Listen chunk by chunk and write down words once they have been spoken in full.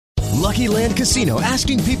Lucky Land Casino,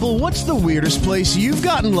 asking people, what's the weirdest place you've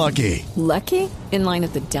gotten lucky? Lucky? In line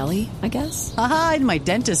at the deli, I guess? Aha, in my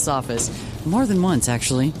dentist's office. More than once,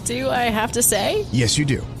 actually. Do I have to say? Yes, you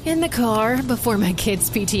do. In the car before my kids'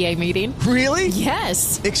 PTA meeting. Really?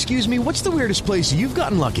 Yes. Excuse me, what's the weirdest place you've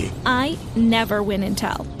gotten lucky? I never win and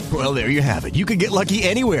tell. Well, there you have it. You can get lucky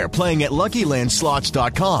anywhere, playing at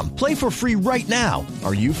LuckyLandSlots.com. Play for free right now.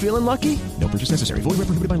 Are you feeling lucky? No purchase necessary. Void where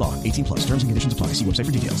prohibited by law. 18 plus. Terms and conditions apply. See website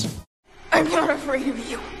for details. I'm not afraid of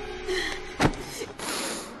you.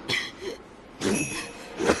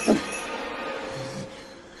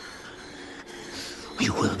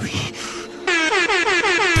 You will be.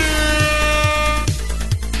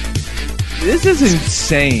 This is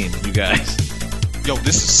insane, you guys. Yo,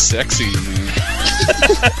 this is sexy,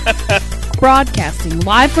 man. Broadcasting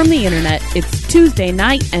live from the internet, it's Tuesday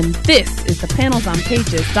night, and this is the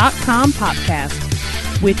panelsonpages.com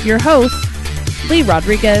podcast with your host, Lee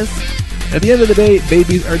Rodriguez. At the end of the day,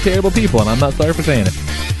 babies are terrible people, and I'm not sorry for saying it.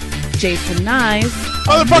 Jason Knize.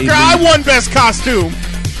 Motherfucker, I won best costume!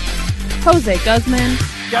 Jose Guzman.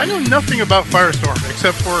 Yeah, I know nothing about Firestorm,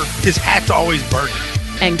 except for his hat's always burning.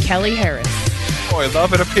 And Kelly Harris. Boy,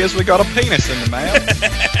 love, it appears we got a penis in the mail.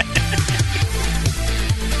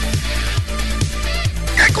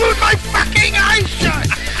 I glued my fucking eyes shut!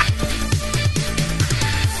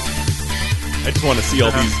 I just want to see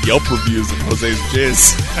all these Yelp reviews of Jose's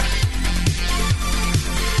jizz.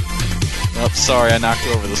 Oh, sorry, I knocked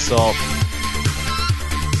over the salt.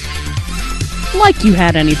 Like you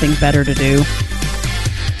had anything better to do.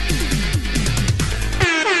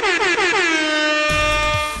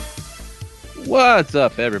 What's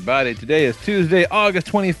up, everybody? Today is Tuesday, August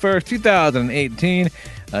 21st, 2018.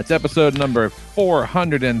 That's episode number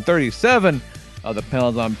 437 of the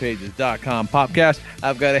panelsonpages.com podcast.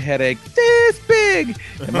 I've got a headache this big.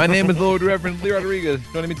 And my name is Lord Reverend Lee Rodriguez.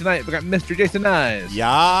 Joining me tonight, we got Mr. Jason Knize.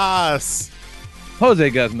 Yes. Jose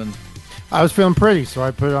Guzman. I was feeling pretty, so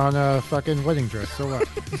I put on a fucking wedding dress. So what?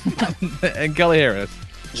 And Kelly Harris.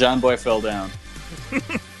 John Boy fell down.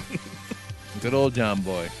 Good old John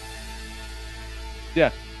Boy.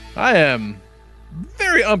 Yeah, I am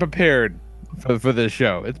very unprepared for this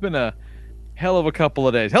show. It's been a hell of a couple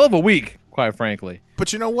of days. Hell of a week, quite frankly.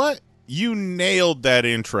 But you know what? You nailed that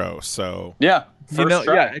intro, so... Yeah.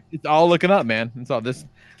 Yeah, it's all looking up, man. It's all this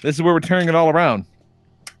is where we're turning it all around.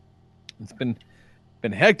 It's been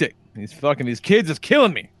hectic. These kids is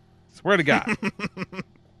killing me. Swear to God.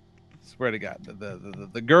 Swear to God.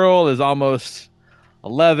 The girl is almost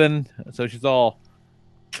 11, so she's all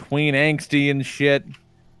tween angsty and shit.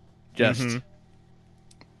 Just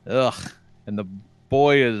ugh. And the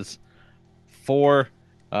boy is 4,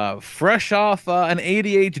 fresh off an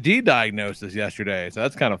ADHD diagnosis yesterday, so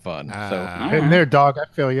that's kind of fun. Hitting there, dog. I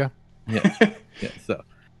feel you. Yeah.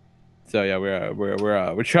 So yeah,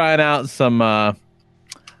 we're trying out some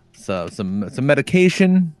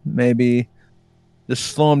medication, maybe just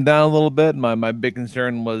slow him down a little bit. My big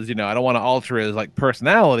concern was, I don't want to alter his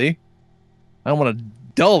personality. I don't want to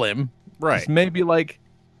dull him. Right. Just maybe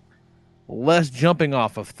less jumping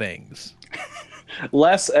off of things.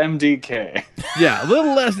 Less MDK. Yeah, a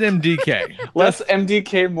little less MDK. Less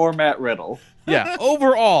MDK, more Matt Riddle. Yeah,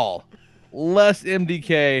 overall, less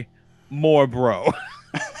MDK, more bro.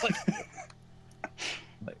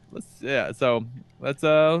 So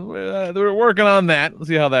we're working on that. Let's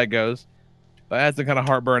see how that goes. But I had some kind of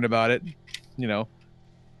heartburn about it.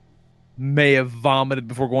 May have vomited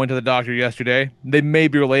before going to the doctor yesterday. They may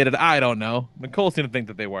be related. I don't know. Nicole seemed to think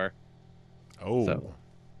that they were. Oh. So,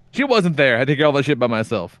 she wasn't there. I had to take all that shit by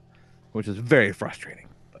myself, which is very frustrating.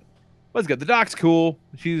 But let's go. The doc's cool.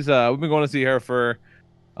 She's we've been going to see her for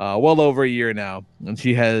well over a year now, and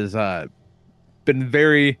she has been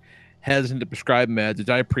very hesitant to prescribe meds, which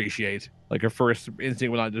I appreciate. Her first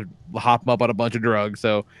instinct was not just hop them up on a bunch of drugs.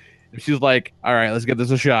 So if she's like, "All right, let's give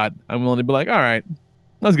this a shot," I'm willing to be like, "All right,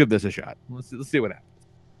 let's give this a shot. Let's see what happens."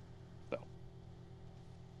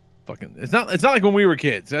 So, it's not like when we were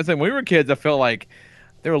kids. That's like when we were kids, I felt like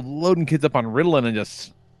they were loading kids up on Ritalin and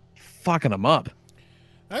just fucking them up.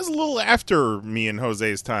 That was a little after me and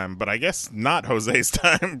Jose's time, but I guess not Jose's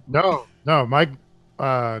time. No,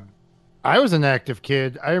 I was an active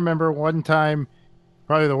kid. I remember one time,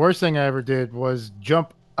 probably the worst thing I ever did was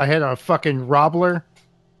jump. I had a fucking Robbler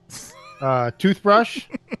toothbrush,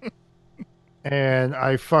 and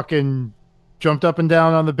I fucking jumped up and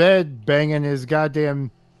down on the bed, banging his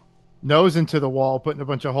goddamn nose into the wall, putting a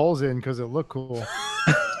bunch of holes in because it looked cool.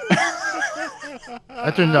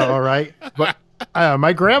 That turned out all right. But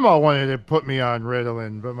my grandma wanted to put me on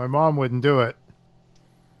Ritalin, but my mom wouldn't do it.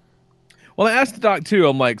 Well, I asked the doc too.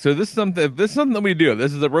 I'm like, so this is something. If this is something that we do,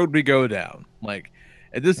 this is the road we go down. Like,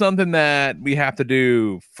 is this something that we have to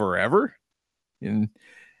do forever? And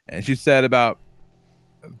she said about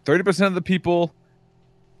 30% of the people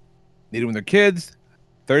need it when they're kids.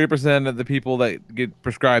 30% of the people that get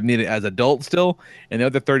prescribed need it as adults still, and the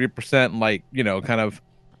other 30%, like, you know, kind of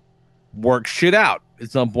work shit out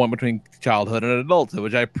at some point between childhood and adulthood,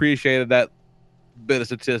 which I appreciated that bit of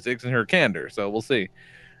statistics and her candor. So we'll see.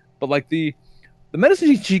 But like the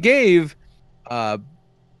medicine she gave has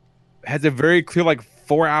a very clear like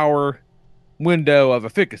 4-hour window of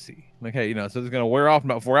efficacy. Like, hey, you know, so it's gonna wear off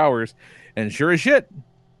in about 4 hours, and sure as shit,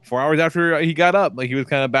 4 hours after he got up, like he was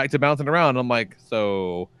kind of back to bouncing around. I'm like,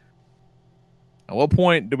 so at what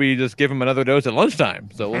point do we just give him another dose at lunchtime?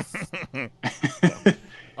 So,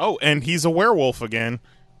 oh, and he's a werewolf again.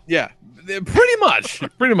 Yeah, pretty much.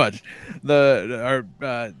 Our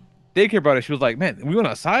daycare brother, she was like, man, we went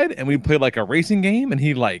outside and we played like a racing game, and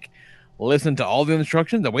he like listened to all the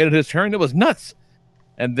instructions and waited his turn. It was nuts.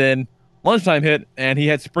 And then lunchtime hit, and he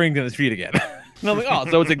had springs in his feet again. And I'm like, oh,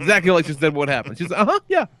 so it's exactly like she said what happened. She's like,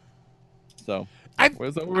 yeah. So I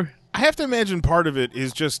have to imagine part of it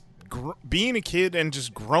is just being a kid and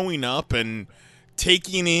just growing up and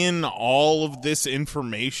taking in all of this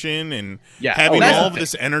information and having all of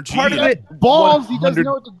this energy. Part of it, balls he doesn't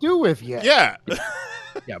know what to do with yet. Yeah.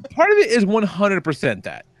 Yeah, part of it is 100%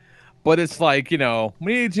 that. But it's like, you know,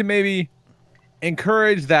 we need to maybe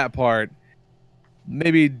encourage that part,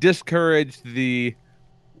 maybe discourage the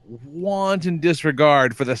wanton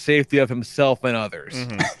disregard for the safety of himself and others.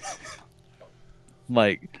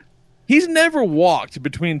 Like, he's never walked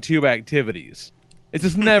between two activities. It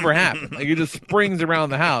just never happened. Like, he just springs around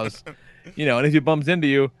the house, you know, and if he bumps into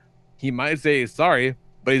you, he might say sorry,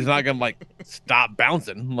 but he's not gonna like stop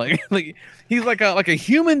bouncing. Like he's like a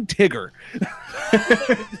human Tigger.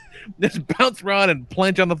 Just bounce around and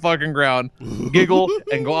planch on the fucking ground, giggle,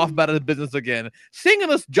 and go off about his business again, singing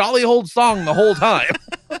this jolly old song the whole time.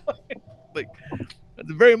 Like,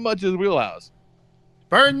 that's very much his wheelhouse.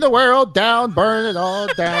 Burn the world down, burn it all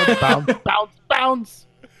down, bounce, bounce, bounce.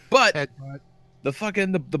 But the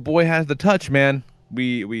fucking the boy has the touch, man.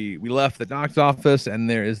 We left the doc's office, and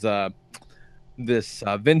there is this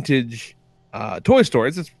vintage toy store.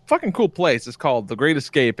 It's this fucking cool place. It's called The Great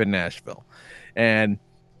Escape in Nashville, and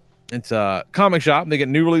it's a comic shop. They get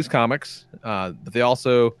new release comics, but they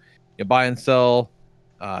also buy and sell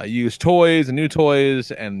used toys and new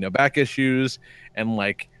toys and back issues, and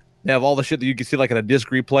like they have all the shit that you can see like at a disc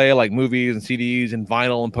replay, like movies and CDs and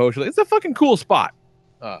vinyl and posters. It's a fucking cool spot,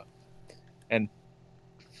 and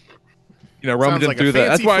you know, rummaging like through that.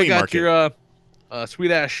 That's why I got your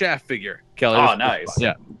sweet ass Shaft figure, Kelly. Oh, nice.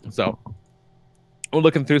 Yeah. So we're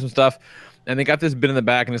looking through some stuff, and they got this bit in the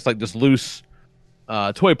back, and it's like this loose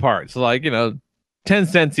toy parts, like, you know, 10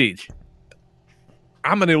 cents each.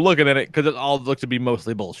 I'm gonna be looking at it because it all looks to be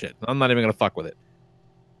mostly bullshit. I'm not even gonna fuck with it.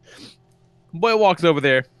 Boy walks over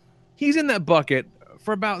there. He's in that bucket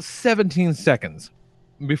for about 17 seconds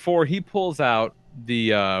before he pulls out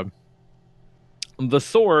the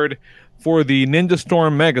sword for the Ninja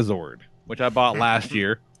Storm Megazord, which I bought last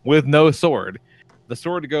year with no sword. The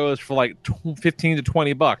sword goes for like 15 to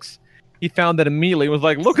 20 bucks. He found that immediately and was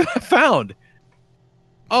like, look what I found.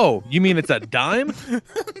 Oh, you mean it's a dime?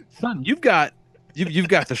 Son, you've got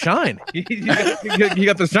the shine. You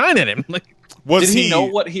got the shine in him. Like, did he know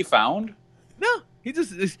what he found? No, he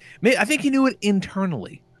just. I think he knew it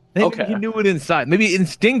internally. Maybe he knew it inside. Maybe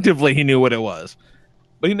instinctively he knew what it was,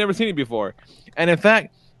 but he'd never seen it before. And in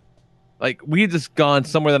fact, like, we had just gone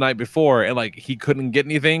somewhere the night before, and like he couldn't get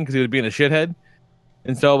anything because he was being a shithead.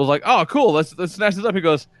 And so I was like, "Oh, cool, let's snatch this up." He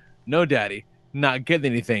goes, "No, Daddy, not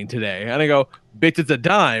getting anything today." And I go, "Bitch, it's a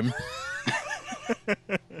dime."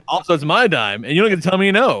 Also, it's my dime, and you don't get to tell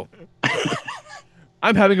me no.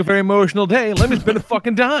 I'm having a very emotional day. Let me spend a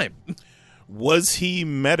fucking dime. Was he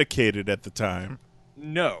medicated at the time?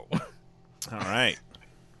 No. All right.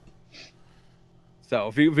 So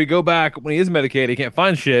if we go back when he is medicated, he can't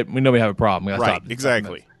find shit. We know we have a problem. Right,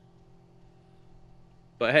 exactly.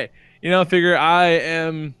 But hey, you know, figure I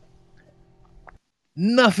am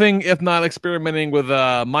nothing if not experimenting with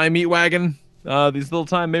my meat wagon. These little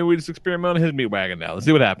time, maybe we just experiment on his meat wagon now. Let's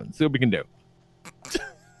see what happens. See what we can do.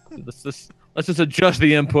 Let's just adjust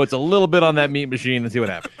the inputs a little bit on that meat machine and see what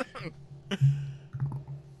happens.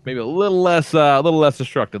 Maybe a little less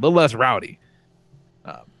destructive, a little less rowdy.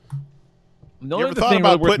 You ever thought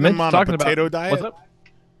about putting him on a potato diet? What's up?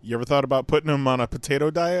 You ever thought about putting him on a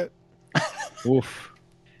potato diet? Oof.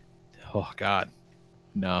 Oh God,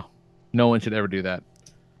 no. No one should ever do that.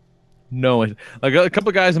 No one. Like, a couple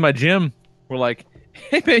of guys in my gym were like,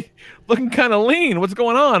 hey man, looking kind of lean. What's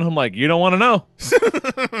going on? I'm like, you don't want to know.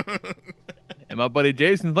 And my buddy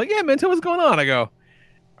Jason's like, yeah man, tell me what's going on. I go, all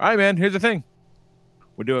right man, here's the thing.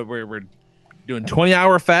 We're doing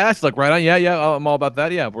 20-hour fast. Like right on, yeah, I'm all about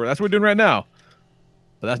that. Yeah, that's what we're doing right now.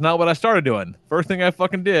 But that's not what I started doing. First thing I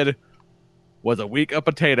fucking did was a week of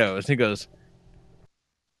potatoes. He goes,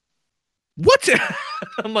 what?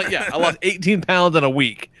 I'm like, yeah, I lost 18 pounds in a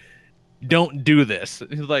week. Don't do this.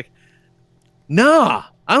 He's like, nah,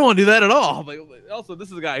 I don't want to do that at all. I'm like, also,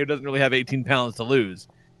 this is a guy who doesn't really have 18 pounds to lose.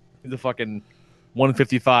 He's a fucking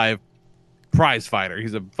 155 prize fighter.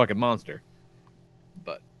 He's a fucking monster.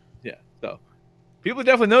 But yeah, so people are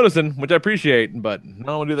definitely noticing, which I appreciate, but I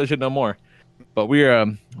don't want to do that shit no more. But we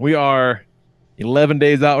are 11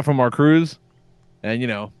 days out from our cruise, and you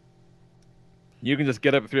know, you can just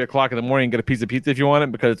get up at 3 o'clock in the morning and get a piece of pizza if you want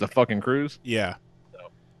it because it's a fucking cruise. Yeah.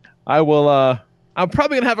 So I will. I'm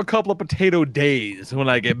probably gonna have a couple of potato days when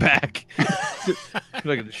I get back. So I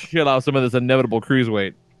can shit out some of this inevitable cruise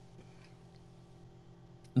weight.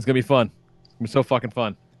 It's gonna be fun. It's gonna be so fucking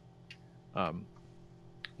fun.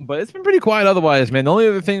 But it's been pretty quiet otherwise, man. The only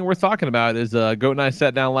other thing we're talking about is Goat and I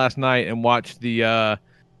sat down last night and watched the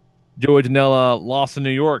Joey Janela Lost in New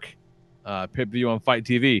York pay-per-view on Fight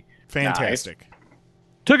TV. Fantastic. Nice.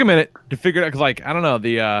 Took a minute to figure it out because, like, I don't know,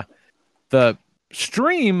 the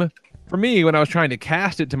stream for me when I was trying to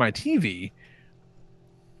cast it to my TV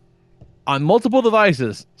on multiple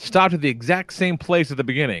devices stopped at the exact same place at the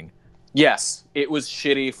beginning. Yes, it was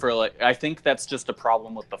shitty for like. I think that's just a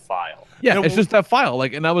problem with the file. Yeah, it's just that file.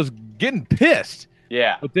 Like, and I was getting pissed.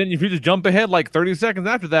 Yeah. But then if you just jump ahead like 30 seconds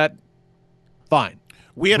after that, fine.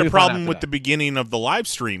 We had a problem with the beginning of the live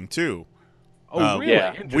stream too. Oh, really?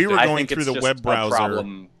 Yeah. We were going through the web browser. A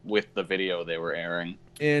problem with the video they were airing.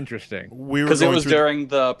 Interesting. Because it was during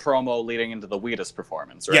the promo leading into the Wheatus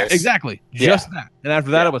performance, right? Yeah, exactly. Just that. And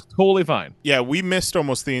after that, it was totally fine. Yeah, we missed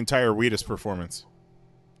almost the entire Wheatus performance.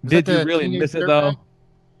 Did you really miss it, though?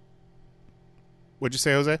 What'd you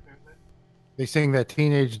say, Jose? They sing that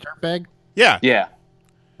Teenage Dirtbag? Yeah. Yeah.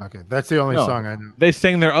 Okay, that's the only song I know. They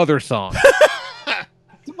sang their other song.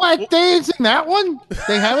 What? They didn't sing that one?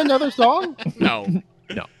 They have another song? No.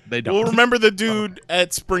 No, they don't. Well, remember the dude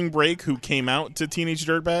at Spring Break who came out to Teenage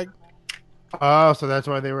Dirtbag? Oh, so that's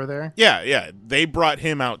why they were there? Yeah. They brought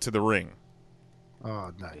him out to the ring.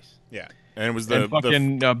 Oh, nice. Yeah. And it was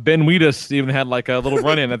Ben Wheatus even had like a little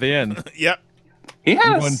run-in at the end. Yep. He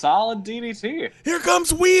had a solid DDT. Here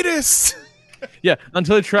comes Wheatus! Yeah,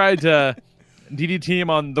 until he tried to DDT him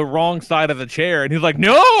on the wrong side of the chair, and he's like,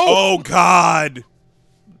 no! Oh, God!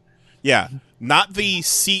 Yeah, not the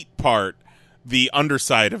seat part, the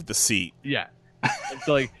underside of the seat. Yeah. It's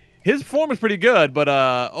like, his form was pretty good, but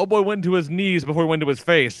oh boy went to his knees before he went to his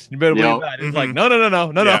face. You better believe that. It's like, no.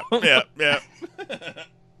 Yeah.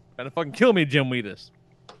 Trying to fucking kill me, Jim Wheatus.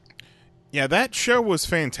 Yeah, that show was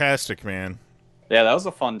fantastic, man. Yeah, that was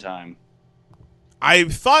a fun time. I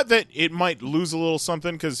thought that it might lose a little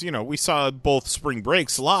something because, you know, we saw both Spring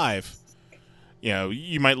Breaks live. You know,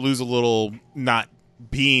 you might lose a little not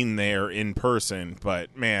being there in person,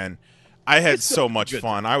 but, man, I had so much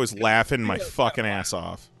fun. I was laughing my fucking ass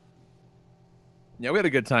off. Yeah, we had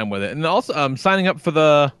a good time with it. And also, signing up for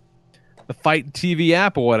the Fight TV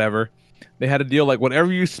app or whatever, they had a deal like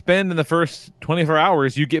whatever you spend in the first 24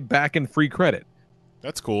 hours, you get back in free credit.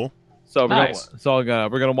 That's cool. So we're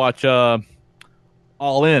gonna watch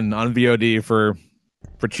All In on VOD for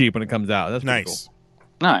cheap when it comes out. That's nice. Cool.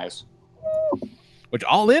 Nice. Which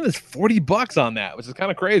All In is $40 on that, which is kind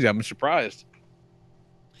of crazy. I'm surprised.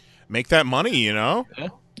 Make that money, you know?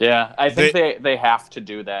 Yeah, I think they have to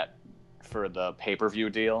do that for the pay-per-view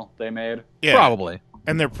deal they made. Yeah. Probably.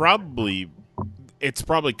 And it's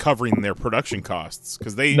probably covering their production costs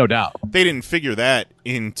because no doubt they didn't figure that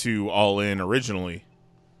into All In originally.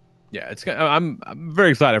 Yeah, I'm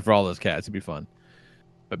very excited for all those cats. It'd be fun.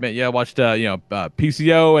 But man, yeah, I watched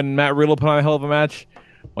PCO and Matt Riddle put on a hell of a match.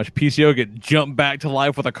 Watched PCO get jumped back to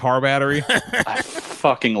life with a car battery. I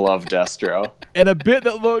fucking love Destro. And a bit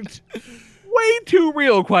that looked way too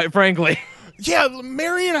real, quite frankly. Yeah,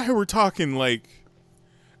 Mary and I were talking like,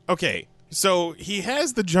 okay, so he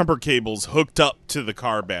has the jumper cables hooked up to the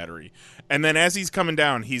car battery, and then as he's coming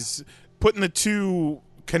down, he's putting the two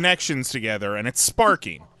connections together, and it's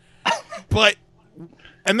sparking.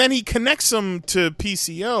 And then he connects them to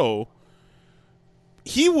PCO.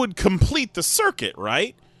 He would complete the circuit,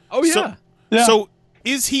 right? Oh, yeah. So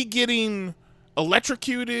is he getting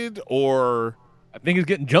electrocuted or... I think he's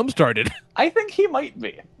getting jump-started. I think he might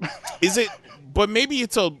be. Is it... But maybe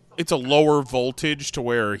it's a lower voltage to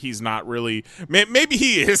where he's not really... Maybe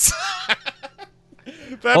he is.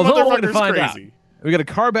 That motherfucker's crazy. We got a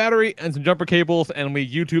car battery and some jumper cables, and we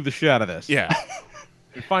YouTube the shit out of this. Yeah.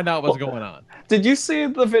 We find out what's going on. Did you see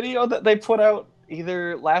the video that they put out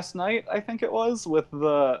either last night, I think it was, with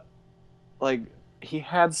the, like, he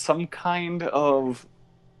had some kind of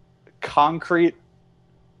concrete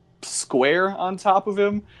square on top of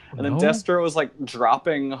him, and then Destro was like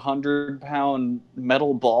dropping 100-pound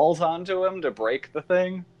metal balls onto him to break the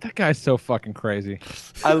thing. That guy's so fucking crazy.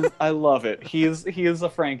 I love it. He is a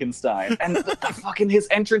Frankenstein, and the fucking his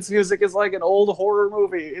entrance music is like an old horror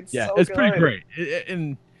movie. It's so it's good. pretty great,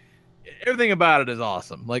 and everything about it is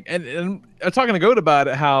awesome. Like, and I was talking to Goat about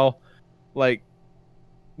it, how like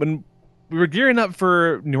when we were gearing up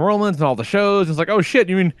for New Orleans and all the shows, it's like, oh shit,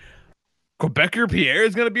 you mean Quebecer Pierre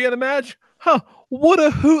is going to be in the match? Huh, what a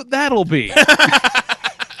hoot that'll be.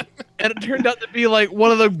 And it turned out to be like one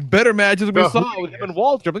of the better matches we saw with him and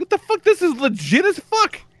Walter. Like, what the fuck? This is legit as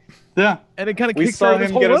fuck. Yeah. And it kind of we kicked saw his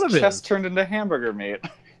him whole get run his of chest it. turned into hamburger meat.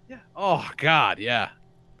 Yeah. Oh, God, yeah.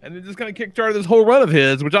 And it just kind of kickstarted this whole run of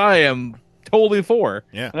his, which I am totally for.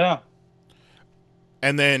 Yeah. Yeah.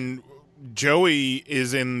 And then Joey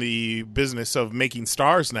is in the business of making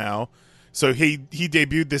stars now. So he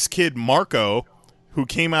debuted this kid, Marco, who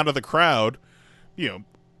came out of the crowd,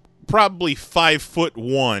 probably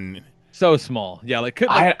 5'1". So small. Yeah, like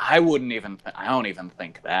I wouldn't even I don't even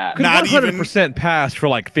think that. Not 100% pass for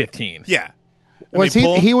like 15. Yeah. Was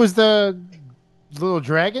he was the little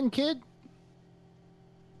dragon kid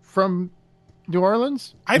from New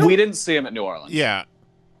Orleans? We didn't see him at New Orleans. Yeah.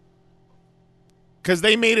 Because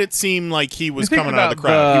they made it seem like he was coming out of the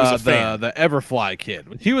crowd. He was a fan. The Everfly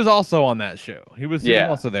kid. He was also on that show. He was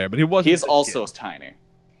also there, but he wasn't. He's also tiny.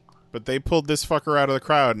 But they pulled this fucker out of the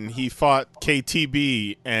crowd, and he fought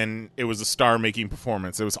KTB, and it was a star-making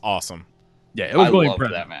performance. It was awesome. Yeah, it was really loved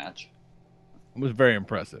impressive. that match. It was very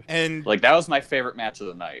impressive. And like that was my favorite match of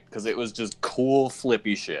the night because it was just cool,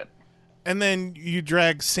 flippy shit. And then you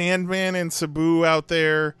drag Sandman and Sabu out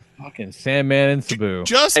there. Fucking Sandman and Sabu.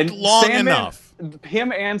 Just long Sandman, enough.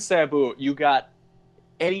 Him and Sabu, you got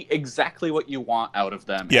exactly what you want out of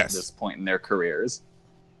them at this point in their careers.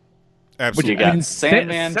 Absolutely. But you got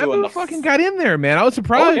Sandman Sabu doing the fucking got in there, man. I was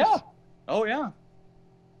surprised. Oh yeah.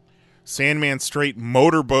 Sandman straight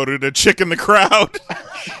motorboated a chick in the crowd.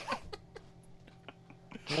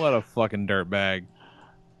 What a fucking dirtbag.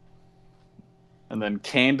 And then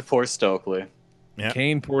caned poor Stokely. Yeah.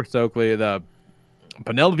 Kane, poor Stokely. The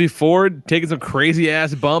Penelope Ford taking some crazy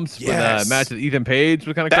ass bumps with a match with Ethan Page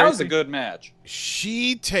was kind of crazy. That was a good match.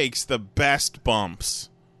 She takes the best bumps.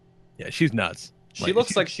 Yeah, she's nuts. She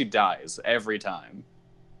looks like she dies every time.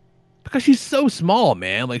 Because she's so small,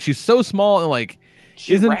 man. Like, she's so small and, like,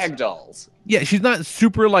 she ragdolls. Yeah, she's not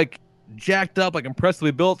super, like, jacked up, like,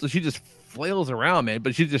 impressively built, so she just flails around, man.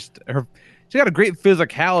 But she got a great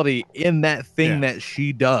physicality in that thing that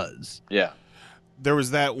she does. Yeah. There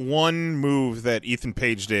was that one move that Ethan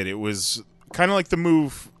Page did. It was kind of like the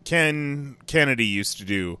move Ken Kennedy used to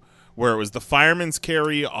do, where it was the fireman's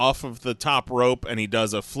carry off of the top rope, and he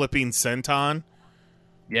does a flipping senton.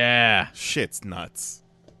 Yeah. Shit's nuts.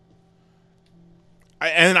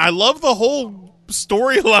 I love the whole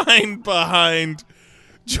storyline behind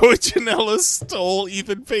Joey Janela stole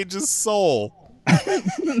Ethan Page's soul.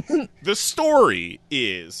 The story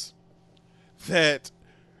is that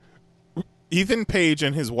Ethan Page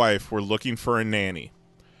and his wife were looking for a nanny.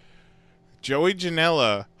 Joey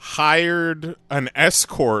Janela hired an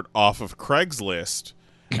escort off of Craigslist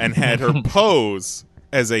and had her pose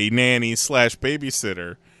as a nanny /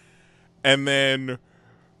 babysitter, and then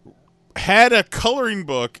had a coloring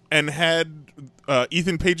book and had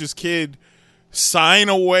Ethan Page's kid sign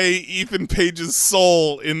away Ethan Page's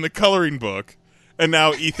soul in the coloring book. And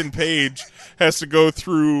now Ethan Page has to go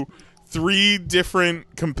through 3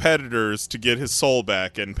 different competitors to get his soul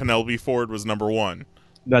back, and Penelope Ford was number 1.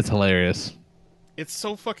 That's hilarious. It's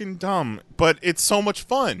so fucking dumb, but it's so much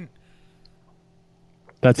fun.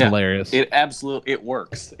 That's hilarious. It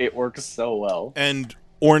works. It works so well. And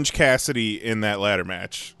Orange Cassidy in that ladder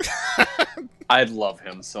match. I'd love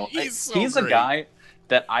him so. He's a great. guy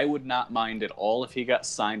that I would not mind at all if he got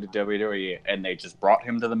signed to WWE and they just brought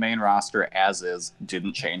him to the main roster as is,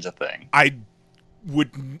 didn't change a thing. I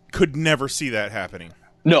could never see that happening.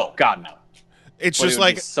 No, God no. It's But just it would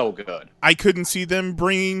like be so good. I couldn't see them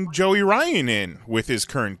bringing Joey Ryan in with his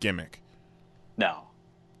current gimmick. No.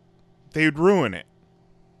 They'd ruin it.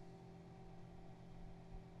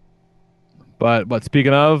 But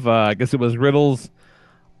speaking of, I guess it was Riddle's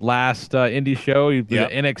last indie show. He was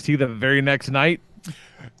at NXT the very next night.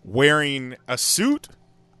 Wearing a suit,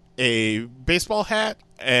 a baseball hat,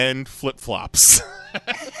 and flip-flops.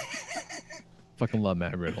 Fucking love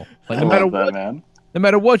Matt Riddle. No no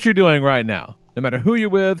matter what you're doing right now, no matter who you're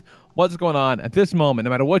with, what's going on at this moment, no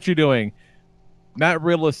matter what you're doing, Matt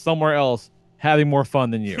Riddle is somewhere else having more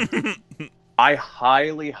fun than you. I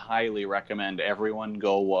highly, highly recommend everyone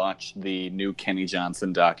go watch the new Kenny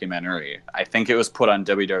Johnson documentary. I think it was put on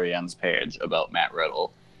WWN's page about Matt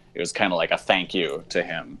Riddle. It was kind of like a thank you to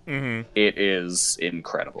him. Mm-hmm. It is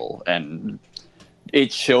incredible. And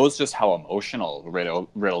it shows just how emotional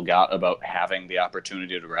Riddle got about having the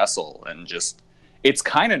opportunity to wrestle. And just, it's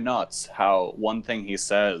kind of nuts how one thing he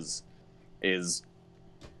says is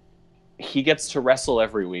he gets to wrestle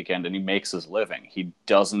every weekend and he makes his living. He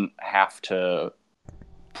doesn't have to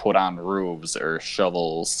put on roofs or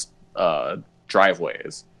shovels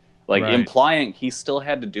driveways. Like, implying he still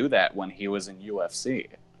had to do that when he was in UFC.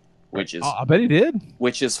 Which is, I bet he did.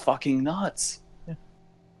 Which is fucking nuts. Yeah.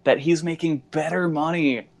 That he's making better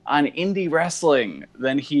money on indie wrestling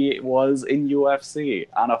than he was in UFC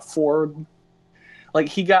on a 4. Like,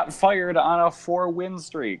 he got fired on a 4-win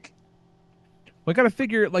streak. We got to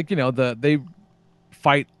figure, like, you know, they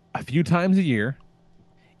fight a few times a year.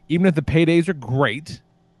 Even if the paydays are great,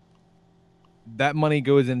 that money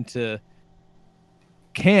goes into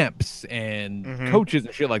camps and coaches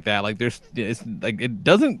and shit like that. Like, it's like, it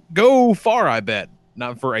doesn't go far, I bet,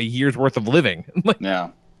 not for a year's worth of living. Yeah.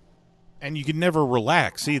 And you can never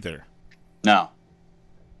relax either. No.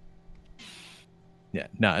 Yeah,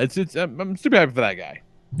 no, it's I'm super happy for that guy.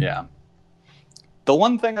 Yeah. The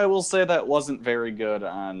one thing I will say that wasn't very good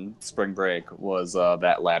on Spring Break was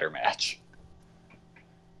that ladder match.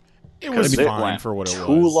 It was fine for what it was.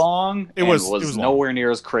 Too long. It was nowhere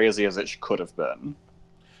near as crazy as it could have been.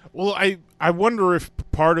 Well, I wonder if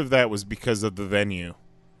part of that was because of the venue.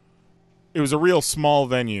 It was a real small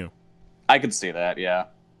venue. I could see that, yeah.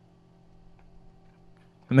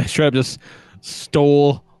 And they straight up just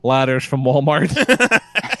stole ladders from Walmart.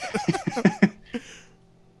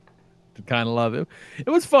 Kind of love it. It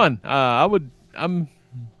was fun. I'm in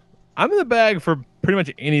the bag for pretty much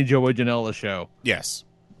any Joey Janela show. Yes.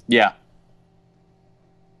 Yeah.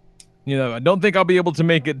 You know, I don't think I'll be able to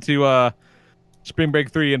make it to Spring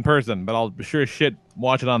Break 3 in person, but I'll sure as shit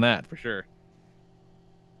watch it on that for sure.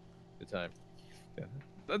 Good time. Yeah.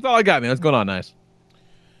 That's all I got, man. What's going on, Knize?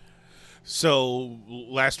 So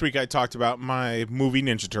last week I talked about my movie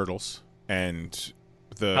Ninja Turtles and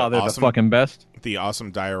they're the fucking best. The awesome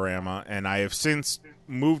diorama, and I have since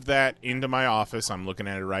moved that into my office. I'm looking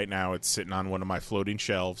at it right now. It's sitting on one of my floating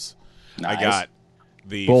shelves. Nice. I got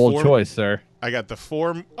the bold choice, sir. I got the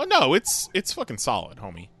 4. Oh no, it's fucking solid,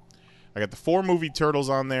 homie. I got the 4 movie turtles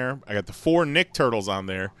on there. I got the 4 Nick Turtles on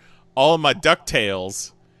there. All of my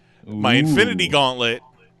DuckTales, my Infinity Gauntlet,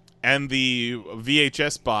 and the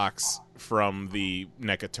VHS box from the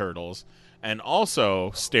NECA Turtles. And also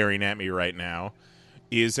staring at me right now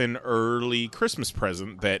is an early Christmas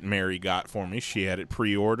present that Mary got for me. She had it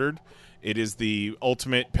pre-ordered. It is the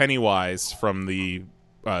Ultimate Pennywise from the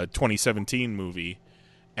 2017 movie,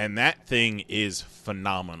 and that thing is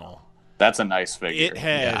phenomenal. That's a nice figure. It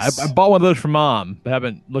has. Yeah, I bought one of those for Mom. I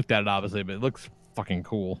haven't looked at it, obviously, but it looks fucking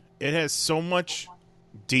cool. It has so much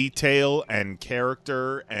detail and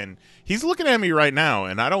character, and he's looking at me right now,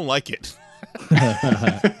 and I don't like it.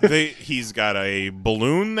 He's got a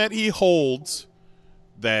balloon that he holds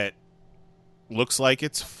that looks like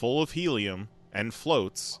it's full of helium and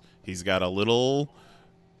floats. He's got a little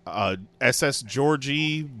SS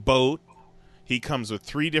Georgie boat. He comes with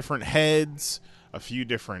 3 different heads, a few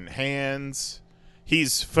different hands.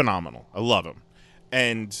 He's phenomenal. I love him.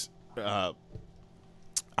 And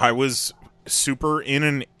I was super in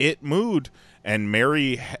an It mood, and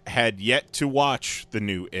Mary had yet to watch the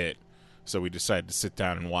new It. So we decided to sit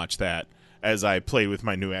down and watch that as I played with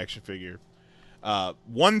my new action figure.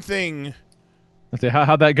 One thing... Let's see,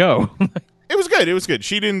 how'd that go? It was good. It was good.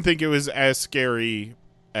 She didn't think it was as scary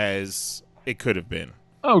as it could have been.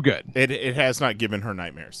 Oh, good. It has not given her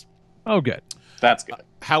nightmares. Oh, good. That's good.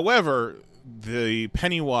 However, the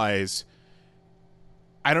Pennywise,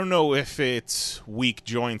 I don't know if it's weak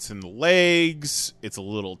joints in the legs, it's a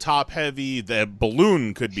little top heavy, the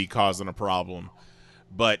balloon could be causing a problem,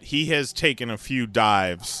 but he has taken a few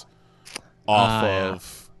dives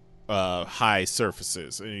off of high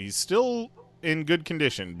surfaces. And he's still in good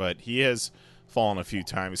condition, but he has fallen a few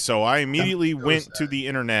times. So I immediately went to the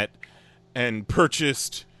internet and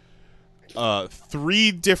purchased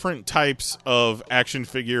 3 different types of action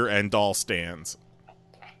figure and doll stands.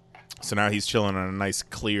 So now he's chilling on a nice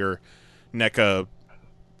clear NECA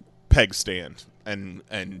peg stand and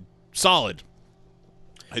solid.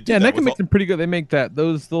 Yeah, NECA makes them pretty good. They make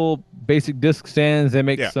those little basic disc stands. They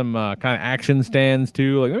make some kind of action stands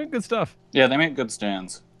too. Like, they make good stuff. Yeah, they make good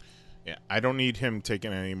stands. Yeah, I don't need him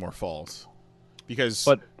taking any more falls. Because...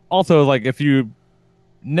 But also, like, if you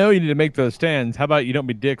know you need to make those stands, how about you don't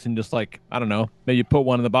be dicks and just, like, I don't know, maybe you put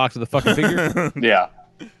one in the box of the fucking figure? Yeah.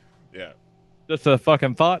 Yeah. Just a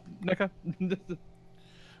fucking thought, Nika?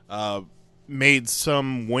 Made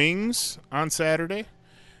some wings on Saturday.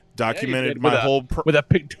 Documented with a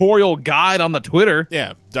pictorial guide on the Twitter.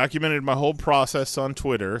 Yeah, documented my whole process on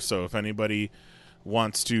Twitter. So if anybody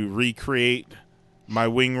wants to recreate my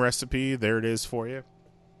wing recipe, there it is for you.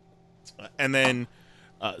 And then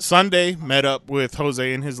Sunday, met up with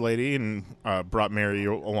Jose and his lady, and brought Mary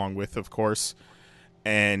along with, of course.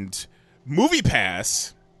 And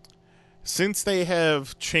MoviePass, since they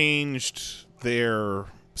have changed their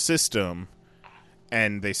system,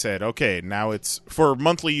 and they said, okay, now it's for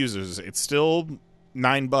monthly users, it's still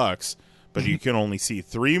 $9, but you can only see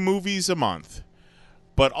 3 movies a month.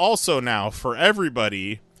 But also now, for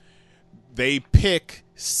everybody, they pick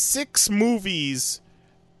 6 movies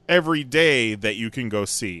every day that you can go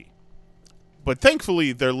see. But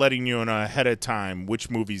thankfully, they're letting you know ahead of time which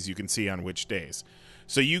movies you can see on which days.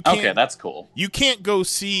 So you can't, okay, that's cool. You can't go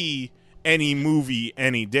see any movie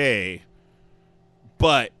any day,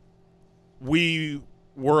 but we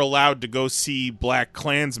were allowed to go see Black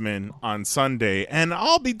Klansman on Sunday, and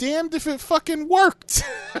I'll be damned if it fucking worked.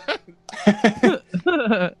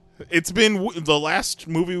 It's been the last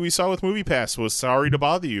movie we saw with MoviePass was Sorry to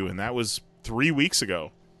Bother You, and that was 3 weeks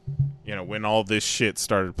ago. You know, when all this shit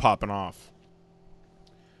started popping off.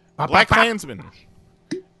 Black Klansman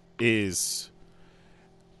is...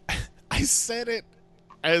 I said it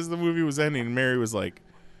as the movie was ending, and Mary was like,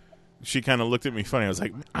 she kind of looked at me funny. I was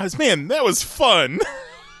like, man, that was fun.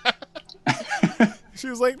 She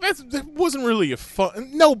was like, that wasn't really a fun...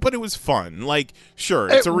 No, but it was fun. Like, sure,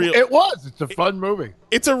 it's a real... It's a fun movie.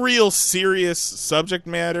 It's a real serious subject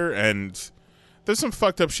matter, and there's some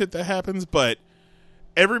fucked up shit that happens, but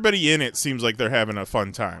everybody in it seems like they're having a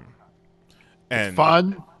fun time. And it's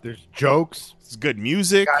fun. There's jokes. It's good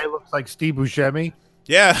music. The guy looks like Steve Buscemi.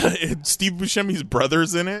 Yeah, Steve Buscemi's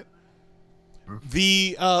brother's in it.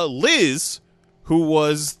 The Liz, who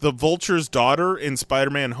was the Vulture's daughter in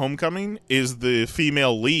Spider-Man Homecoming, is the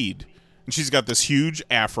female lead. And she's got this huge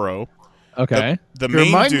afro. Okay. The main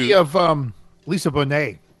remind dude... me of Lisa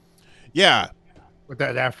Bonet. Yeah. With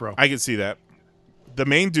that afro. I can see that. The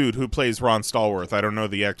main dude who plays Ron Stallworth, I don't know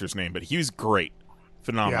the actor's name, but he was great.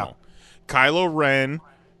 Phenomenal. Yeah. Kylo Ren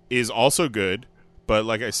is also good, but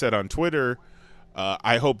like I said on Twitter,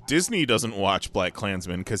 I hope Disney doesn't watch Black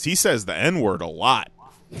Klansman because he says the N-word a lot.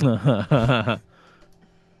 That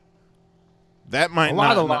might a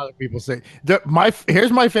lot of people say.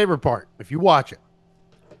 Here's my favorite part. If you watch it,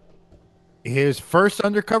 his first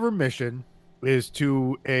undercover mission is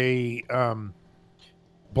to a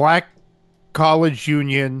black college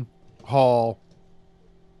union hall.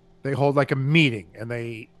 They hold like a meeting, and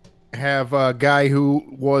they have a guy who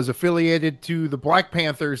was affiliated to the Black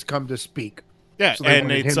Panthers come to speak. Yeah, so they and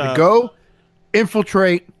wanted it's him to go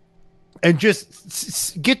infiltrate and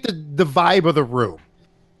just get the vibe of the room.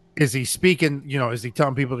 Is he speaking? You know, is he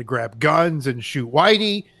telling people to grab guns and shoot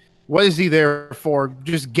Whitey? What is he there for?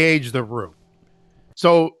 Just gauge the room.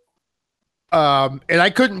 So, and I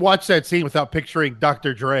couldn't watch that scene without picturing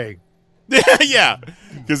Dr. Dre. Yeah,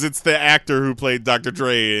 because it's the actor who played Dr.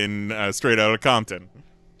 Dre in Straight Outta Compton.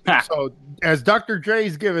 So as Dr.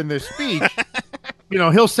 Dre's giving this speech, you know,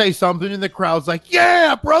 he'll say something and the crowd's like,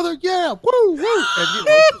 yeah, brother, yeah, woo, woo. And, you know,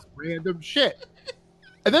 it's just random shit.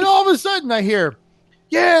 And then all of a sudden I hear,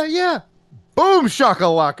 yeah, boom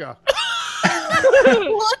shakalaka.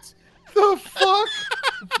 What the fuck?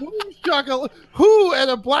 Boom shakalaka. Who at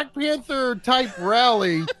a Black Panther type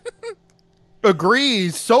rally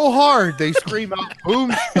agrees so hard they scream out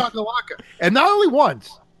boom shakalaka? And not only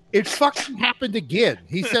once, it fucking happened again.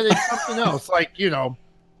 He said it's something else, like, you know,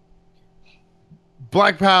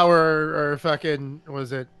 Black Power or fucking,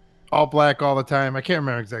 was it all black all the time? I can't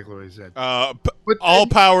remember exactly what he said. All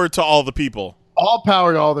power to all the people. All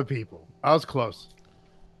power to all the people. I was close.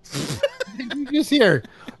 You just hear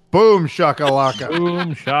boom shakalaka.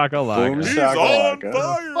 Boom shakalaka. He's on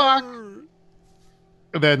fire. Fuck.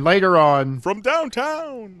 And then later on, from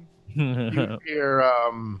downtown, you hear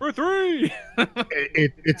for 3.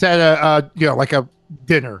 It's at a you know, like a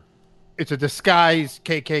dinner. It's a disguised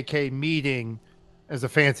KKK meeting as a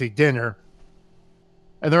fancy dinner,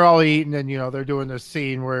 and they're all eating, and you know they're doing this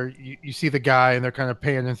scene where you see the guy and they're kind of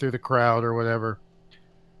panning through the crowd or whatever,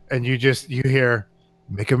 and you hear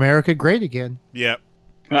 "Make America Great Again." Yep.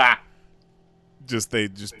 They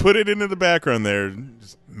just put it into the background there.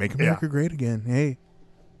 Just make America great again.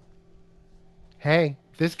 Hey,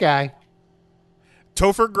 this guy.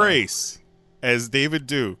 Topher Grace as David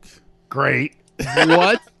Duke. Great.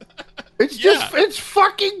 What? It's just, it's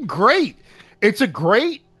fucking great. It's a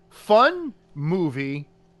great, fun movie.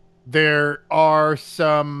 There are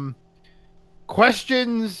some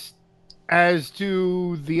questions as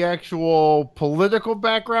to the actual political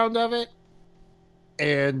background of it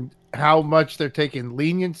and how much they're taking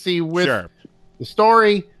leniency with the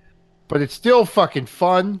story, but it's still fucking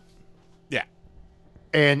fun. Yeah.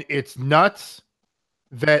 And it's nuts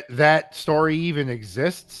that that story even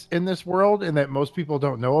exists in this world and that most people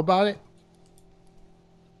don't know about it.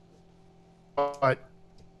 But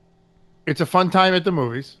it's a fun time at the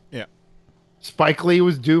movies. Yeah. Spike Lee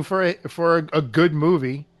was due for a good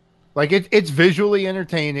movie. Like it's visually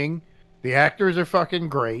entertaining. The actors are fucking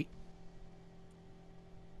great.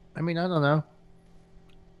 I mean, I don't know.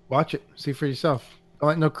 Watch it. See for yourself. Don't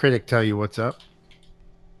let no critic tell you what's up.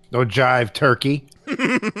 No jive turkey.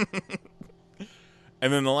 And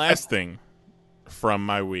then the last thing from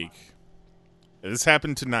my week. This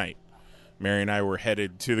happened tonight. Mary and I were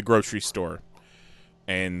headed to the grocery store.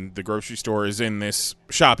 And the grocery store is in this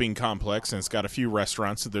shopping complex, and it's got a few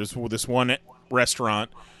restaurants. So there's this one restaurant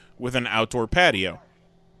with an outdoor patio.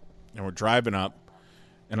 And we're driving up,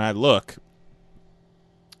 and I look,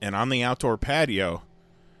 and on the outdoor patio,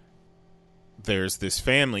 there's this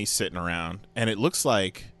family sitting around, and it looks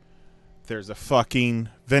like there's a fucking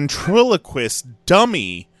ventriloquist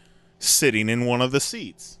dummy sitting in one of the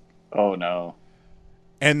seats. Oh, no.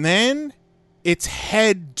 And then its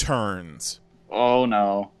head turns. Oh,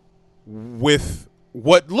 no. With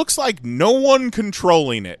what looks like no one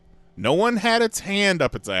controlling it. No one had its hand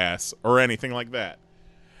up its ass or anything like that.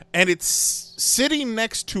 And it's sitting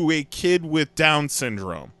next to a kid with Down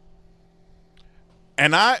syndrome.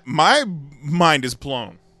 And my mind is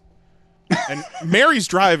blown. And Mary's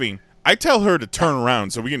driving. I tell her to turn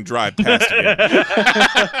around so we can drive past again.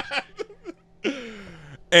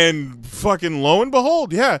 And fucking lo and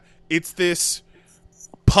behold, yeah, it's this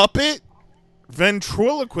puppet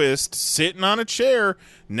ventriloquist sitting on a chair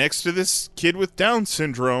next to this kid with Down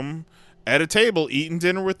syndrome at a table eating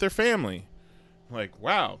dinner with their family. Like,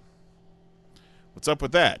 wow. What's up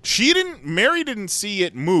with that? Mary didn't see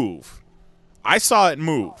it move. I saw it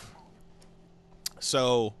move.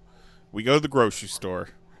 So we go to the grocery store.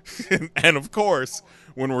 And of course,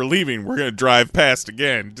 when we're leaving, we're going to drive past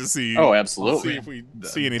again to see. Oh, absolutely. See if we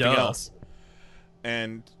see anything else.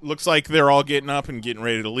 And looks like they're all getting up and getting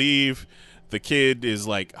ready to leave. The kid is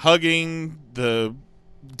like hugging the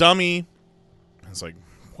dummy. It's like,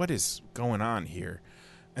 what is going on here?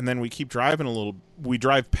 And then we keep driving a little. We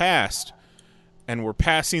drive past, and we're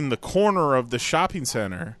passing the corner of the shopping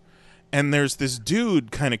center. And there's this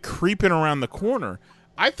dude kind of creeping around the corner.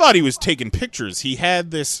 I thought he was taking pictures. He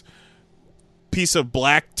had this piece of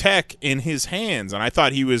black tech in his hands, and I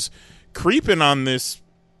thought he was creeping on this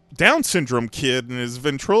Down syndrome kid and his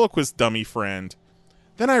ventriloquist dummy friend.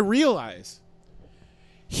 Then I realize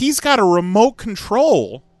he's got a remote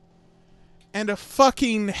control and a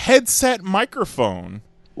fucking headset microphone.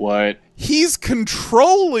 What? He's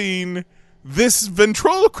controlling this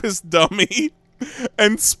ventriloquist dummy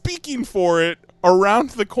and speaking for it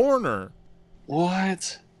around the corner.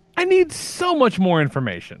 What? I need so much more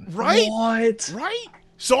information. Right? What? Right?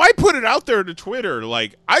 So I put it out there to Twitter,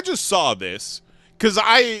 like, I just saw this, because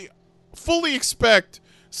I fully expect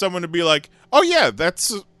someone to be like, oh yeah,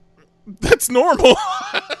 that's normal.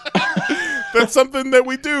 That's something that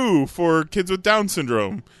we do for kids with Down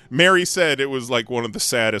syndrome. Mary said it was like one of the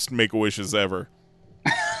saddest Make-A-Wishes ever.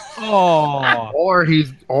 Oh.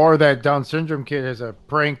 Or that Down syndrome kid has a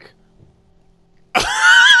prank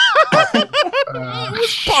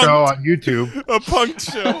show on YouTube. A punk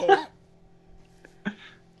show.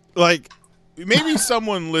 Like, maybe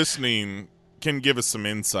someone listening can give us some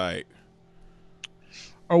insight.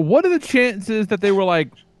 Or what are the chances that they were like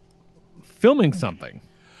filming something?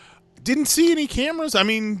 Didn't see any cameras. I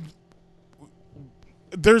mean,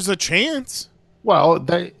 there's a chance. Well,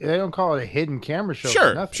 they don't call it a hidden camera show.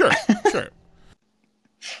 Sure.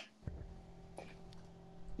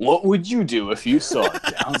 What would you do if you saw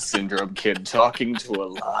a Down syndrome kid talking to a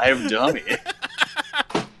live dummy?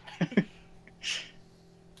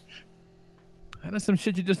 That is some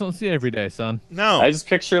shit you just don't see every day, son. No. I just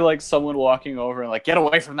picture like someone walking over and like, get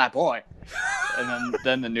away from that boy. And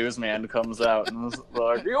then the newsman comes out and is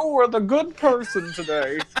like, you were the good person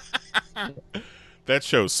today. That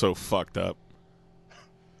show's so fucked up.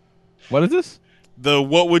 What is this? The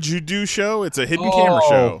What Would You Do show? It's a hidden camera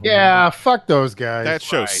show. Yeah, fuck those guys. That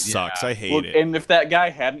show sucks. Yeah. I hate it. And if that guy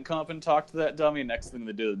hadn't come up and talked to that dummy, next thing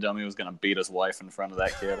to do, the dummy was going to beat his wife in front of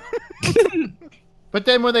that kid. But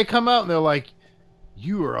then when they come out and they're like,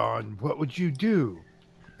 you were on What Would You Do?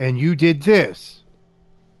 And you did this.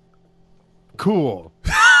 Cool.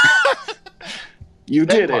 You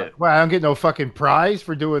did it. Well, I don't get no fucking prize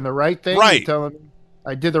for doing the right thing. Right. You're telling me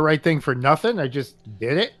I did the right thing for nothing. I just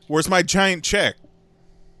did it. Where's my giant check?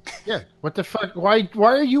 Yeah. What the fuck? Why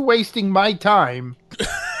are you wasting my time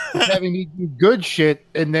having me do good shit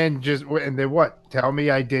and then what? Tell me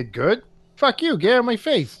I did good? Fuck you. Get out of my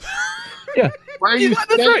face. Yeah. Why are you?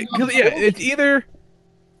 That's right. It's either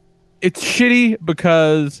it's shitty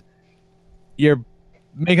because you're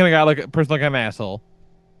making a person like an asshole,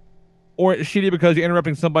 or it's shitty because you're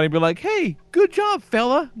interrupting somebody and be like, "Hey, good job,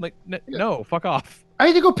 fella." Like, no, fuck off. I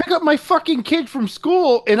had to go pick up my fucking kid from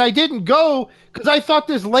school, and I didn't go because I thought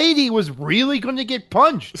this lady was really going to get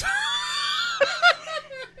punched.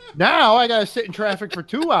 Now I got to sit in traffic for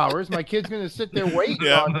 2 hours. My kid's going to sit there waiting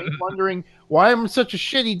on me, wondering why I'm such a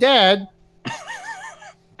shitty dad.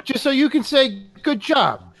 Just so you can say, good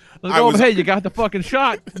job. Hey, you got the fucking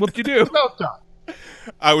shot. What'd you do? Well done.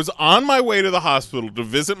 I was on my way to the hospital to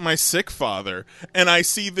visit my sick father, and I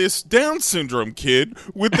see this Down syndrome kid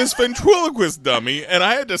with this ventriloquist dummy, and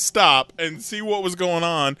I had to stop and see what was going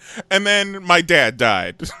on, and then my dad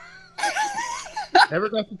died. Never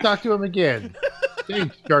got to talk to him again.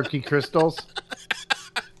 Thanks, Sharky Crystals.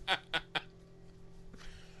 I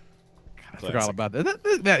forgot about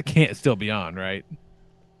that. That can't still be on, right?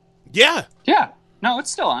 Yeah. Yeah. No,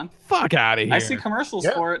 it's still on. Fuck out of here. I see commercials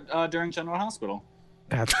for it during General Hospital.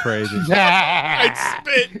 That's crazy.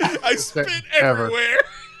 I spit everywhere.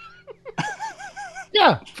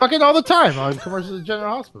 Yeah, fucking all the time on commercials at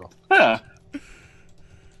General Hospital. Yeah.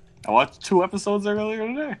 I watched 2 episodes earlier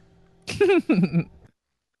today.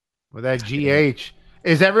 With that GH.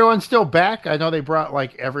 Is everyone still back? I know they brought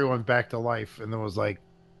everyone back to life, and there was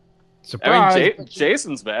surprise. I mean,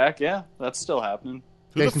 Jason's back. Yeah, that's still happening.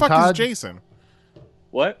 Who the fuck is Jason?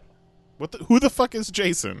 What? Who the fuck is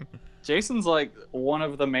Jason? Jason's one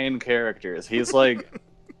of the main characters. He's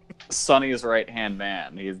Sonny's right hand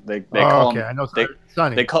man. They call him. I know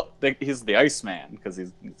Sonny. He's the Iceman because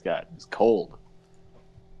he's cold,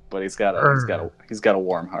 but he's got a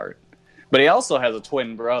warm heart. But he also has a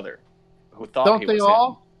twin brother who thought Don't he they was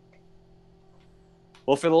all? him.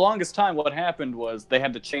 Well, for the longest time, what happened was they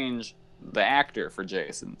had to change the actor for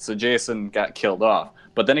Jason, so Jason got killed off.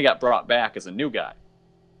 But then he got brought back as a new guy,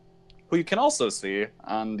 who you can also see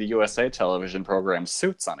on the USA television program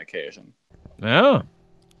Suits on occasion. Oh.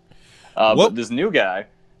 But this new guy,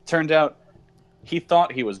 turned out he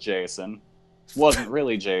thought he was Jason, wasn't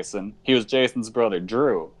really Jason. He was Jason's brother,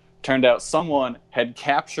 Drew. Turned out someone had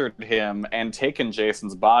captured him and taken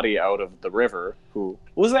Jason's body out of the river, who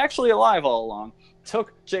was actually alive all along,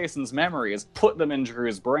 took Jason's memories, put them in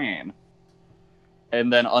Drew's brain,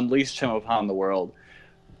 and then unleashed him upon the world.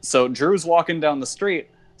 So Drew's walking down the street,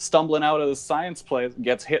 stumbling out of the science place,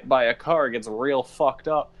 gets hit by a car, gets real fucked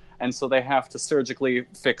up, and so they have to surgically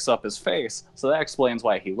fix up his face. So that explains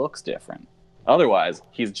why he looks different. Otherwise,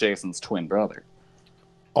 he's Jason's twin brother.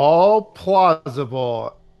 All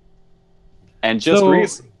plausible. And just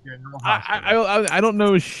recently, I don't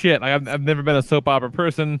know shit. I've never been a soap opera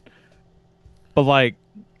person, but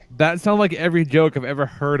that sounds like every joke I've ever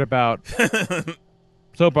heard about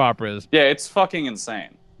soap operas. Yeah, it's fucking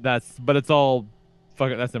insane. But it's all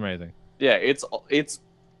fucking. That's amazing. Yeah, it's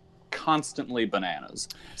constantly bananas.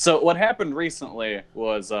 So what happened recently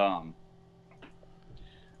was,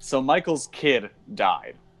 so Michael's kid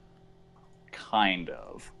died, kind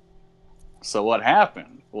of. So what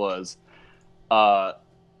happened was,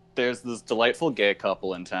 there's this delightful gay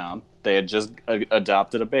couple in town. They had just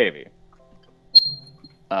adopted a baby.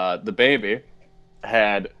 The baby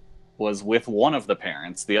was with one of the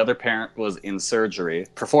parents. The other parent was in surgery,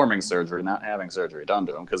 performing surgery, not having surgery done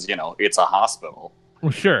to him, because it's a hospital.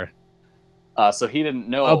 Well, sure. So he didn't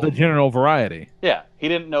know of the general variety. Yeah, he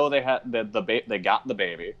didn't know they had they got the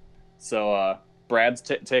baby. So Brad's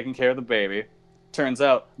taking care of the baby. Turns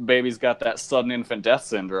out, baby's got that sudden infant death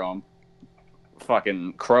syndrome.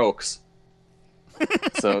 Fucking croaks.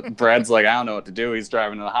 So Brad's like, I don't know what to do. He's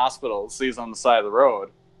driving to the hospital, sees on the side of the road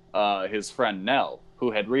his friend Nell, who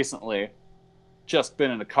had recently just been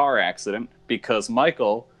in a car accident because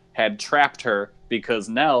Michael had trapped her because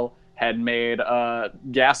Nell had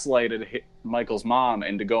gaslighted Michael's mom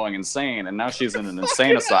into going insane, and now she's in an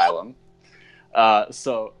insane asylum.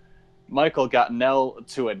 So Michael got Nell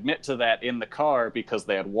to admit to that in the car because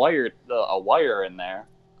they had wired a wire in there.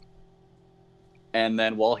 And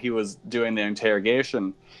then while he was doing the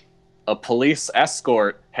interrogation, a police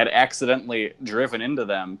escort had accidentally driven into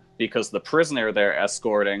them because the prisoner they're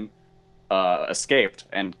escorting escaped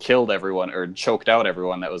and killed everyone or choked out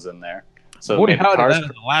everyone that was in there. So boy, how did that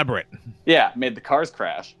is elaborate. Yeah, made the cars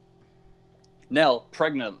crash. Nell,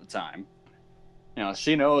 pregnant at the time,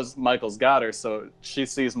 she knows Michael's got her, so she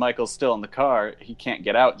sees Michael still in the car. He can't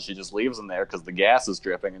get out, and she just leaves him there because the gas is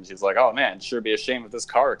dripping, and she's like, oh man, it'd sure be a shame if this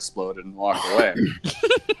car exploded, and walked away.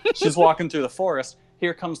 She's walking through the forest.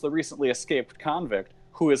 Here comes the recently escaped convict,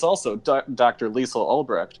 who is also Dr. Liesel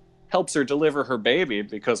Ulbrecht, helps her deliver her baby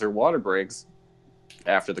because her water breaks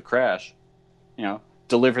after the crash.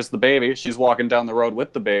 Delivers the baby. She's walking down the road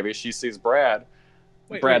with the baby. She sees Brad.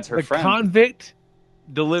 Brad's her friend. The convict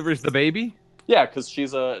delivers the baby? Yeah, because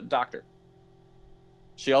she's a doctor.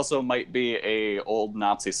 She also might be a old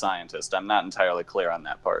Nazi scientist. I'm not entirely clear on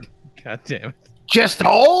that part. God damn it. Just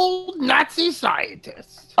old Nazi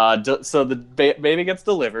scientist. So the baby gets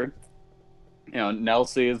delivered. Nell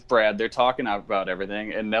sees Brad. They're talking about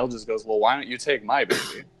everything, and Nell just goes, well, why don't you take my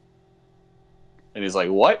baby? And he's like,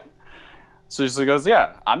 what? So she goes,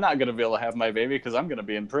 yeah, I'm not going to be able to have my baby because I'm going to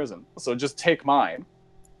be in prison. So just take mine.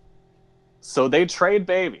 So they trade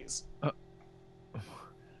babies.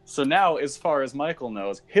 So now, as far as Michael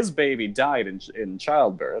knows, his baby died in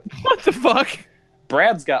childbirth. What the fuck?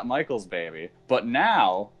 Brad's got Michael's baby. But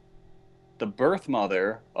now, the birth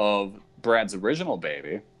mother of Brad's original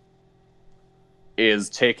baby is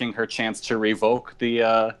taking her chance to revoke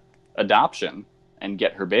the adoption and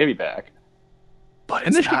get her baby back.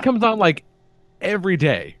 And this shit comes on like every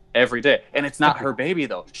day. Every day. And it's not her baby,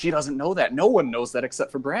 though. She doesn't know that. No one knows that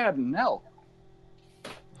except for Brad and Nell.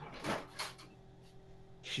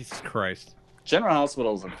 Jesus Christ. General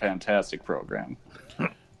Hospital is a fantastic program.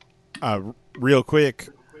 Real quick,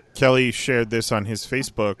 Kelly shared this on his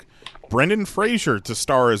Facebook. Brendan Fraser to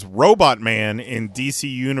star as Robot Man in DC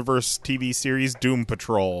Universe TV series Doom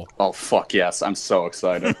Patrol. Oh, fuck yes. I'm so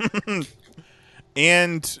excited.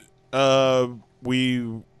 And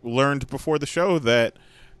we learned before the show that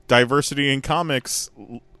Diversity in Comics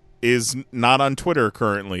is not on Twitter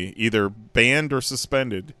currently, either banned or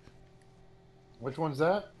suspended. Which one's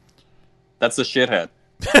that? That's the shithead.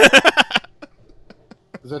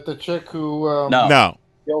 Is that the chick who... No.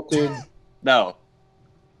 Guilted? No.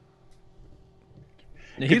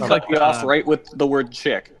 He's like off right with the word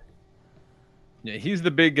chick. Yeah, he's the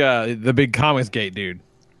big Comics Gate dude.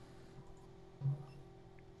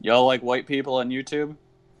 Y'all like white people on YouTube?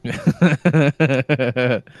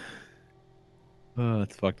 Oh,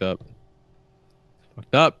 it's fucked up. It's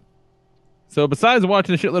fucked up. So besides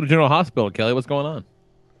watching a shitload of General Hospital, Kelly, what's going on?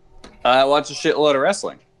 I watch a shitload of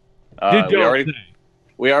wrestling. Did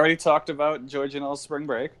we already talked about George and Elle's Spring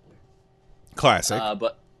Break. Classic.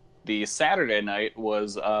 But the Saturday night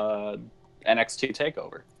was NXT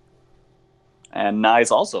TakeOver. And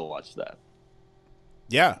Knize also watched that.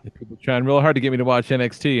 Yeah. People trying real hard to get me to watch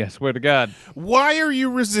NXT, I swear to God. Why are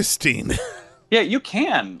you resisting? Yeah, you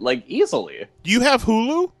can, easily. Do you have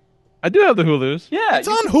Hulu? I do have the Hulus. Yeah, it's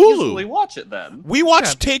on Hulu. Easily watch it then. We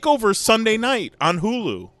watched TakeOver Sunday night on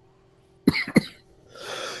Hulu.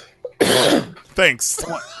 Thanks.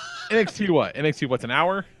 NXT what? NXT what's an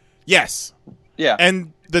hour? Yes. Yeah.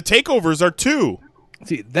 And the takeovers are 2.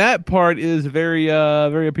 See, that part is very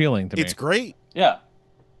very appealing to me. It's great. Yeah.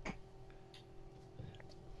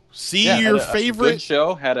 See your favorite good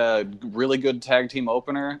show. Had a really good tag team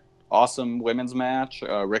opener. Awesome women's match.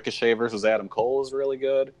 Ricochet versus Adam Cole was really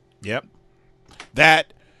good. Yep.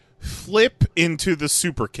 That flip into the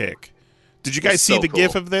super kick. Did you guys see the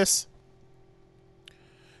gif of this?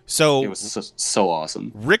 So it was so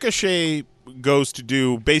awesome. Ricochet goes to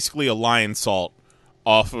do basically a lion salt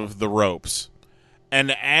off of the ropes.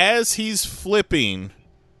 And as he's flipping,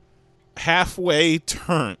 halfway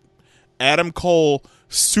turn, Adam Cole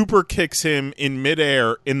super kicks him in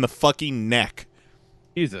midair in the fucking neck.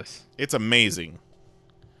 Jesus. It's amazing.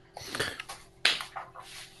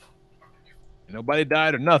 Nobody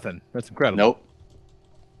died or nothing. That's incredible. Nope.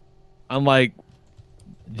 Unlike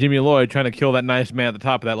Jimmy Lloyd trying to kill that nice man at the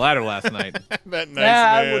top of that ladder last night. That nice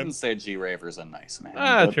man. I wouldn't say G Raver's a nice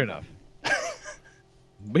man. True enough.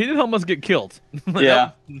 But he did almost get killed.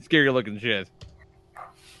 Yeah. Scary looking shit.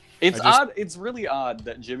 It's odd. It's really odd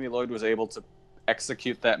that Jimmy Lloyd was able to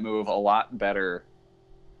execute that move a lot better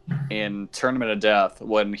in Tournament of Death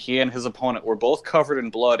when he and his opponent were both covered in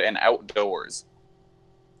blood and outdoors.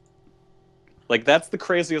 That's the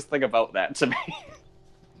craziest thing about that to me.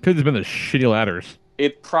 Could have been the shitty ladders.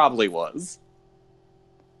 It probably was.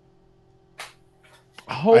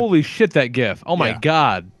 Holy shit, that gif. Oh my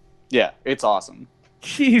God. Yeah, it's awesome.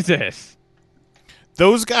 Jesus.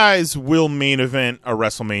 Those guys will main event a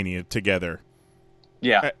WrestleMania together.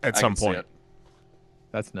 Yeah. At some point.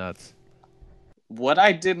 That's nuts. What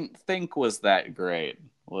I didn't think was that great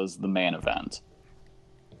was the main event.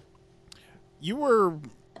 you were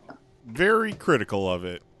very critical of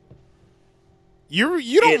it.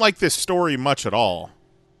 You don't like this story much at all.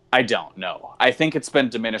 I don't know. I think it's been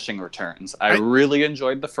diminishing returns. I really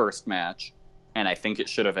enjoyed the first match, and I think it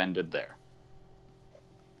should have ended there.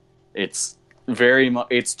 It's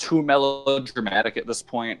it's too melodramatic at this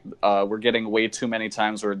point. We're getting way too many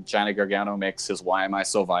times where Johnny Gargano makes his "Why am I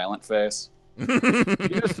so violent" face. You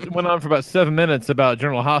just went on for about 7 minutes about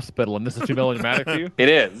General Hospital, and this is too melodramatic for you? It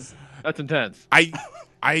is. That's intense.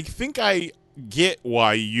 I think I get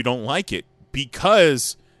why you don't like it,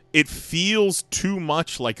 because it feels too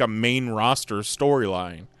much like a main roster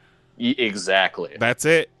storyline. Exactly. That's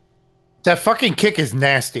it. That fucking kick is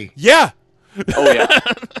nasty. Yeah. Oh yeah.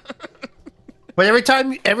 But every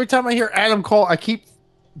time I hear Adam Cole, I keep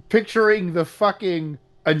picturing the fucking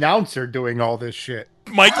announcer doing all this shit.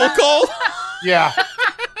 Michael Cole? Yeah.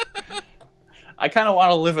 I kind of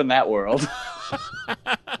want to live in that world.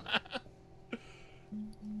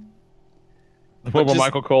 The former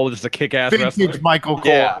Michael Cole is just a kick-ass wrestler. Michael Cole.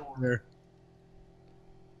 Yeah.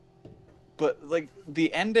 But like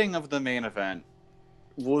the ending of the main event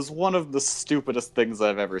was one of the stupidest things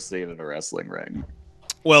I've ever seen in a wrestling ring.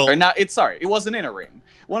 Well, or not. It wasn't in a ring.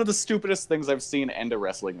 One of the stupidest things I've seen end a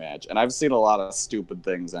wrestling match, and I've seen a lot of stupid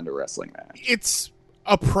things end a wrestling match. It's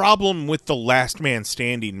a problem with the last man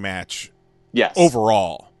standing match. Yes.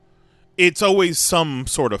 Overall, it's always some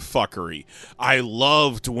sort of fuckery. I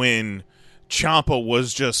loved when Ciampa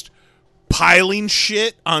was just piling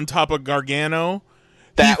shit on top of Gargano.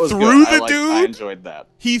 That was threw good. the dude. I enjoyed that.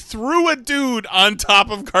 He threw a dude on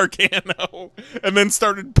top of Gargano and then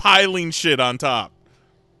started piling shit on top.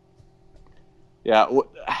 Yeah,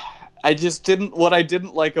 I just didn't. What I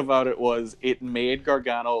didn't like about it was it made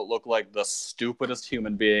Gargano look like the stupidest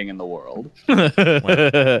human being in the world.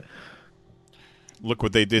 Well, look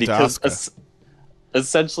what they did to Asuka.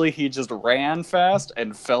 Essentially, he just ran fast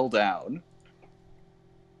and fell down,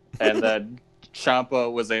 and then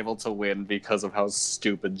Ciampa was able to win because of how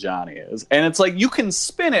stupid Johnny is. And it's like you can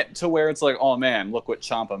spin it to where it's like, oh man, look what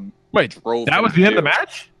Ciampa drove. That was the end of the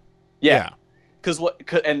match. Yeah,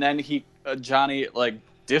 and then Johnny like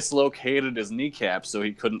dislocated his kneecap, so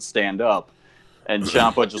he couldn't stand up, and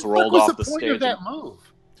Ciampa just rolled off the stage. What was the point of that move?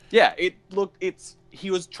 Yeah,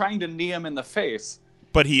 he was trying to knee him in the face,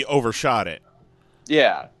 but he overshot it.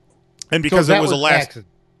 Yeah, and because it was a last. Accident.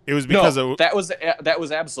 It was because that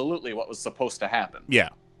was absolutely what was supposed to happen. Yeah,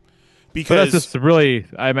 because that's just really,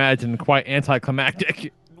 I imagine, quite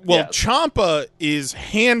anticlimactic. Well, Ciampa is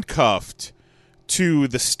handcuffed to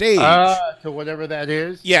the stage, to whatever that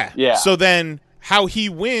is. Yeah. So then, how he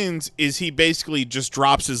wins is he basically just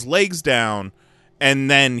drops his legs down,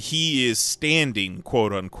 and then he is standing,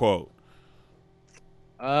 quote unquote.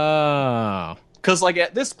 Oh. Because like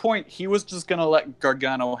at this point, he was just gonna let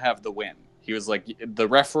Gargano have the win. He was like, the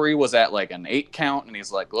referee was at like an 8 count, and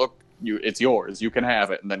he's like, look, it's yours. You can have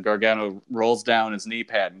it. And then Gargano rolls down his knee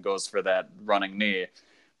pad and goes for that running knee,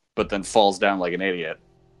 but then falls down like an idiot.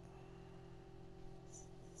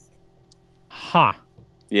 Huh.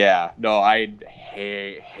 Yeah. No, I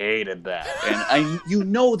hated that. And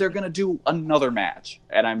they're going to do another match,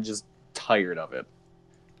 and I'm just tired of it.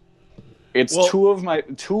 It's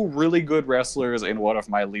two really good wrestlers in one of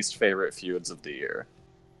my least favorite feuds of the year.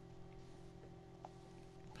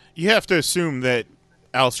 You have to assume that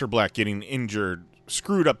Aleister Black getting injured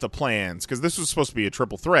screwed up the plans, because this was supposed to be a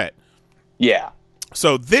triple threat. Yeah.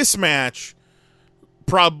 So this match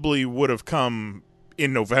probably would have come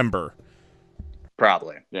in November.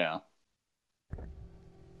 Probably, yeah.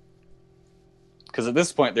 Because at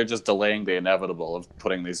this point, they're just delaying the inevitable of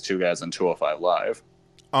putting these two guys in 205 Live.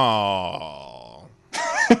 Oh.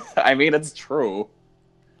 I mean, it's true.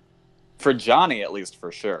 For Johnny, at least,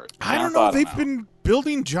 for sure. I don't know. They've been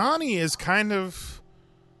building Johnny as kind of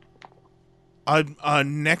a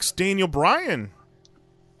next Daniel Bryan.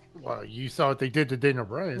 Well, you saw what they did to Daniel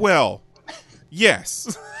Bryan. Well,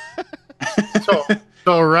 yes.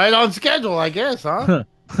 so right on schedule, I guess, huh?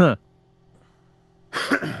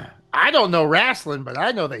 I don't know wrestling, but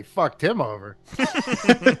I know they fucked him over.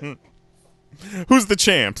 Who's the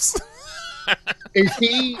champs? Is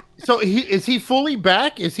he fully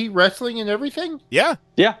back? Is he wrestling and everything? Yeah.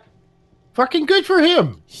 Yeah. Fucking good for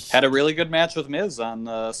him. Had a really good match with Miz on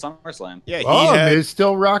SummerSlam. Yeah, Miz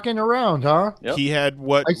still rocking around, huh? Yep. He had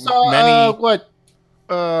what? I saw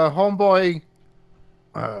homeboy,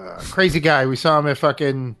 crazy guy. We saw him at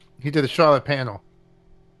he did a Charlotte panel.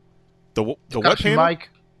 The what panel? Mike.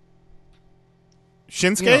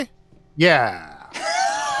 Shinsuke? Yeah.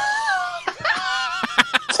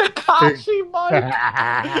 Takashi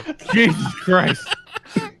Mike. Jesus Christ.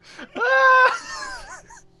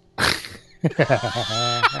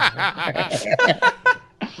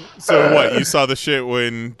 So what? You saw the shit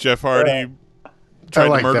when Jeff Hardy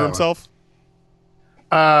tried to murder himself?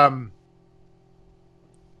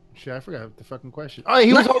 Shit, I forgot the fucking question. Oh,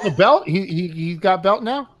 he was on the belt. He got belt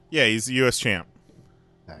now. Yeah, he's the U.S. champ.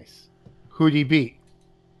 Nice. Who'd he beat?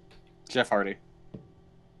 Jeff Hardy.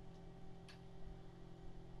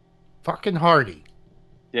 Fucking Hardy.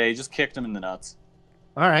 Yeah, he just kicked him in the nuts.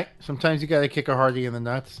 All right. Sometimes you got to kick a Hardy in the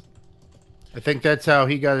nuts. I think that's how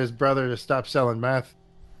he got his brother to stop selling meth.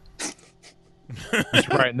 Just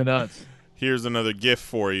right in the nuts. Here's another GIF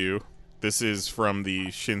for you. This is from the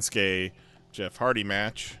Shinsuke Jeff Hardy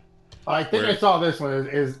match. I think I saw this one.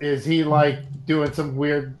 Is he like doing some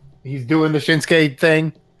weird? He's doing the Shinsuke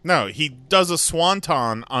thing. No, he does a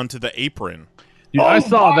swanton onto the apron. Dude, I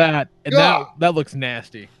saw that, and that looks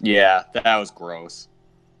nasty. Yeah, that was gross.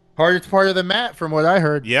 Hardest part of the mat, from what I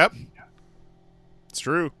heard. Yep, it's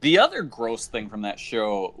true. The other gross thing from that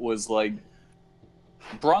show was like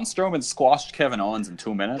Braun Strowman squashed Kevin Owens in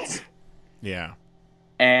 2 minutes. Yeah,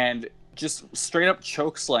 and just straight up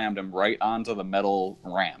choke slammed him right onto the metal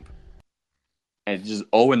ramp, and just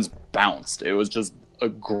Owens bounced. It was just a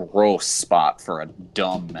gross spot for a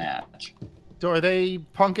dumb match. So are they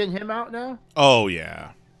punking him out now? Oh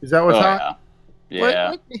yeah. Is that what's hot?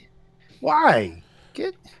 Yeah. Why?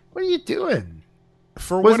 What are you doing?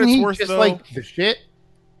 For Wasn't what it's he worth, just though, like the shit.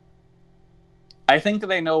 I think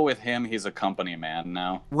they know with him he's a company man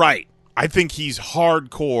now. Right. I think he's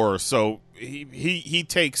hardcore, so he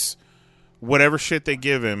takes whatever shit they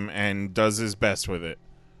give him and does his best with it.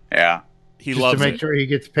 Yeah. He just loves to make it. sure he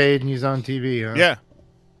gets paid and he's on TV. Huh? Yeah.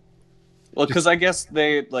 Well, because I guess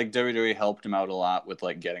they like WWE helped him out a lot with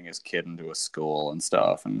like getting his kid into a school and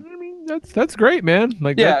stuff. And I mean, that's great, man.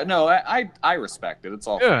 Like, yeah, no, I respect it. It's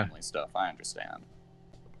all family stuff. I understand.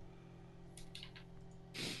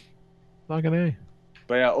 Fucking A.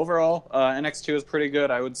 But yeah, overall, NXT was pretty good.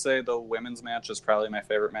 I would say the women's match is probably my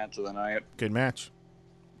favorite match of the night. Good match.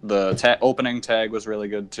 The opening tag was really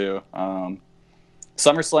good too.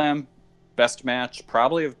 SummerSlam, best match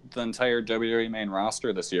probably of the entire WWE main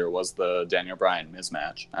roster this year was the Daniel Bryan Miz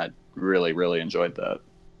match. I really, really enjoyed that.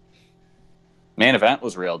 Main event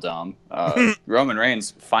was real dumb. Roman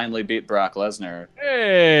Reigns finally beat Brock Lesnar.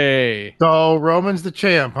 Hey! So Roman's the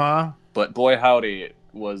champ, huh? But boy howdy,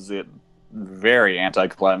 was it very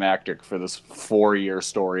anticlimactic for this 4-year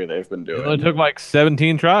story they've been doing. It only took like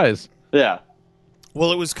 17 tries. Yeah.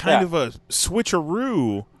 Well, it was kind of a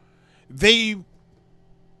switcheroo. They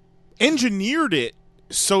engineered it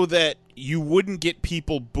so that you wouldn't get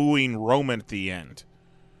people booing Roman at the end.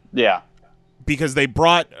 Yeah. Because they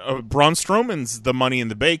brought Braun Strowman's the Money in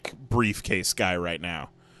the Bank briefcase guy right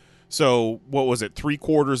now. So, what was it,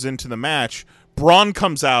 3/4 into the match, Braun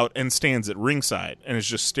comes out and stands at ringside and is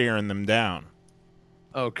just staring them down.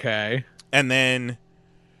 Okay. And then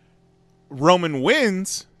Roman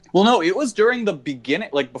wins. Well, no, it was during the beginning,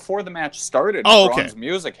 like before the match started. Oh, okay. Braun's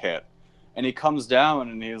music hit, and he comes down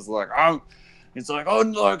and he's like,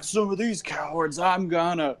 unlike some of these cowards, I'm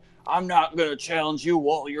not gonna challenge you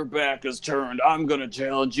while your back is turned. I'm gonna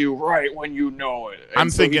challenge you right when you know it. And I'm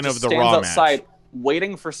thinking of the Raw match. Outside,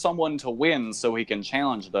 waiting for someone to win so he can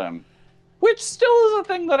challenge them, which still is a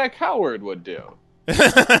thing that a coward would do.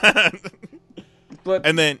 But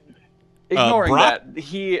and then ignoring that,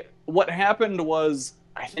 what happened was,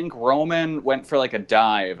 I think Roman went for like a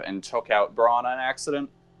dive and took out Braun on accident.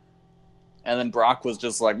 And then Brock was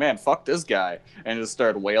just like, man, fuck this guy. And just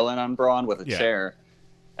started wailing on Braun with a chair.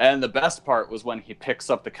 And the best part was when he picks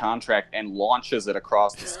up the contract and launches it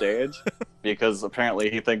across the stage. Because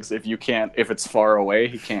apparently he thinks if it's far away,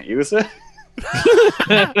 he can't use it.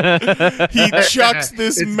 He chucks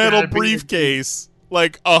this metal briefcase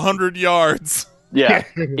like 100 yards. Yeah,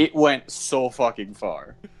 it went so fucking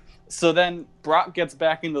far. So then Brock gets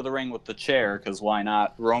back into the ring with the chair, because why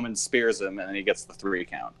not? Roman spears him, and then he gets the 3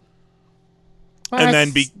 count. And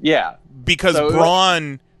then because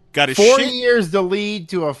Braun got his 40 shit. years to lead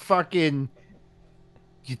to a fucking...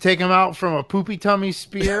 You take him out from a poopy tummy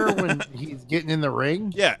spear when he's getting in the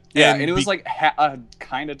ring? Yeah. And it was like a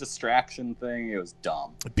kind of distraction thing. It was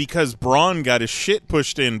dumb. Because Braun got his shit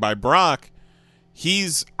pushed in by Brock,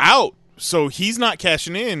 he's out. So he's not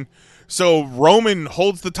cashing in. So Roman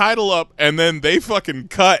holds the title up, and then they fucking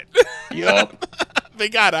cut. Yup. They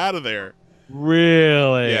got out of there.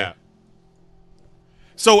 Really? Yeah.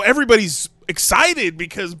 So everybody's excited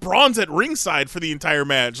because Braun's at ringside for the entire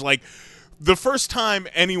match. Like, the first time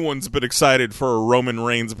anyone's been excited for a Roman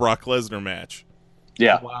Reigns Brock Lesnar match.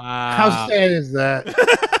 Yeah. Wow. How sad is that?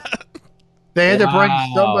 They had to bring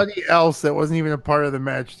somebody else that wasn't even a part of the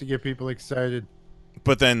match to get people excited.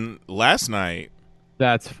 But then last night,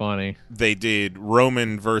 that's funny. They did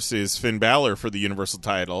Roman versus Finn Balor for the Universal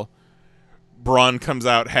title. Braun comes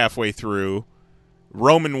out halfway through.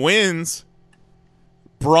 Roman wins.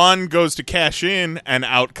 Braun goes to cash in, and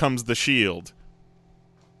out comes the Shield.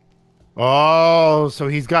 Oh, so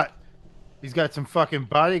he's got some fucking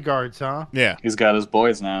bodyguards, huh? Yeah. He's got his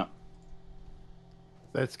boys now.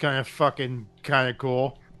 That's kind of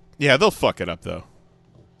cool. Yeah, they'll fuck it up, though.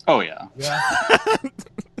 Oh, yeah. Yeah.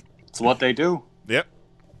 It's what they do. Yep.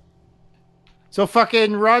 So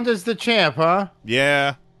fucking Ronda's the champ, huh?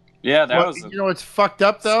 Yeah. Yeah, that was... You know what's fucked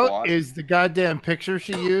up, though, squat. is the goddamn picture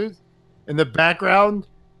she used. In the background,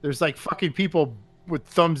 there's like fucking people with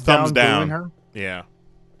thumbs down booing her. Yeah.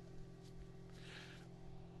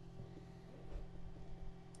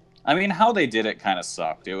 I mean, how they did it kind of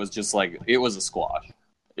sucked. It was just like, it was a squash.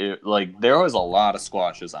 There was a lot of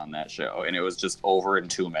squashes on that show, and it was just over in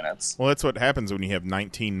 2 minutes. Well, that's what happens when you have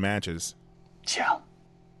 19 matches. Yeah.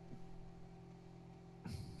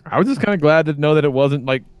 I was just kind of glad to know that it wasn't,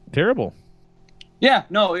 like, terrible. Yeah,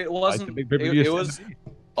 no, it wasn't. Like It was,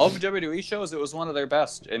 of WWE shows, it was one of their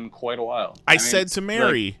best in quite a while. I mean, said to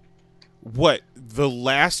Mary, what, the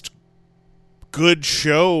last good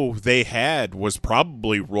show they had was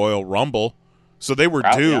probably Royal Rumble, so they were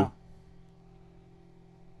due.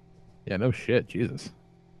 Yeah, no shit, Jesus.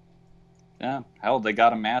 Yeah, hell, they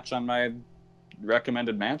got a match on my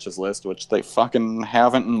recommended matches list, which they fucking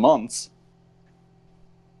haven't in months.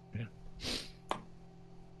 Yeah.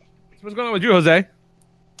 What's going on with you, Jose?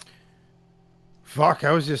 Fuck,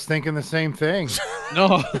 I was just thinking the same thing.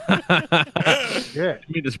 No. Yeah. I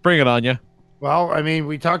mean to spring it on you. Well, I mean,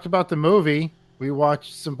 we talked about the movie. We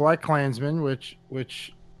watched some Black Klansman,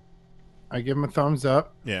 which I give him a thumbs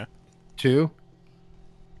up. Yeah. 2.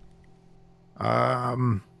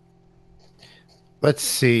 Let's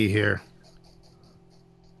see here.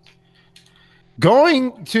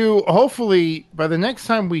 Going to, hopefully, by the next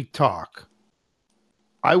time we talk,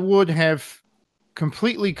 I would have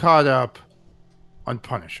completely caught up on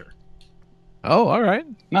Punisher. Oh, all right.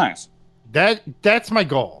 Nice. That's my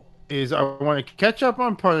goal, is I want to catch up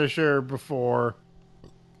on Punisher before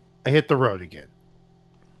I hit the road again.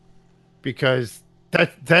 Because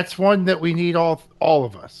that's one that we need all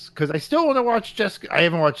of us. Because I still want to watch Jessica. I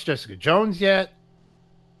haven't watched Jessica Jones yet.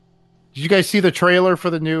 Did you guys see the trailer for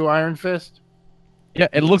the new Iron Fist? Yeah,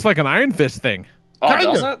 it looks like an Iron Fist thing. Oh, Kind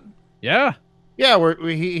does of. it? Yeah. Yeah, where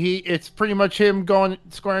it's pretty much him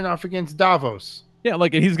squaring off against Davos. Yeah,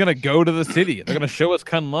 like he's gonna go to the city. They're gonna show us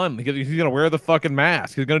Kunlun. He's gonna wear the fucking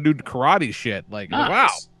mask. He's gonna do karate shit. Like, Nice. wow.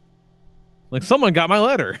 Like someone got my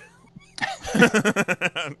letter.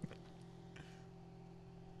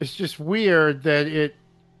 It's just weird that it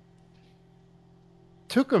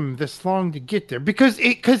took him this long to get there. Because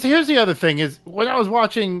here's the other thing is when I was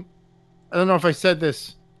watching, I don't know if I said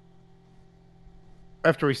this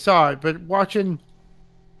after we saw it, but watching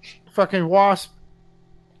fucking Wasp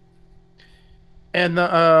and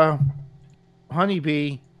the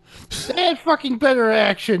Honeybee, they had fucking better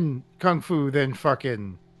action kung fu than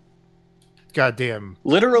fucking goddamn.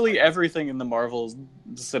 Literally everything in the Marvel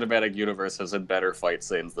Cinematic Universe has had better fight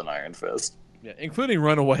scenes than Iron Fist. Yeah, including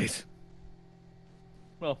Runaways.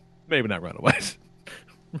 Well, maybe not Runaways.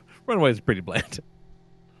 Runaways is pretty bland.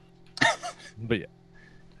 But yeah.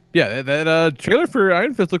 Yeah, that trailer for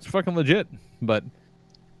Iron Fist looks fucking legit. But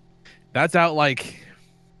that's out like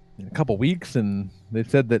in a couple weeks, and they've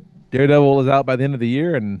said that Daredevil is out by the end of the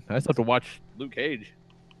year, and I still have to watch Luke Cage.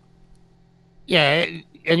 Yeah,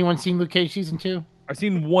 anyone seen Luke Cage season 2? I've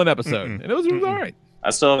seen one episode, and it was all right. I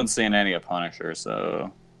still haven't seen any of Punisher,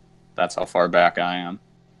 so that's how far back I am.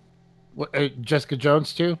 What, Jessica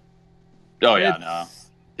Jones too? Oh yeah, no.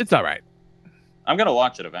 It's all right. I'm gonna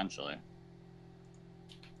watch it eventually.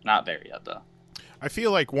 Not there yet, though. I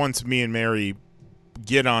feel like once me and Mary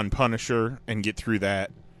get on Punisher and get through that,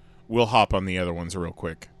 we'll hop on the other ones real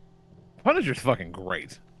quick. Punisher's fucking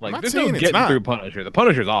great. Like, not there's no saying it's getting not. through Punisher. The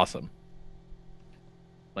Punisher's awesome.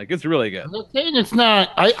 Like, it's really good. I'm not saying it's not.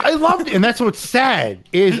 I loved it, and that's what's sad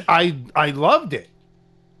is I loved it.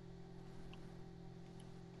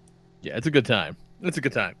 Yeah, it's a good time. It's a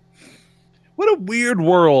good time. What a weird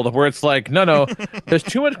world where it's like, no, there's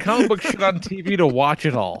too much comic book shit on TV to watch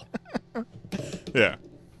it all. Yeah.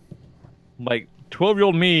 Like,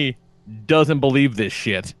 12-year-old me doesn't believe this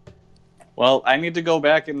shit. Well, I need to go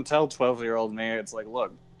back and tell 12-year-old me, it's like,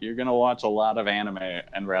 look, you're going to watch a lot of anime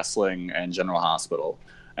and wrestling and General Hospital.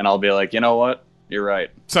 And I'll be like, you know what? You're right.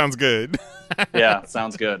 Sounds good. Yeah,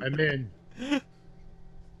 sounds good. I'm in.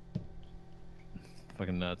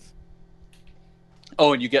 Fucking nuts.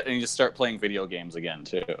 Oh, and you start playing video games again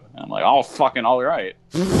too. And I'm like, oh, fucking all right.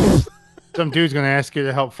 Some dude's gonna ask you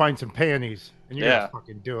to help find some panties, and you're gonna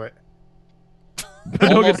fucking do it.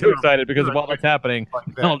 Don't get too excited because of all that's happening.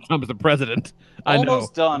 Donald Trump is the president. I know.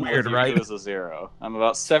 Almost done Weird, with right? Yakuza 0. I'm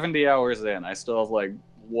about 70 hours in. I still have like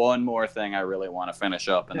one more thing I really want to finish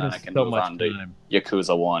up, and then I can move on to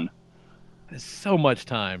Yakuza 1. There's so much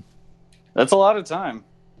time. That's a lot of time.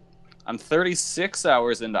 I'm 36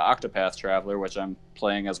 hours into Octopath Traveler, which I'm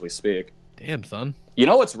playing as we speak. Damn, son. You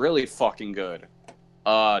know what's really fucking good?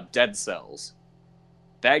 Dead Cells.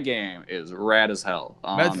 That game is rad as hell.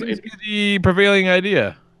 That seems to be the prevailing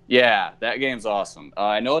idea. Yeah, that game's awesome.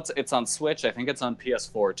 I know it's on Switch. I think it's on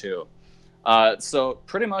PS4 too. So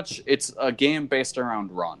pretty much it's a game based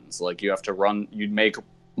around runs. Like you have to run, you make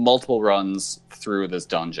multiple runs through this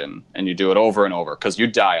dungeon, and you do it over and over because you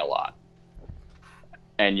die a lot.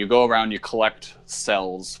 And you go around, you collect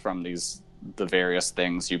cells from the various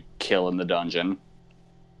things you kill in the dungeon.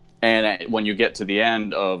 And when you get to the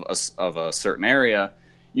end of a certain area,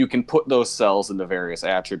 you can put those cells into various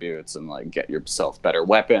attributes and like get yourself better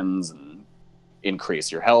weapons and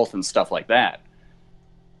increase your health and stuff like that.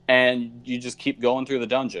 And you just keep going through the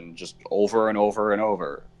dungeon just over and over and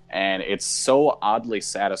over. And it's so oddly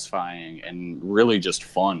satisfying and really just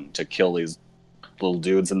fun to kill these little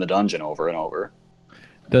dudes in the dungeon over and over.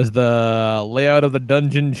 Does the layout of the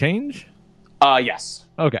dungeon change? Yes.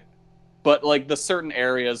 Okay. But like the certain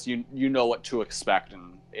areas, you know what to expect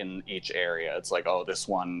in each area. It's like, oh, this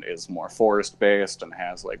one is more forest based and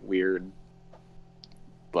has like weird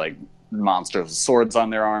like monsters with swords on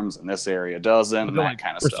their arms, and this area doesn't, and that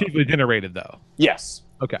kind of stuff. Procedurally generated though. Yes.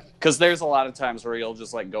 Okay. Because there's a lot of times where you'll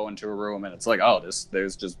just like go into a room and it's like, oh, this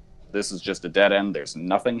is just a dead end. There's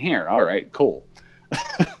nothing here. All right, cool.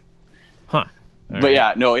 Huh. But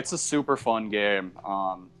yeah, no, it's a super fun game.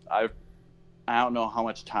 I don't know how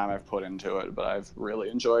much time I've put into it, but I've really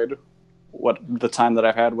enjoyed the time that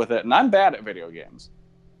I've had with it. And I'm bad at video games.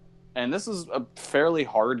 And this is a fairly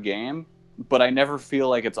hard game, but I never feel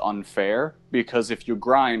like it's unfair because if you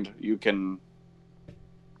grind, you can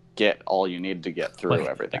get all you need to get through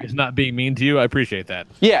everything. Like it's not being mean to you. I appreciate that.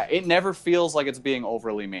 Yeah, it never feels like it's being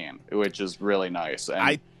overly mean, which is really nice.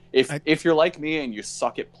 And if you're like me and you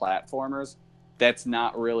suck at platformers, that's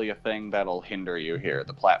not really a thing that'll hinder you here.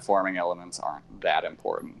 The platforming elements aren't that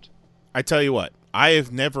important. I tell you what, I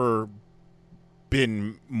have never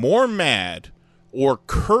been more mad or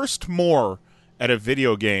cursed more at a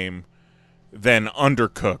video game than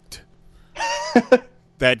Undercooked.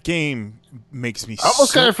 That game makes me I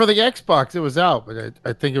almost got it for the Xbox. It was out, but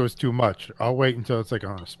I think it was too much. I'll wait until it's like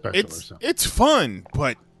on a special or something. It's fun,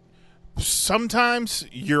 but sometimes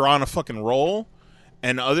you're on a fucking roll,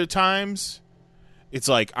 and other times it's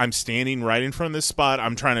like I'm standing right in front of this spot.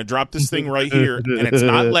 I'm trying to drop this thing right here, and it's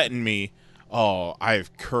not letting me. Oh,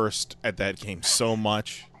 I've cursed at that game so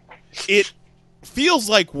much. It feels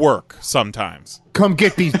like work sometimes. Come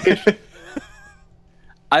get these bitches.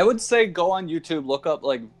 I would say go on YouTube, look up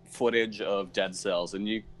like footage of Dead Cells, and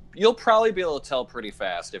you'll probably be able to tell pretty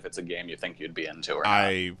fast if it's a game you think you'd be into or not.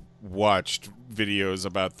 I watched videos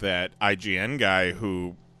about that IGN guy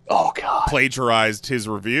who plagiarized his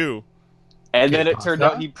review. And then it turned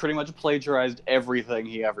out he pretty much plagiarized everything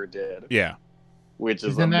he ever did. Yeah. Which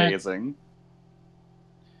is amazing.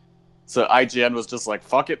 So IGN was just like,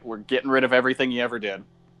 fuck it, we're getting rid of everything he ever did.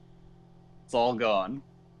 It's all gone.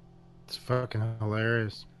 It's fucking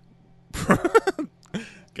hilarious.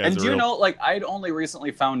 And do you know, like, I'd only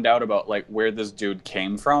recently found out about, like, where this dude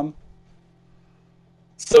came from.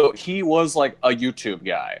 So he was, like, a YouTube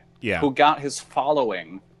guy. Yeah. Who got his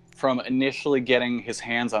following from initially getting his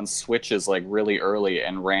hands on Switches, like, really early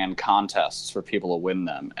and ran contests for people to win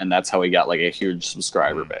them. And that's how he got, like, a huge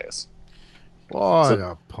subscriber base. What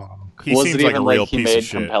a punk. He seems like a real piece of shit.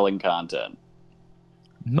 He made compelling content.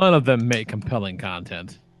 None of them make compelling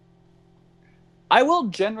content. I will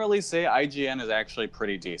generally say IGN is actually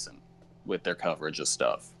pretty decent with their coverage of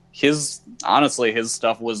stuff. Honestly, his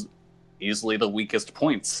stuff was easily the weakest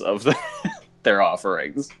points of their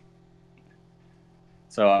offerings.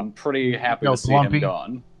 So I'm pretty happy to see him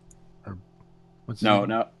gone.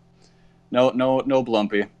 No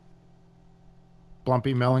Blumpy.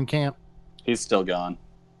 Blumpy Mellencamp? He's still gone.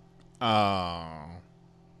 Oh.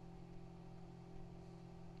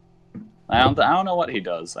 I don't know what he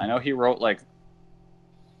does. I know he wrote like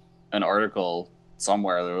an article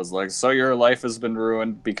somewhere that was like, so your life has been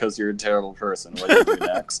ruined because you're a terrible person. What do you do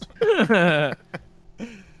next?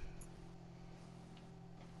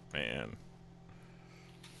 Man.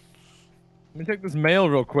 Let me check this mail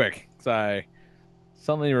real quick, because I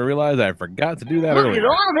suddenly realized I forgot to do that earlier. Look at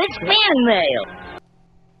all this fan mail.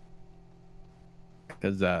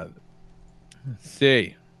 Because let's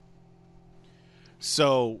see.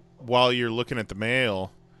 So while you're looking at the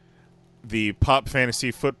mail, the Pop Fantasy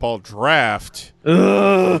Football Draft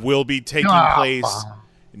will be taking place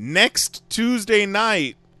next Tuesday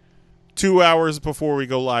night, 2 hours before we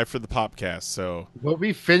go live for the Popcast. So we'll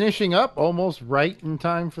be finishing up almost right in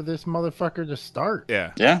time for this motherfucker to start.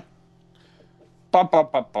 Yeah. Yeah. Ba, ba,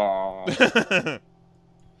 ba, ba.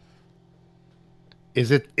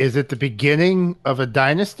 Is it the beginning of a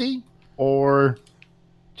dynasty or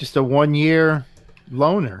just a 1 year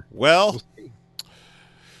loner? Well,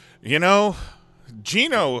 you know,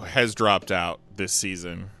 Gino has dropped out this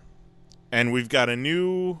season, and we've got a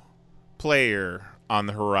new player on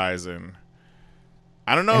the horizon.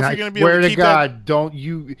 I don't know if you're going to be able to keep that. Don't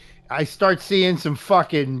you? I start seeing some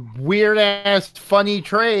fucking weird ass funny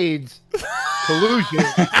trades, collusion.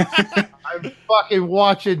 I'm fucking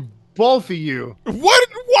watching both of you. What?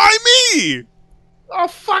 Why me? Oh,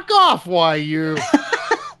 fuck off! Why you?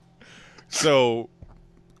 So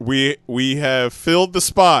we have filled the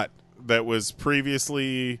spot that was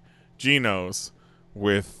previously Gino's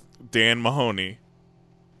with Dan Mahoney.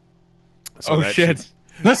 So shit!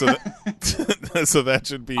 So that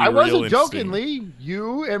should be. I wasn't joking, Lee.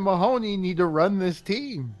 You and Mahoney need to run this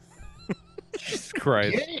team. Jesus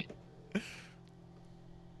Christ! Yeah.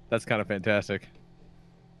 That's kind of fantastic.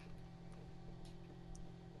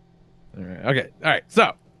 All right. Okay. All right.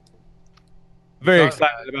 So, very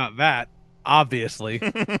excited about that, obviously.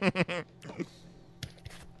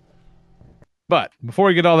 But before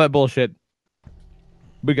we get all that bullshit,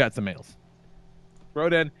 we got some mails.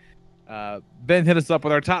 Rodan, Ben hit us up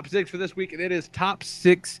with our top 6 for this week, and it is top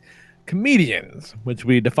 6 comedians, which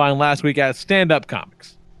we defined last week as stand-up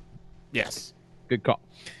comics. Yes. Good call.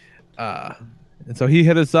 And so he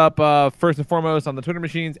hit us up first and foremost on the Twitter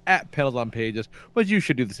machines at Panels on Pages, but you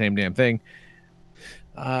should do the same damn thing.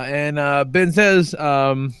 And Ben says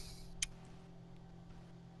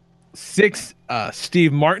 6,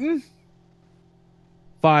 Steve Martin,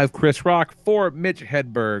 5, Chris Rock, 4, Mitch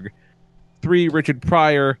Hedberg, 3, Richard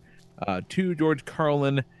Pryor, 2, George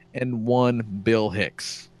Carlin, and 1, Bill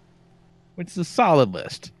Hicks, which is a solid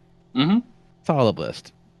list. Mm-hmm. Solid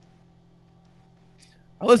list.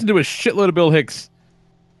 I listened to a shitload of Bill Hicks.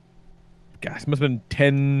 Gosh, it must have been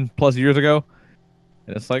 10 plus years ago.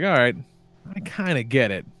 And it's like, all right, I kind of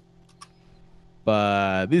get it.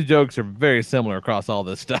 But these jokes are very similar across all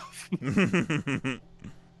this stuff. But it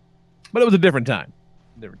was a different time.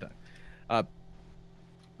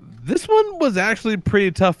 This one was actually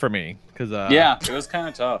pretty tough for me. Yeah, it was kind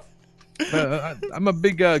of tough. I'm a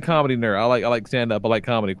big comedy nerd. I like stand-up. I like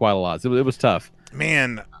comedy quite a lot. So it was tough.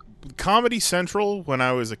 Man, Comedy Central, when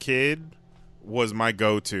I was a kid, was my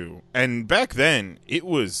go-to. And back then, it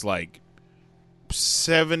was like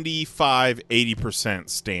 75-80%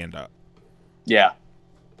 stand-up. Yeah.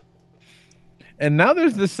 And now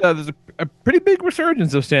there's this there's a pretty big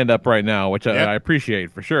resurgence of stand-up right now, which I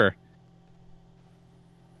appreciate for sure.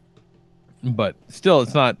 But still,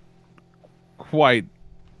 it's not quite.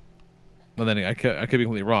 Well, then I could be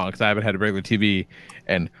completely wrong because I haven't had a regular TV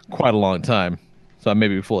in quite a long time, so I may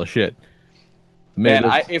be full of shit. Man,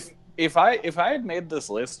 if I had made this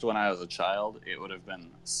list when I was a child, it would have been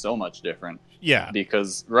so much different. Yeah,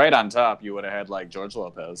 because right on top you would have had like George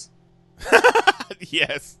Lopez.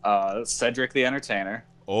 Yes. Cedric the Entertainer.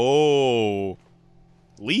 Oh.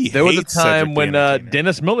 Lee there was a time Cedric when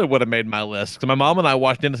Dennis Miller would have made my list. Because my mom and I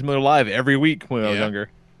watched Dennis Miller live every week when I was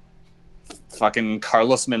younger. Fucking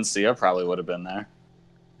Carlos Mencia probably would have been there.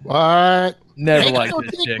 What? Never liked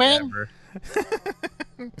this chick ever.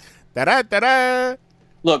 Da-da-da-da.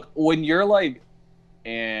 Look, when you're like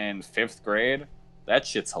in 5th grade, that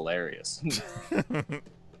shit's hilarious.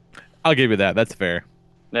 I'll give you that. That's fair.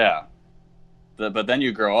 Yeah. But then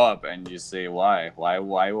you grow up and you say, why?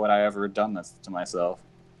 Why would I ever have done this to myself?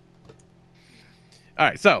 All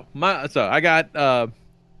right, so I got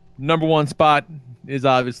number 1 spot is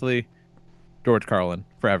obviously George Carlin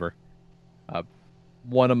forever.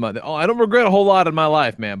 One of my I don't regret a whole lot in my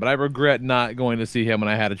life, man, but I regret not going to see him when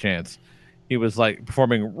I had a chance. He was like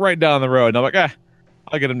performing right down the road, and I'm like,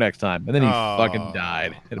 I'll get him next time, and then he fucking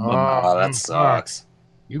died. Oh, that sucks.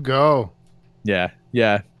 You go. Yeah.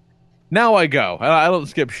 Now I go. I don't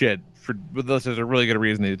skip shit unless there's a really good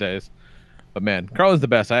reason these days. But man, Carlin's the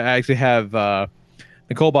best. I actually have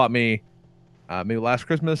Nicole bought me maybe last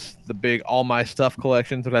Christmas the big All My Stuff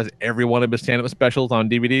collection, so it has every one of his stand-up specials on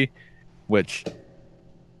DVD, which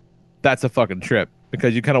that's a fucking trip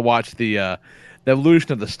because you kind of watch the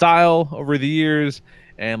evolution of the style over the years,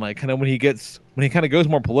 and like kind of when he kind of goes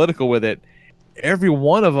more political with it, every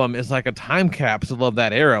one of them is like a time capsule of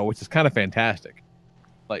that era, which is kind of fantastic.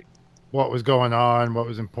 Like, what was going on, what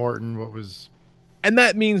was important, what was, and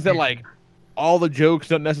that means that like all the jokes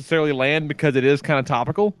don't necessarily land because it is kind of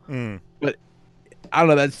topical. But I don't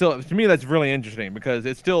know. That's still, to me, that's really interesting because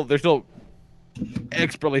they're still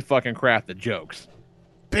expertly fucking crafted jokes.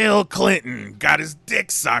 Bill Clinton got his dick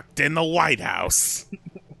sucked in the White House.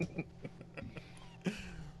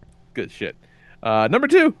 Good shit. Number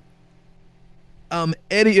 2,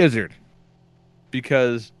 Eddie Izzard,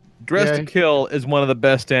 because Dressed to Kill is one of the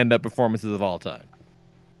best stand-up performances of all time.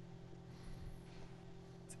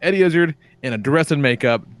 It's Eddie Izzard in a dress and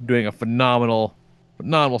makeup doing a phenomenal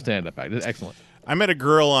stand-up act. It's excellent. I met a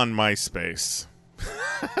girl on MySpace.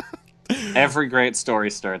 Every great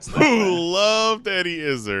story starts that who way. loved Eddie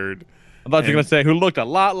Izzard. I thought you were going to say who looked a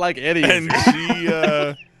lot like Eddie Izzard.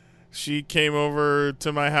 And she came over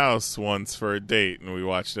to my house once for a date, and we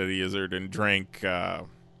watched Eddie Izzard and drank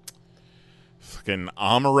fucking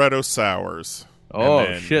amaretto sours.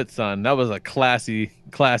 Oh, shit, son. That was a classy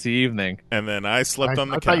evening. And then I slept on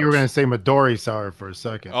the couch. I thought you were going to say Midori sour for a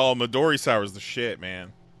second. Oh, Midori sour is the shit,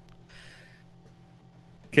 man.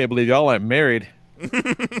 Can't believe y'all aren't married.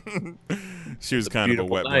 She was kind of a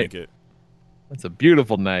wet blanket. That's a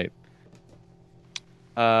beautiful night.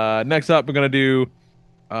 Next up, we're going to do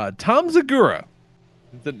Tom Segura.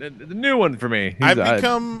 It's a new one for me. I've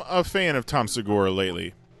become a fan of Tom Segura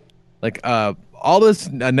lately. Like, all this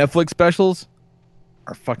Netflix specials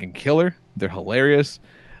are fucking killer. They're hilarious.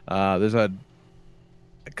 There's a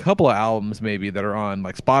couple of albums maybe that are on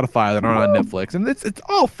like Spotify that aren't on Netflix, and it's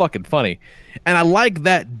all fucking funny. And I like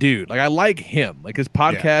that dude. Like, I like him. Like, his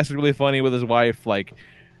podcast is really funny with his wife. Like,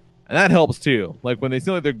 and that helps too. Like, when they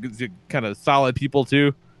seem like they're kind of solid people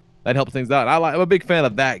too, that helps things out. I'm a big fan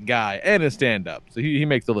of that guy and his stand-up, so he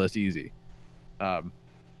makes the list easy.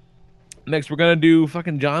 Next, we're gonna do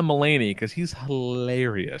fucking John Mulaney because he's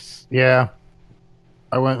hilarious. Yeah,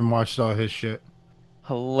 I went and watched all his shit.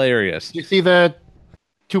 Hilarious. You see the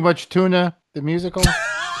Too Much Tuna, the musical?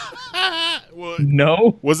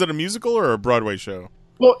 No. Was it a musical or a Broadway show?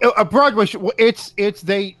 Well, a Broadway show. Well, it's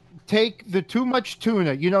they take the Too Much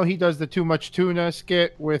Tuna. You know, he does the Too Much Tuna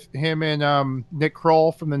skit with him and Nick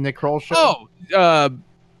Kroll from the Nick Kroll show. Oh,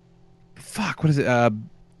 fuck, what is it?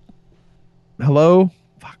 Hello?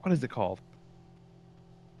 Fuck, what is it called?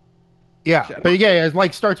 Yeah, but yeah, it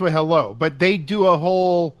like starts with hello. But they do a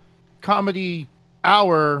whole comedy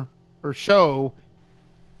hour or show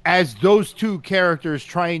as those two characters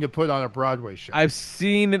trying to put on a Broadway show. I've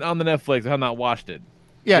seen it on the Netflix. I have not watched it.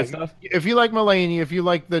 Yeah, if you like Mulaney, if you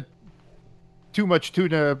like the Too Much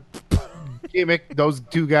Tuna gimmick, those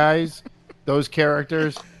two guys, those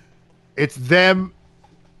characters, it's them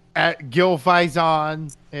at Gil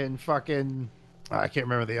Faison and fucking, I can't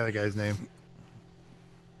remember the other guy's name,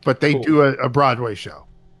 but they do a Broadway show.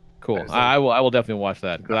 Cool. I will definitely watch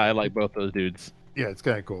that because I like both those dudes. Yeah, it's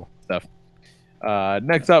kind of cool stuff.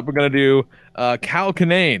 Next up, we're gonna do Cal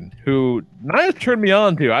Kinane, who Knize turned me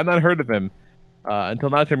on to. I've not heard of him until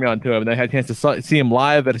now. Turned me on to him, and I had a chance to see him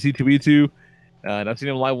live at a C2E2, and I've seen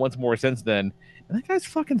him live once more since then. And that guy's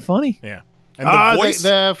fucking funny. Yeah, and the voice,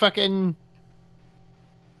 the fucking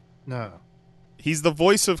no, he's the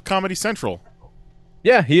voice of Comedy Central.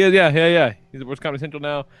 Yeah, he is. Yeah. He's the voice of Comedy Central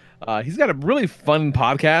now. He's got a really fun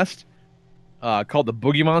podcast called The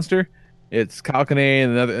Boogie Monster. It's Cal Kinane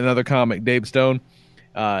and another comic, Dave Stone,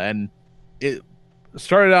 and it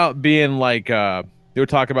started out being like they were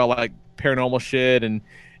talking about like paranormal shit and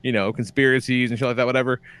conspiracies and shit like that,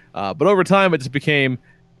 whatever. But over time, it just became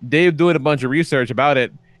Dave doing a bunch of research about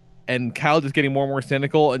it, and Cal just getting more and more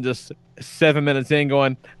cynical, and just 7 minutes in,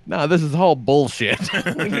 going, "Nah, this is all bullshit.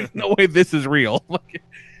 Like, there's no way this is real."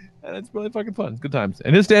 And it's really fucking fun. It's good times,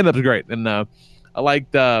 and his stand-up is great. And I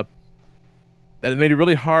liked that it made it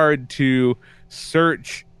really hard to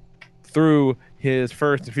search through his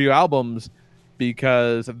first few albums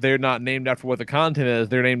because they're not named after what the content is.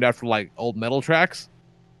 They're named after like old metal tracks.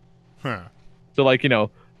 Huh. So like,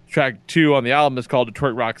 track 2 on the album is called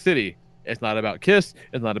Detroit Rock City. It's not about Kiss.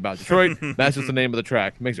 It's not about Detroit. That's just the name of the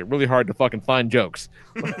track. It makes it really hard to fucking find jokes.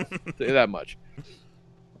 Say that much.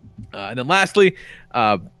 And then lastly,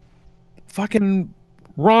 fucking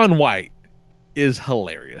Ron White is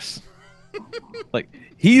hilarious. Like,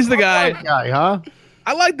 he's the guy. That guy, huh?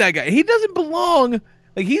 I like that guy. He doesn't belong.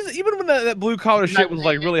 Like, he's even when that blue collar shit was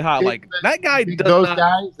like really hot. Like, that guy does those not,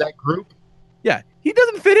 guys, that group. Yeah, he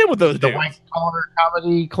doesn't fit in with those The dudes. White Collar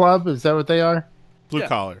Comedy Club, is that what they are? Blue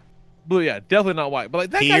collar. Blue, yeah, definitely not white. But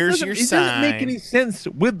like that Here's guy your doesn't make any sense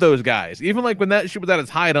with those guys. Even like when that shit was at its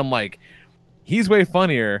height, I'm like, he's way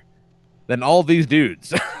funnier than all these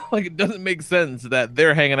dudes. Like, it doesn't make sense that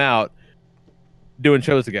they're hanging out doing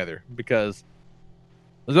shows together because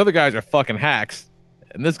Those other guys are fucking hacks,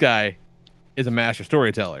 and this guy is a master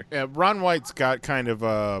storyteller. Yeah, Ron White's got kind of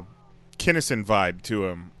a Kinnison vibe to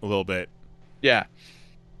him a little bit. Yeah,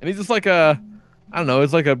 and he's just like I don't know,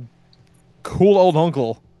 it's like a cool old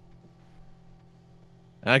uncle,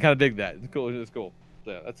 and I kind of dig that. It's cool. It's cool.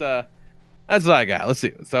 So that's what I got. Let's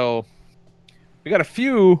see. So we got a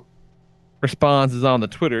few responses on the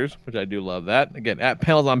Twitters, which I do love that. Again, at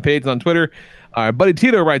Panels on Page on Twitter. Our buddy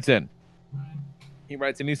Tito writes in. He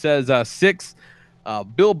writes in. He says 6.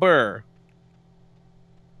 Bill Burr.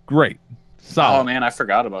 Great. Solid. Oh man, I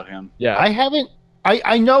forgot about him. Yeah, I haven't.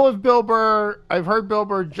 I know of Bill Burr. I've heard Bill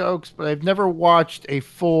Burr jokes, but I've never watched a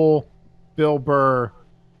full Bill Burr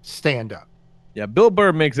stand-up. Yeah, Bill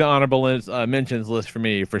Burr makes an honorable mentions list for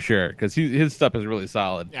me for sure because his stuff is really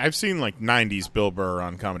solid. I've seen like 90s Bill Burr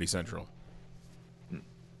on Comedy Central.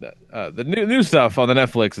 The new stuff on the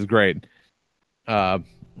Netflix is great.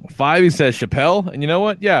 5, he says Chappelle, and you know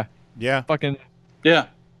what? Yeah, fucking yeah,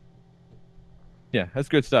 that's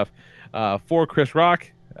good stuff. 4, Chris Rock.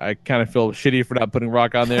 I kind of feel shitty for not putting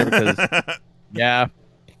Rock on there because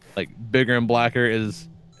like Bigger and Blacker is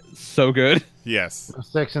so good. Yes.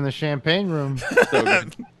 Sex in the Champagne Room. So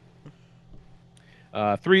good.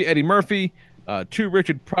 3, Eddie Murphy. 2,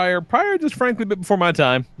 Richard Pryor. Pryor just frankly a bit before my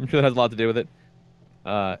time. I'm sure that has a lot to do with it.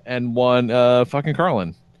 And 1, fucking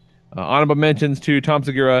Carlin. Honorable mentions to Tom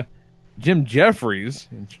Segura, Jim Jeffries,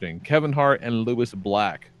 interesting, Kevin Hart, and Lewis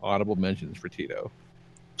Black. Honorable mentions for Tito.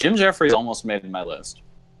 Jim Jeffries almost made my list.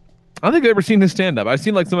 I don't think I've ever seen his stand-up. I've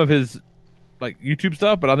seen like some of his like YouTube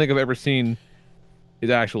stuff, but I don't think I've ever seen his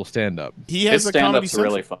actual stand-up. His stand-up's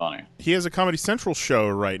really funny. He has a Comedy Central show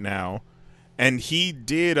right now, and he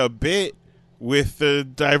did a bit with the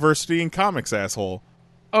diversity in comics asshole.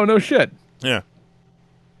 Oh, no shit. Yeah.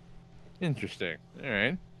 Interesting. All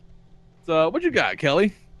right. So, what you got,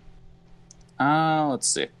 Kelly? Let's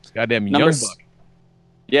see. Goddamn young buck.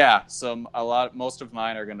 Yeah, so most of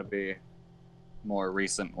mine are going to be more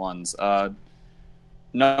recent ones.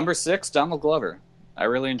 Number 6, Donald Glover. I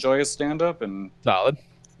really enjoy his stand-up and solid.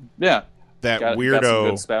 Yeah, that got some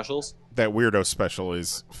good specials. That weirdo special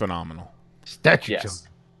is phenomenal. Statue Children.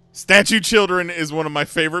 Statue Children is one of my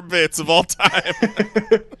favorite bits of all time.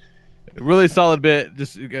 Really solid bit.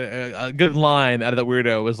 Just a good line out of that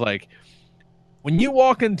weirdo was like, when you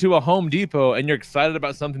walk into a Home Depot and you're excited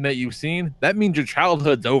about something that you've seen, that means your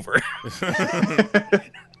childhood's over.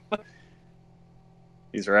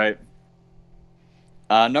 He's right.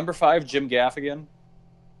 Number 5, Jim Gaffigan.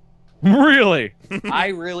 Really? I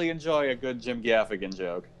really enjoy a good Jim Gaffigan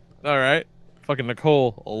joke. All right. Fucking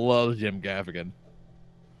Nicole loves Jim Gaffigan.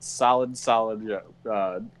 Solid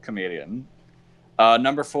comedian.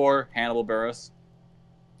 Number 4, Hannibal Buress.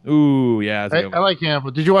 Ooh, yeah. I like Hannibal.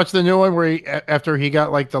 Did you watch the new one where after he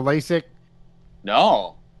got like the LASIK?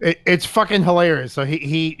 No. It's fucking hilarious. So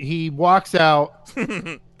he walks out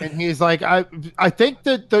and he's like, I think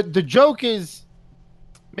that the joke is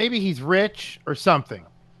maybe he's rich or something.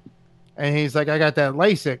 And he's like, I got that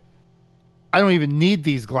LASIK. I don't even need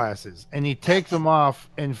these glasses. And he takes them off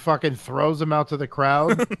and fucking throws them out to the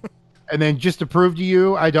crowd. And then just to prove to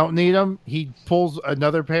you I don't need them, he pulls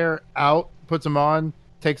another pair out, puts them on,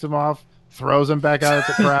 takes them off, throws them back out at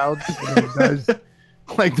the crowd, and then does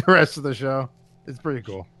like the rest of the show. It's pretty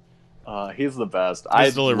cool. He's the best. I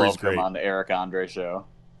love him on the Eric Andre show.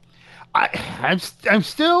 I'm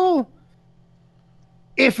still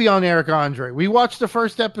iffy on Eric Andre. We watched the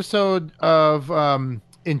first episode of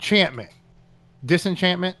Disenchantment.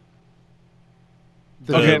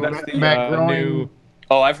 Okay, that's the new.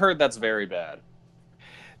 Oh, I've heard that's very bad.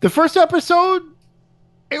 The first episode,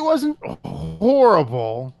 it wasn't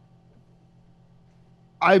horrible.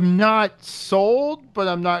 I'm not sold, but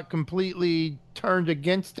I'm not completely turned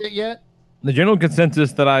against it yet. The general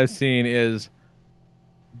consensus that I've seen is,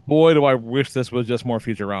 boy, do I wish this was just more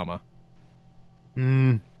Futurama.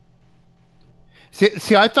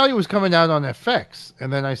 See, I thought it was coming out on FX,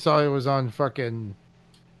 and then I saw it was on fucking.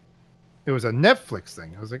 It was a Netflix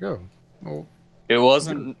thing. I was like, oh, well. It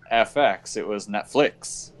wasn't FX. It was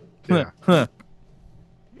Netflix. Yeah. But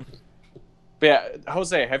yeah,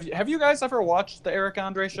 Jose, have you guys ever watched the Eric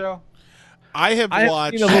Andre show? I have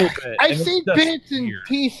watched seen a little bit. I've seen bits and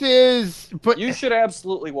pieces, but you should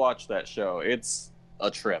absolutely watch that show. It's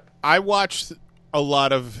a trip. I watched a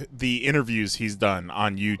lot of the interviews he's done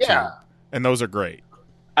on YouTube, and those are great.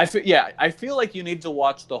 I feel like you need to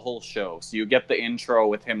watch the whole show, so you get the intro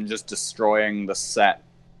with him just destroying the set,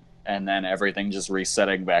 and then everything just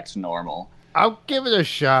resetting back to normal. I'll give it a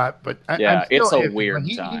shot, but it's a weird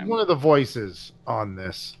time. He's one of the voices on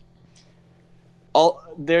this.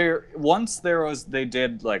 They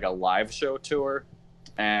did like a live show tour,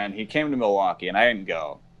 and he came to Milwaukee, and I didn't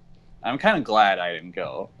go. I'm kind of glad I didn't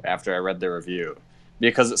go after I read the review,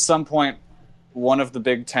 because at some point, one of the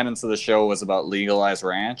big tenets of the show was about legalized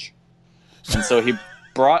ranch, and so he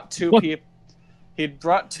brought two people. He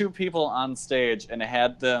brought two people on stage and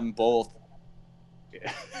had them both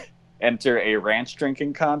enter a ranch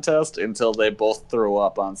drinking contest until they both threw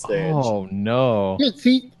up on stage. Oh no! Yeah,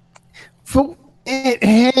 see,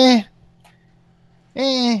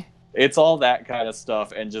 it's all that kind of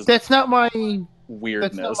stuff, and just that's not my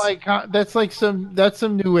weirdness. That's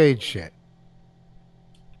some new age shit.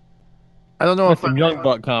 I don't know That's if some young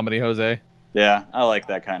buck comedy, Jose. Yeah, I like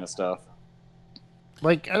that kind of stuff.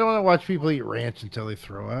 Like, I don't want to watch people eat ranch until they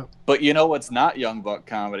throw up. But you know what's not young buck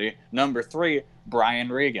comedy? Number 3, Brian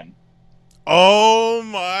Regan. Oh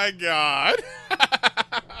my god!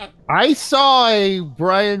 I saw a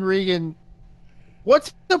Brian Regan.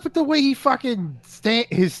 What's up with the way he fucking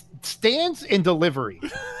his stance and delivery?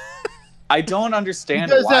 I don't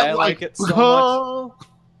understand why I like it so much.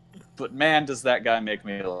 But man, does that guy make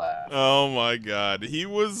me laugh. Oh my god. He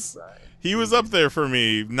was up there for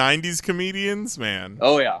me. 90s comedians, man.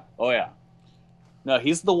 Oh yeah. No,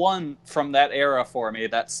 he's the one from that era for me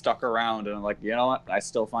that stuck around, and I'm like, you know what? I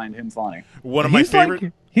still find him funny. One of my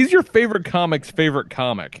favorite. He's your favorite comic's favorite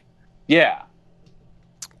comic. Yeah.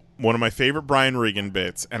 One of my favorite Brian Regan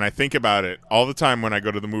bits, and I think about it all the time when I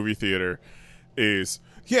go to the movie theater, is,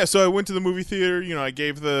 yeah, so I went to the movie theater, I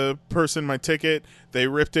gave the person my ticket, they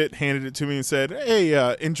ripped it, handed it to me, and said,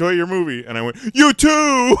 hey, enjoy your movie. And I went, you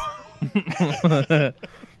too!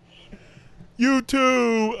 You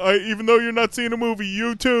too! Even though you're not seeing a movie,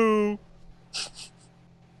 you too!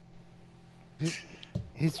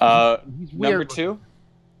 He's number two,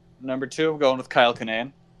 I'm going with Kyle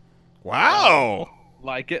Kinane. Wow!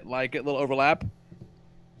 Like it, little overlap.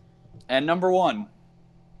 And number 1,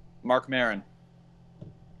 Mark Maron.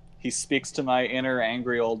 He speaks to my inner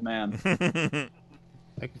angry old man. I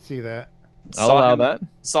can see that. I'll allow that.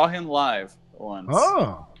 Saw him live once.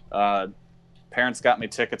 Oh. Parents got me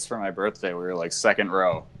tickets for my birthday. We were like second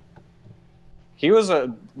row. He was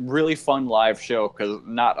a really fun live show because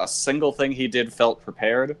not a single thing he did felt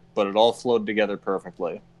prepared, but it all flowed together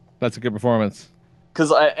perfectly. That's a good performance.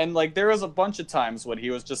 There was a bunch of times when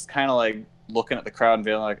he was just kind of like looking at the crowd and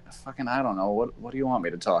being like, fucking, I don't know, what do you want me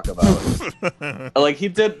to talk about?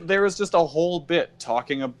 There was just a whole bit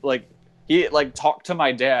talking he talked to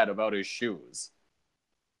my dad about his shoes.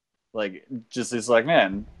 He's like,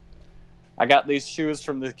 man, I got these shoes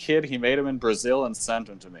from the kid. He made them in Brazil and sent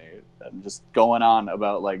them to me. And just going on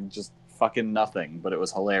about just fucking nothing, but it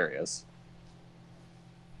was hilarious.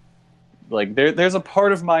 There's a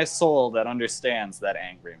part of my soul that understands that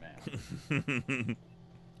angry man.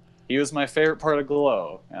 He was my favorite part of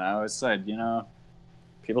Glow, and I always said,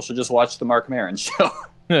 people should just watch the Mark Maron show.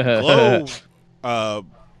 Glow,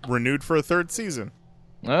 renewed for a 3rd season.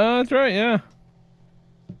 That's right, yeah.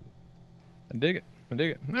 I dig it. All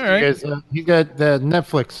right. You got the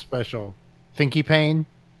Netflix special, Thinky Pain.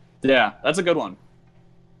 Yeah, that's a good one.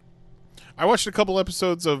 I watched a couple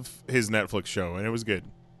episodes of his Netflix show, and it was good.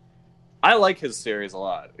 I like his series a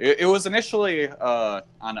lot. It was initially on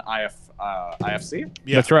IFC.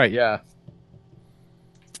 Yeah. That's right, yeah.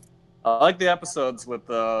 I like the episodes with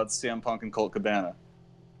CM Punk and Colt Cabana.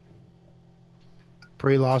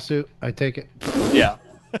 Pre-lawsuit, I take it. Yeah.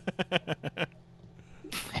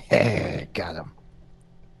 Hey, got him.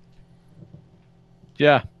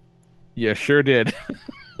 Yeah. Yeah, sure did.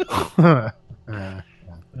 Oh,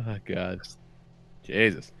 God.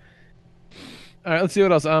 Jesus. All right, let's see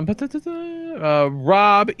what else. Rob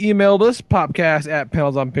emailed us,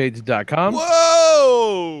 popcast@panelsonpage.com.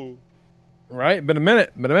 Whoa! Right, been a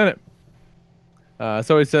minute.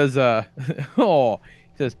 So he says, a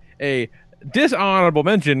dishonorable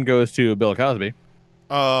mention goes to Bill Cosby.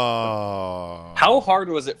 Oh. How hard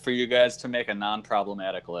was it for you guys to make a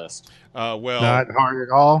non-problematic list? Well, not hard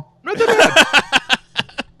at all.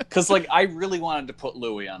 Because I really wanted to put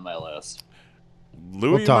Louis on my list.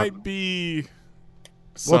 Louis might be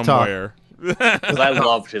somewhere. Because I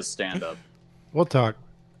loved his stand-up. We'll talk.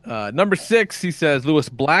 Number 6, he says Lewis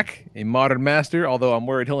Black, a modern master. Although I'm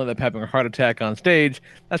worried he'll end up having a heart attack on stage.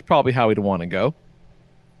 That's probably how he'd want to go.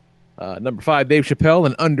 Number 5, Dave Chappelle,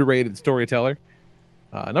 an underrated storyteller.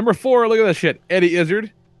 Number 4, look at this shit. Eddie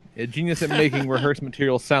Izzard, a genius at making rehearsed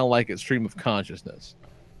material sound like a stream of consciousness.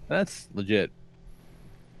 That's legit.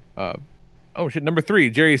 Number 3,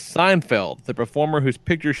 Jerry Seinfeld, the performer whose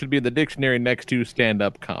picture should be in the dictionary next to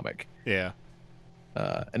stand-up comic. Yeah.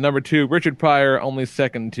 And number 2, Richard Pryor, only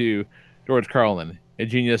second to George Carlin, a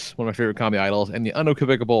genius, one of my favorite comedy idols, and the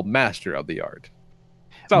unequivocal master of the art.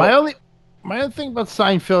 So, My other thing about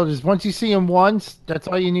Seinfeld is once you see him once, that's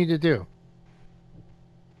all you need to do.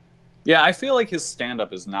 Yeah, I feel like his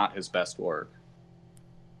stand-up is not his best work.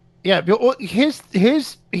 Yeah, but he's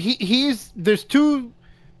there's two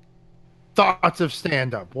thoughts of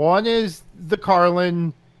stand-up. One is the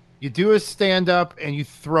Carlin, you do a stand-up and you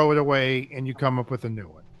throw it away and you come up with a new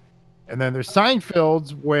one. And then there's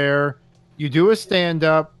Seinfeld's where you do a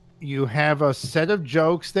stand-up, you have a set of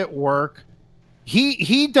jokes that work.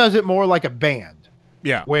 He does it more like a band.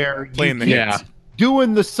 Yeah. Where playing the hits.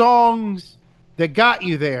 Doing the songs that got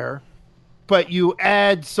you there, but you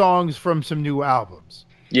add songs from some new albums.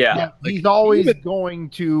 Yeah. Now, he's always going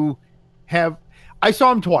to have. I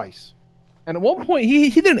saw him twice. And at one point, he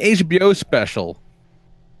did an HBO special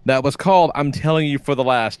that was called "I'm Telling You for the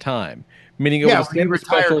Last Time," meaning it was a stand-up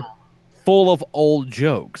special full of old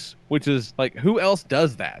jokes. Which is like, who else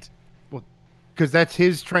does that? Well, because that's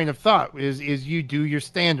his train of thought. Is you do your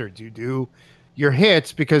standards, you do your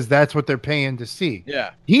hits because that's what they're paying to see.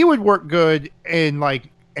 Yeah, he would work good in like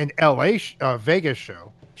an LA Vegas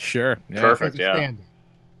show. Sure, yeah. Perfect. Yeah,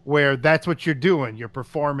 where that's what you're doing. You're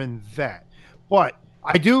performing that, but.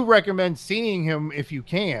 I do recommend seeing him if you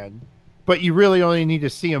can, but you really only need to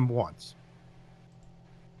see him once.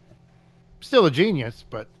 Still a genius,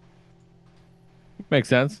 but makes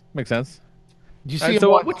sense. Makes sense. Do you see him so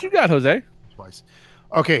once? what you got, Jose? Twice.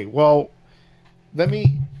 Okay, well, let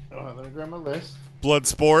me grab my list.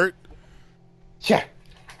 Bloodsport. Yeah.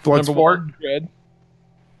 Bloodsport.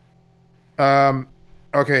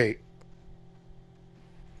 Okay.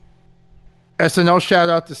 SNL shout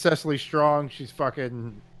out to Cecily Strong. She's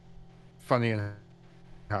fucking funny and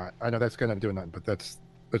hot. I know that's gonna do nothing, but that's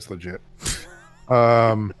legit.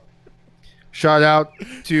 Shout out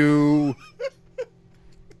to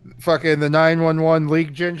fucking the 911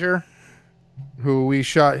 League Ginger, who we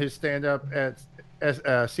shot his stand up at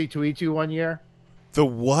C2E2 one year. The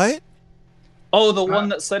what? Oh, the one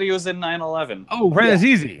that said he was in 9/11. Oh,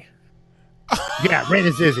 Ranazizi. Yeah,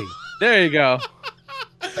 Ranazizi. There you go.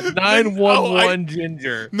 911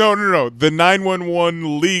 Ginger. No. The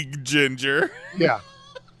 911 League Ginger. Yeah.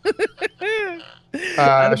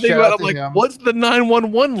 I'm like, what's the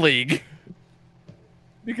 911 League?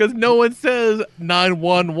 Because no one says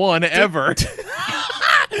 911 ever.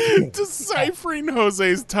 Deciphering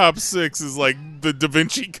Jose's top 6 is like the Da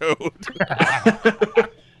Vinci Code.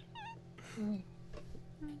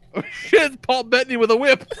 Oh, shit, Paul Bettany with a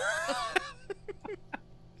whip.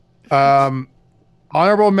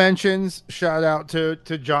 Honorable mentions, shout out to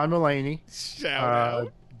John Mulaney. Shout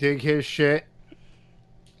out. Dig his shit.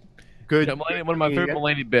 Good. John Mulaney, one of my favorite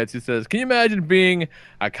Mulaney bits. He says, can you imagine being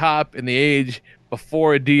a cop in the age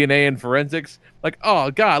before DNA and forensics? Like,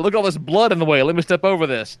 oh, God, look at all this blood in the way. Let me step over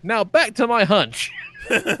this. Now back to my hunch.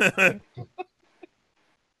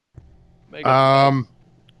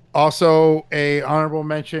 Also, a honorable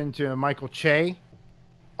mention to Michael Che.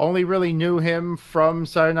 Only really knew him from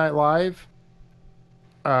Saturday Night Live.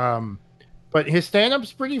 But his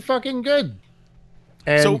stand-up's pretty fucking good.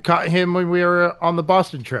 And caught him when we were on the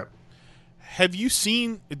Boston trip. Have you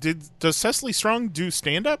seen... Does Cecily Strong do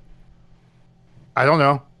stand-up? I don't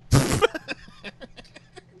know.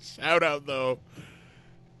 Shout out, though.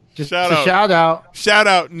 Just shout out. Shout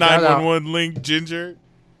out 911 Link Ginger.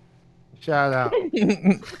 Shout out.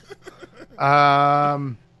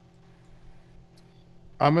 I'm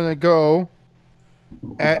going to go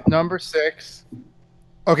at number 6.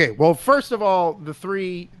 Okay, well, first of all, the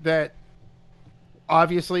 3 that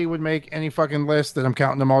obviously would make any fucking list, that I'm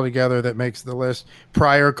counting them all together, that makes the list.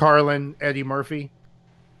 Pryor, Carlin, Eddie Murphy.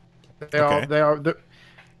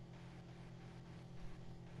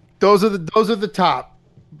 Those are the top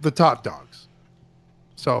dogs.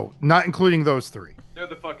 So, not including those 3. They're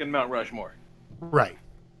the fucking Mount Rushmore. Right.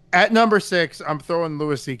 At number 6, I'm throwing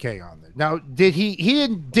Louis C.K. on there. Now, he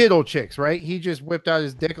didn't diddle chicks, right? He just whipped out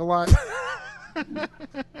his dick a lot.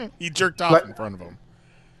 He jerked off in front of him.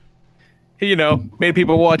 He, made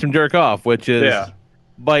people watch him jerk off, which is,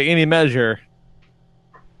 by any measure,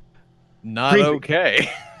 not creepy. Okay.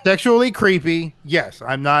 Sexually creepy. Yes,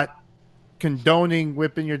 I'm not condoning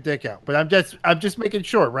whipping your dick out, but I'm just making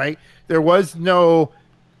sure, right? There was no.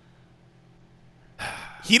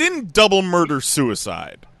 He didn't double murder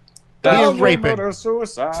suicide. He didn't rape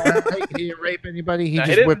suicide. He didn't rape anybody. He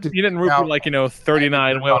whipped it. He didn't root for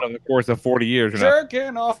 39 women over the course of 40 years.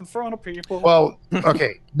 Jerking off in front of people. Well,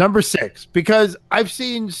 okay, number 6, because I've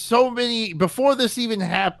seen so many before this even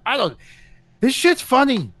happened. This shit's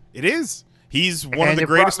funny. It is. He's one of the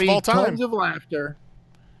greatest of all time. Tons of laughter.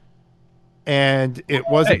 And it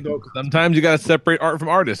wasn't. Sometimes you got to separate art from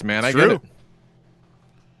artists, man. I get it.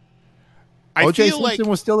 O.J. Simpson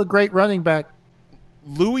was still a great running back.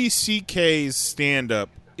 Louis C.K.'s stand-up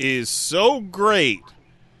is so great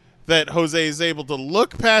that Jose is able to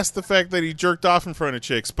look past the fact that he jerked off in front of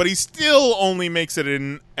chicks, but he still only makes it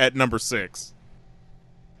in at number 6.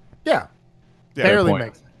 Yeah. Barely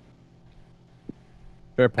makes it.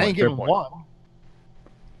 Fair point. I ain't give him 1.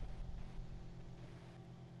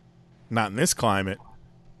 Not in this climate.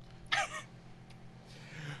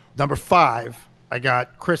 Number 5, I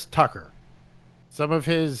got Chris Tucker. Some of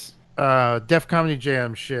his Def Comedy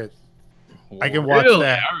Jam shit. I can watch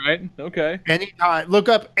that. All right. Okay. Anytime. Look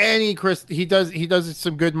up any Chris. He does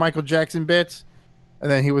some good Michael Jackson bits,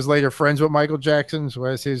 and then he was later friends with Michael Jackson. So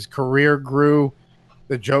as his career grew,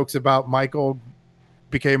 the jokes about Michael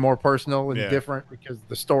became more personal and different because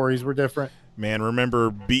the stories were different. Man, remember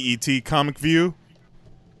BET Comic View?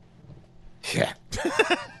 Yeah.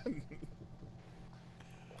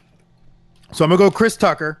 So I'm gonna go Chris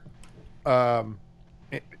Tucker.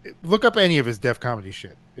 Look up any of his Def Comedy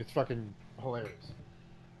shit. It's fucking hilarious.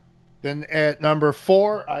 Then at number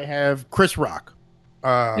 4, I have Chris Rock.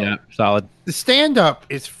 Yeah, solid. The stand-up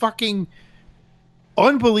is fucking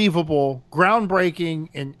unbelievable, groundbreaking,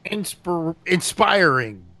 and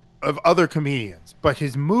inspiring of other comedians. But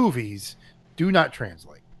his movies do not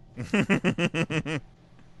translate.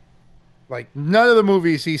 Like, none of the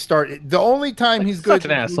movies he started... The only time he's good... Such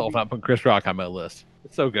an asshole if I put Chris Rock on my list.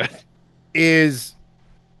 It's so good. Is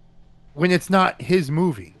when it's not his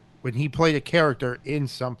movie. When he played a character in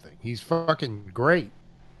something. He's fucking great.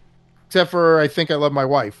 Except for I Think I Love My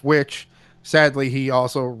Wife, which, sadly, he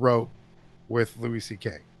also wrote with Louis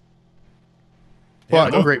C.K.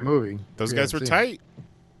 But a great movie. Those guys were tight.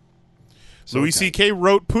 Louis C.K.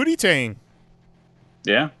 wrote Pootie Tang.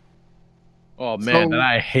 Yeah. Oh, man, and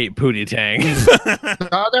I hate Pootie Tang. It's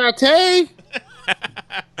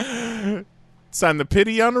on the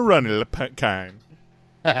pity on the run kind.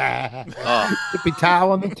 Tippy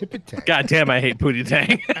towel on the tippy tang. God damn, I hate Pootie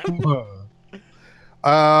Tang.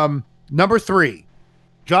 Number 3,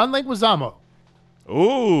 John Leguizamo.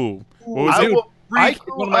 Ooh. What was it? Freak is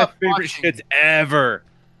one of my favorite shits ever.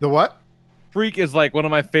 The what? Freak is like one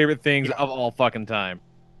of my favorite things of all fucking time.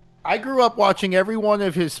 I grew up watching every one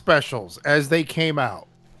of his specials as they came out.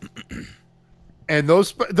 And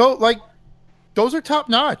those are top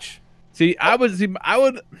notch. See, I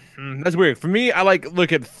would. That's weird for me. I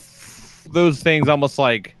look at those things almost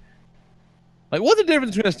like what's the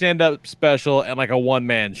difference between a stand-up special and like a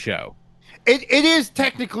one-man show? It is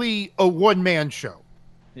technically a one-man show.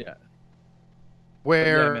 Yeah.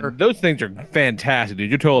 Where man, those things are fantastic,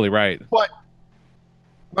 dude. You're totally right. But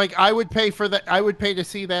like, I would pay for that. I would pay to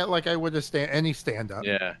see that like I would any stand-up.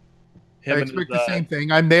 Yeah. I expect the same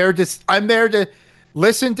thing. I'm there to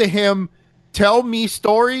listen to him tell me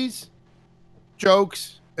stories,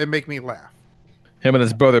 jokes, and make me laugh. Him and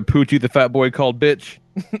his brother Poochie, the fat boy called bitch.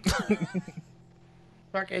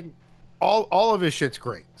 Fucking all of his shit's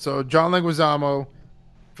great. So John Leguizamo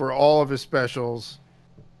for all of his specials.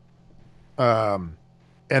 And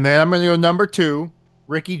then I'm going to go number 2,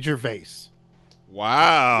 Ricky Gervais.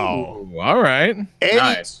 Wow. Ooh, all right.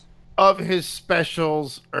 Nice. Of his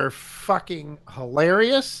specials are fucking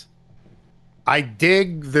hilarious. I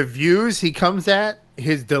dig the views he comes at,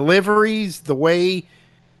 his deliveries, the way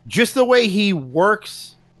he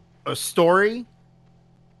works a story.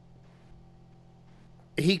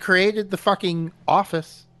 He created the fucking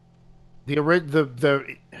Office.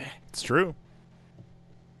 It's true.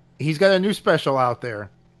 He's got a new special out there.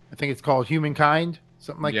 I think it's called Humankind,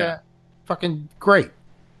 something like that. Fucking great.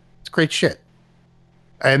 It's great shit.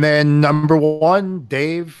 And then number 1,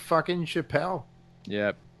 Dave fucking Chappelle.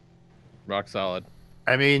 Yep. Rock solid.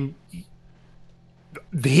 I mean,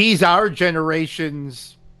 he's our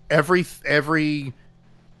generation's every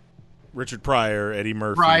Richard Pryor, Eddie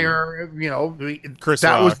Murphy. Chris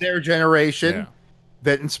Rock. Was their generation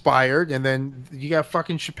that inspired. And then you got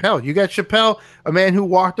fucking Chappelle. You got Chappelle, a man who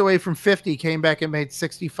walked away from 50, came back and made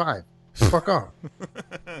 65. Fuck off.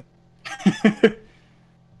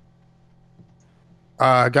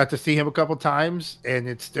 Got to see him a couple times, and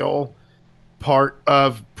it's still part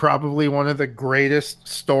of probably one of the greatest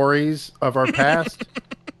stories of our past.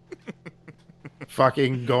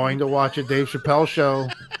 Fucking going to watch a Dave Chappelle show,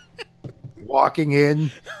 walking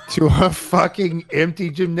in to a fucking empty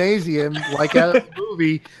gymnasium like a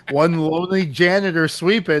movie, one lonely janitor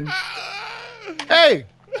sweeping. Hey,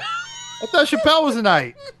 I thought Chappelle was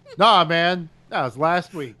tonight. Nah, man, that was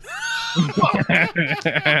last week.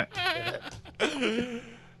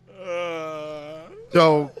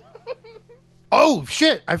 So, oh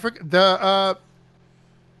shit! I forgot the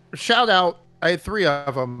shout out. I had 3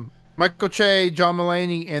 of them. Michael Che, John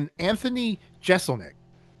Mulaney, and Anthony Jeselnik.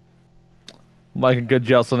 Like a good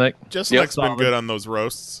Jeselnik. Jeselnik's been good on those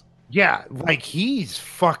roasts. Yeah, like he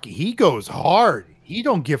goes hard. He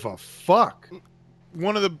don't give a fuck.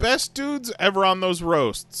 One of the best dudes ever on those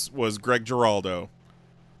roasts was Greg Giraldo.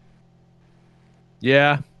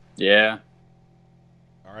 Yeah. Yeah.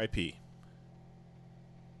 R.I.P.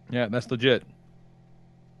 Yeah, that's legit.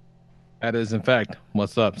 That is, in fact,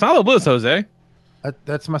 what's up. Solid list, Jose.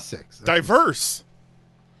 That's my 6. Diverse.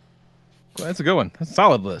 Well, that's a good one. That's a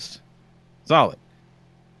solid list. Solid.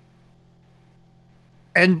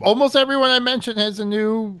 And almost everyone I mentioned has a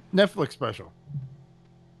new Netflix special.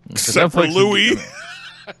 Except for Louis.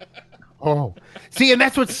 Oh. See, and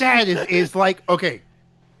that's what's sad is like, okay.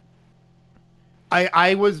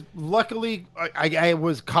 I was luckily I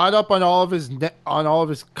was caught up on all of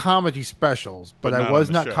his comedy specials, but I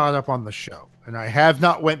was not caught up on the show. And I have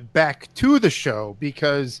not went back to the show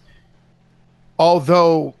because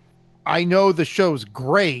although I know the show's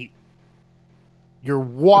great, you're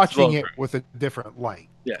watching it with a different light.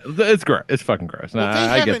 Yeah, it's gross. It's fucking gross. Well,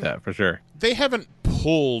 I get that for sure. They haven't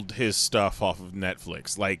pulled his stuff off of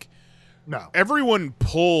Netflix. Like, no, everyone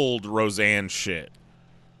pulled Roseanne's shit.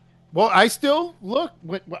 Well, I still look.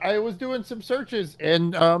 I was doing some searches,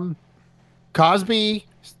 and Cosby,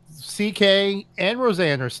 CK, and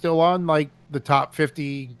Roseanne are still on like the top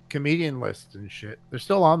 50 comedian list and shit. They're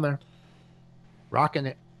still on there, rocking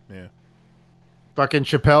it. Yeah, fucking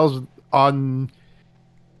Chappelle's on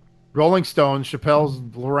Rolling Stone. Chappelle's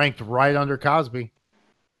ranked right under Cosby.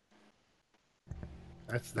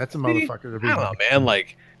 That's a motherfucker to be. I don't know, man.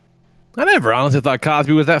 Like, I never honestly thought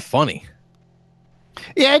Cosby was that funny.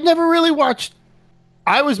 Yeah, I'd never really watched.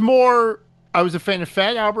 I was a fan of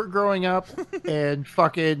Fat Albert growing up and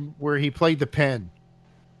fucking where he played the pen.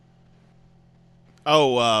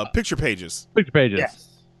 Oh, Picture Pages. Picture Pages. Yes.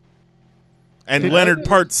 And Leonard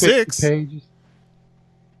Part 6. Pages.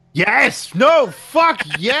 Yes. No, fuck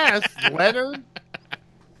yes, Leonard.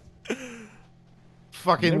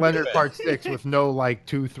 Fucking Leonard Part 6 with no like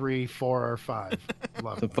 2, 3, 4, or 5.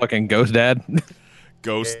 Love the fucking Ghost Dad.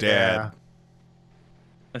 Ghost Dad.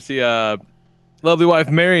 I see lovely wife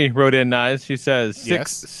Mary wrote in Knize. She says 6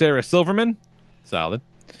 Yes. Sarah Silverman. Solid.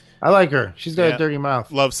 I like her. She's got a dirty mouth.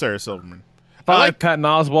 Love Sarah Silverman. 5 Patton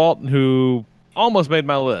Oswalt, who almost made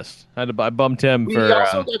my list. I bumped him We for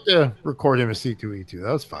also got to record him as C2E2.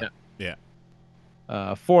 That was fun.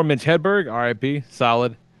 Yeah. 4 Mitch Hedberg, RIP,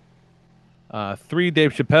 solid. 3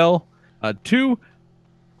 Dave Chappelle. 2,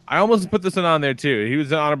 I almost put this one on there too. He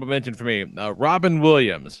was an honorable mention for me. Robin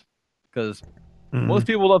Williams, because most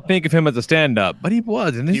people don't think of him as a stand-up, but he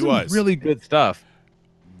was, and this was really good stuff.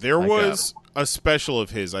 There was a special of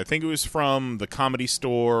his. I think it was from the Comedy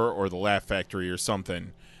Store or the Laugh Factory or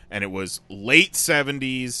something, and it was late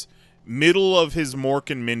 70s, middle of his Mork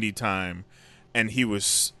and Mindy time, and he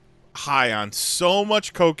was high on so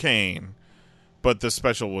much cocaine, but the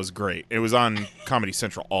special was great. It was on Comedy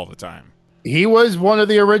Central all the time. He was one of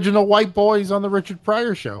the original white boys on the Richard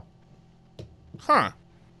Pryor show. Huh.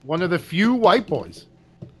 One of the few white boys.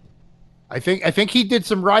 I think he did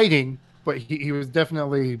some writing, but he was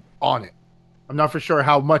definitely on it. I'm not for sure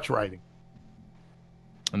how much writing.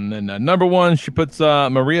 And then number 1, she puts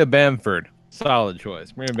Maria Bamford. Solid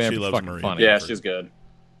choice. Maria Bamford's loves fucking Maria funny. Yeah, she's good.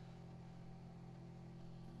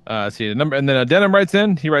 See the number, and then Denham writes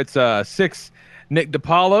in. He writes 6 Nick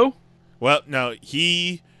DiPaolo. Well, no,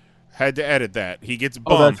 he had to edit that. He gets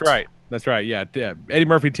bumped. Oh, that's right. That's right. Yeah. Eddie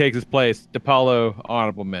Murphy takes his place. DiPaolo,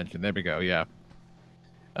 honorable mention. There we go. Yeah.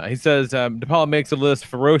 He says DiPaolo makes a list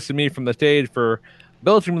for roasting me from the stage for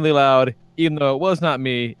belching really loud, even though it was not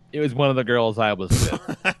me. It was one of the girls I was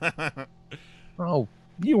with. Oh,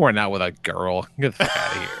 you weren't out with a girl. Get the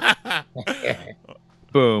fuck out of here.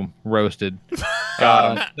 Boom. Roasted.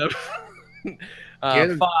 Got him. Get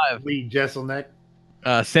him, 5. Lee Jesselneck.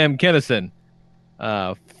 Sam Kinison.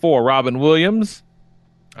 4 Robin Williams.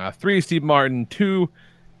 3 Steve Martin. 2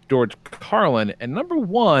 George Carlin. And number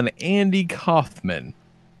 1 Andy Kaufman.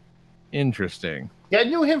 Interesting. Yeah, I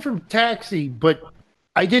knew him from Taxi, but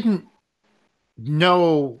I didn't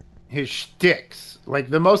know his shticks. Like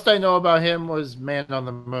the most I know about him was Man on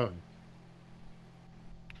the Moon,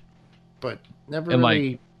 but never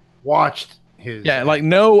really watched his. Yeah, like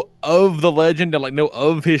know of the legend and like know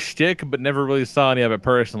of his shtick, but never really saw any of it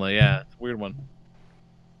personally. Yeah, it's a weird one.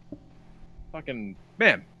 Fucking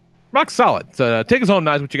man, rock solid. So take us home,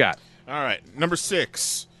 Knize. What you got? All right, number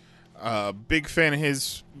 6. Big fan of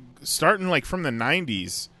his, starting like from the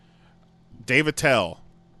 90s. Dave Attell.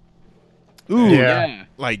 Ooh, yeah.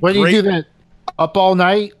 Like when do you do that? Up All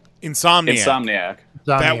Night. Insomniac. Insomniac.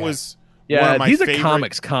 That was Yeah, he's a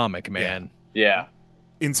comics comic, man. Yeah.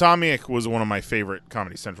 Insomniac was one of my favorite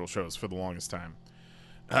Comedy Central shows for the longest time.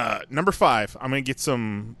 Number 5, I'm going to get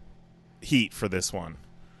some heat for this one.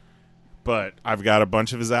 But I've got a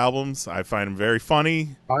bunch of his albums. I find him very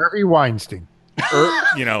funny. Harvey Weinstein.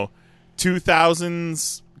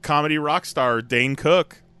 2000s comedy rock star Dane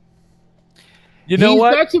Cook. You know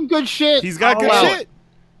what? He's got some good shit. He's got good shit.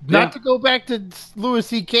 Not to go back to Louis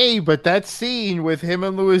C.K., but that scene with him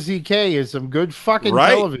and Louis C.K. is some good fucking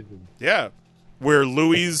television. Yeah. Where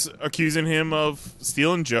Louis is accusing him of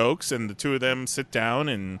stealing jokes, and the two of them sit down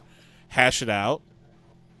and hash it out.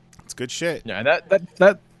 It's good shit. Yeah,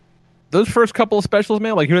 that those first couple of specials,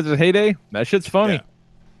 man, like he was at heyday, that shit's funny.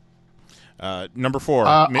 Yeah. Number 4.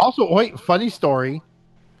 Also, wait, funny story.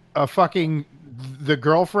 The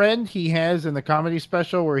girlfriend he has in the comedy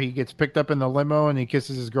special where he gets picked up in the limo and he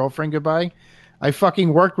kisses his girlfriend goodbye. I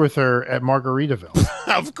fucking worked with her at Margaritaville.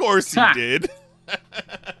 Of course you did.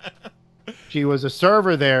 She was a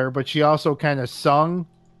server there, but she also kind of sung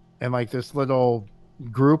in like this little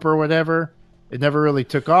group or whatever. It never really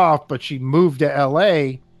took off, but she moved to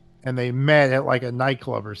LA and they met at like a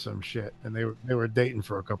nightclub or some shit. And they were dating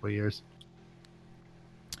for a couple of years.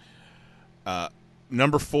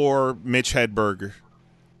 Number 4, Mitch Hedberg.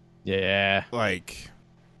 Yeah. Wasn't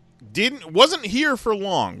here for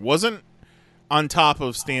long. Wasn't on top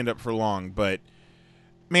of stand-up for long. But,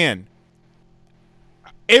 man,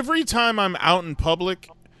 every time I'm out in public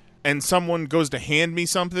and someone goes to hand me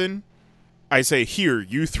something, I say, here,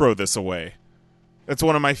 you throw this away. That's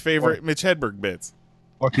one of my favorite Mitch Hedberg bits.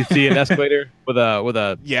 Or if you see an escalator with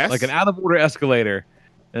a yes, like an out-of-order escalator,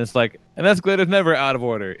 and it's like, an escalator's never out of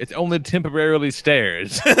order. It's only temporarily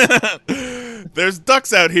stairs. There's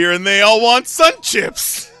ducks out here, and they all want sun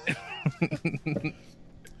chips.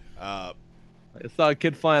 I saw a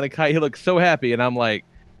kid flying a kite. He looked so happy, and I'm like,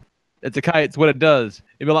 it's a kite. It's what it does.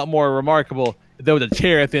 It'd be a lot more remarkable if there was a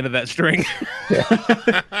chair at the end of that string.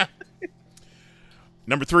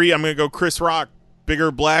 Number 3, I'm going to go Chris Rock.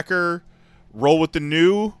 Bigger, blacker, roll with the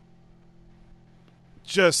new.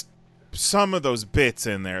 Just some of those bits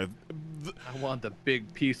in there. I want the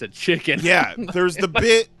big piece of chicken. Yeah, there's the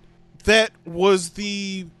bit that was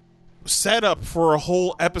the setup for a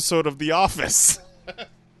whole episode of The Office.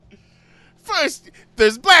 First,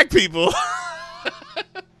 there's black people.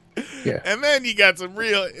 Yeah. And then you got some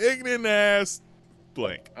real ignorant ass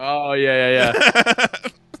blank. Oh, yeah.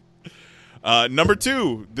 Number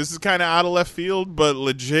 2, this is kind of out of left field, but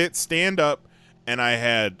legit stand up, and I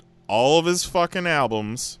had all of his fucking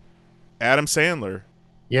albums. Adam Sandler.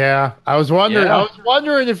 Yeah, I was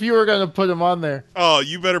wondering if you were going to put him on there. Oh,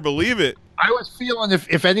 you better believe it. I was feeling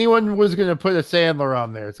if anyone was going to put a Sandler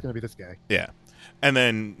on there, it's going to be this guy. Yeah. And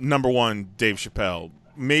then number 1, Dave Chappelle.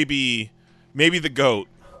 Maybe the GOAT.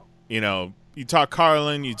 You know, you talk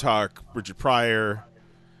Carlin, you talk Richard Pryor.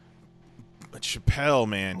 But Chappelle,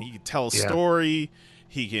 man, he can tell a story.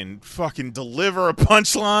 He can fucking deliver a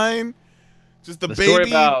punchline. Just the baby. Story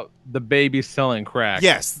about the baby selling crack.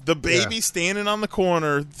 Yes, the baby standing on the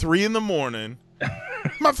corner, 3 a.m.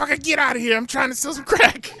 Motherfucker, get out of here! I'm trying to sell some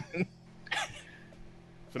crack.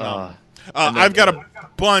 Phenomenal. I've got a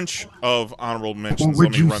bunch of honorable mentions.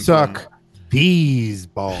 Would you suck these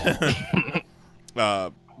balls?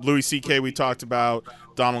 Louis C.K. we talked about.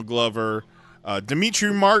 Donald Glover.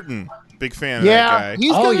 Demetri Martin. Big fan of that guy.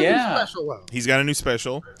 He's got a new special though. He's got a new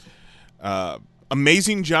special.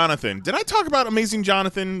 Amazing Jonathan. Did I talk about Amazing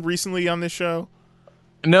Jonathan recently on this show?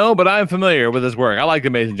 No, but I'm familiar with his work. I like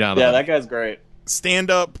Amazing Jonathan. Yeah, that guy's great.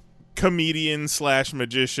 Stand-up comedian /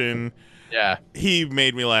 magician. Yeah. He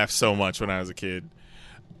made me laugh so much when I was a kid.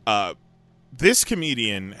 This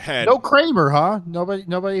comedian had... No Kramer, huh?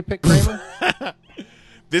 Nobody picked Kramer?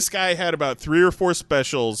 This guy had about 3 or 4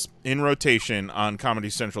 specials in rotation on Comedy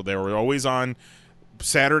Central. They were always on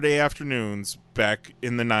Saturday afternoons back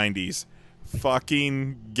in the 90s.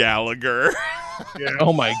 Fucking Gallagher. Yeah.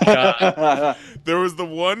 Oh, my God. There was the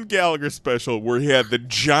one Gallagher special where he had the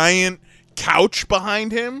giant couch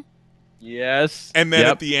behind him. Yes. And then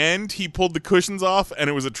at the end, he pulled the cushions off, and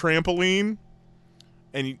it was a trampoline.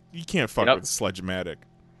 And you can't fuck with Sledge-O-Matic.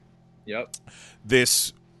 Yep.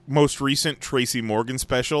 This most recent Tracy Morgan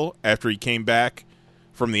special, after he came back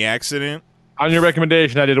from the accident. On your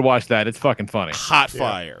recommendation, I did watch that. It's fucking funny. Hot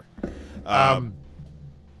fire.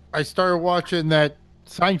 I started watching that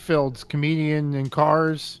Seinfeld's Comedian in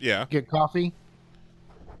Cars Get Coffee.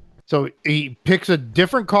 So he picks a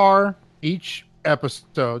different car each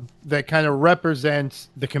episode that kind of represents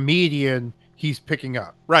the comedian he's picking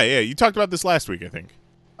up. Right, yeah. You talked about this last week, I think.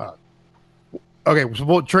 Okay,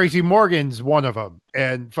 so Tracy Morgan's one of them.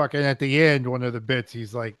 And fucking at the end, one of the bits,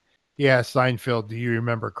 he Yeah, Seinfeld, do you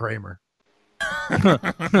remember Kramer? You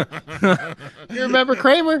remember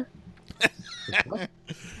Kramer?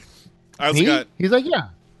 He's like, yeah,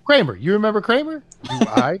 Kramer. You remember Kramer? Do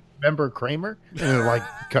I remember Kramer? And it like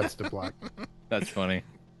cuts to black. That's funny.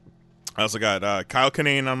 I also got Kyle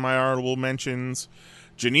Kinane on my honorable mentions.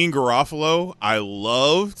 Janine Garofalo, I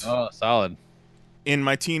loved. Oh, solid. In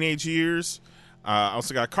my teenage years. I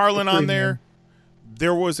also got Carlin on there.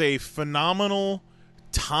 There was a phenomenal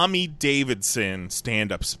Tommy Davidson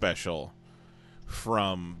stand-up special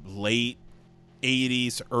from late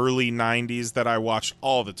 80s, early 90s that I watched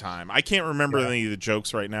all the time. I can't remember any of the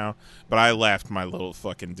jokes right now, but I laughed my little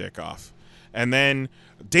fucking dick off. And then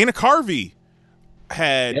Dana Carvey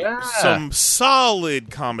had some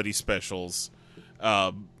solid comedy specials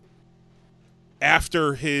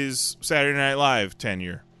after his Saturday Night Live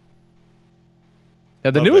tenure.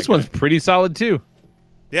 Yeah, the newest one's pretty solid too.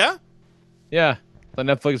 Yeah? Yeah. On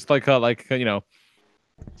Netflix, like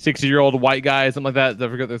 60-year-old white guy, something like that. I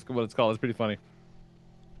forget what it's called. It's pretty funny.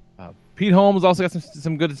 Pete Holmes also got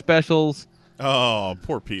some good specials. Oh,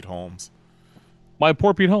 poor Pete Holmes. Why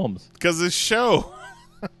poor Pete Holmes? Because his show.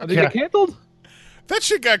 Did it get canceled? That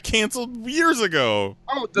shit got canceled years ago.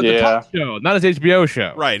 Oh, the talk show, not his HBO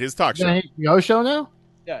show. Right, his talk show. Is it an HBO show now?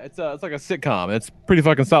 Yeah, it's like a sitcom. It's pretty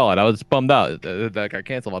fucking solid. I was bummed out that got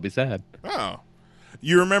canceled. I'll be sad. Oh.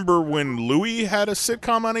 You remember when Louis had a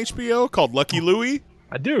sitcom on HBO called Lucky Louie?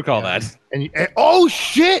 I do recall that. And oh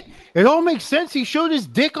shit! It all makes sense. He showed his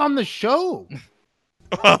dick on the show.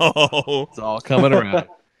 Oh, it's all coming around.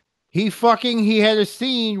 He had a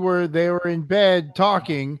scene where they were in bed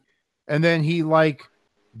talking, and then he like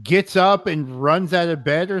gets up and runs out of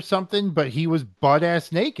bed or something, but he was butt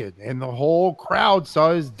ass naked, and the whole crowd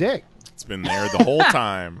saw his dick. It's been there the whole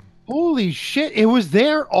time. Holy shit! It was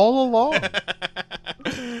there all along.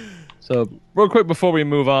 So, real quick before we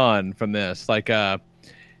move on from this, like, have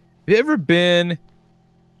you ever been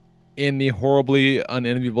in the horribly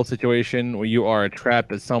unenviable situation where you are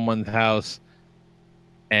trapped at someone's house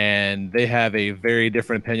and they have a very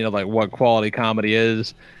different opinion of like what quality comedy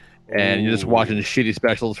is, and you're just watching shitty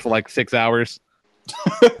specials for like 6 hours?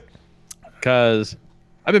 Because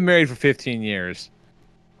I've been married for 15 years,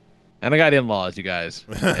 and I got in-laws, you guys.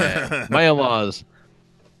 And my in-laws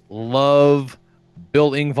love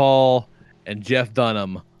Bill Engvall and Jeff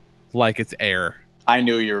Dunham like it's air. I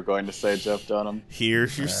knew you were going to say Jeff Dunham.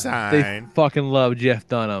 Here's your sign. They fucking love Jeff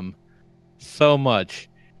Dunham so much.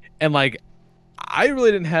 And like, I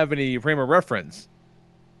really didn't have any frame of reference,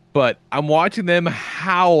 but I'm watching them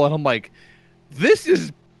howl and I'm like, this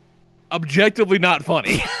is objectively not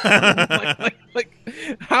funny. like,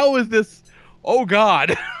 how is this? Oh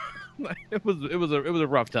God. It was a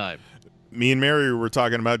rough time. Me and Mary were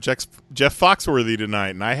talking about Jeff Foxworthy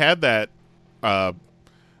tonight, and I had that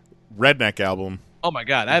Redneck album. Oh my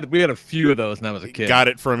God, we had a few of those when I was a kid. Got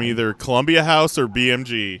it from either Columbia House or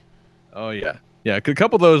BMG. Oh yeah, a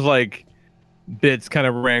couple of those like bits kind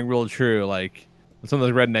of rang real true. Like some of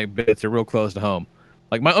those redneck bits are real close to home.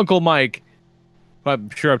 Like my Uncle Mike, who I'm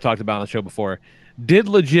sure I've talked about on the show before, did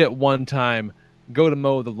legit one time go to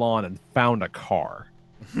mow the lawn and found a car.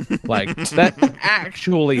 Like that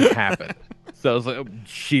actually happened. So I was like, oh,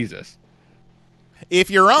 Jesus.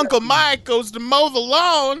 If your Uncle Mike goes to mow the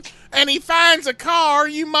lawn and he finds a car,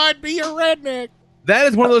 you might be a redneck. That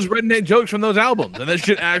is one of those redneck jokes from those albums, and that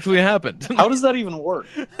shit actually happened. How does that even work?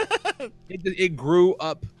 It grew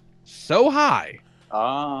up so high,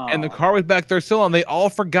 and the car was back there still, and they all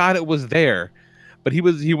forgot it was there. But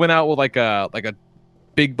he went out with like a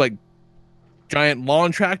big like giant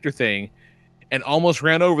lawn tractor thing, and almost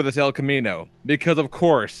ran over this El Camino because, of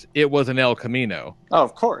course, it was an El Camino. Oh,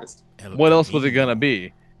 of course. What else was it gonna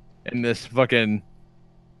be in this fucking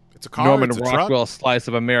it's a car, Norman it's a Rockwell truck. slice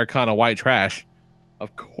of Americana white trash?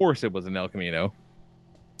 Of course it was an El Camino.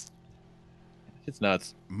 It's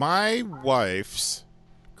nuts. My wife's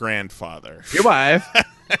grandfather. Your wife.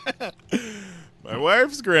 My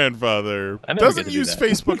wife's grandfather I never doesn't get to do use that.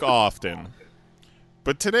 Facebook often.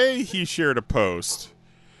 But today he shared a post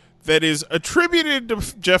that is attributed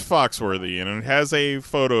to Jeff Foxworthy, and it has a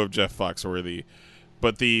photo of Jeff Foxworthy.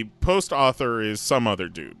 But the post author is some other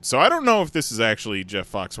dude. So I don't know if this is actually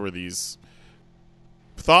Jeff Foxworthy's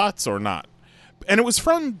thoughts or not. And it was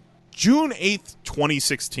from June 8th,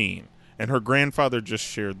 2016. And her grandfather just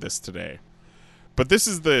shared this today. But this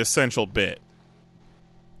is the essential bit.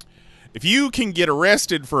 If you can get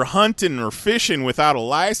arrested for hunting or fishing without a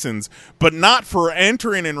license, but not for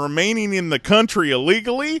entering and remaining in the country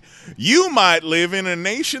illegally, you might live in a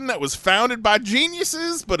nation that was founded by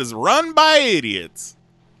geniuses but is run by idiots.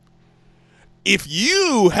 if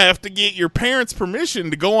you have to get your parents'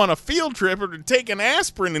 permission to go on a field trip or to take an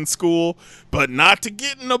aspirin in school, but not to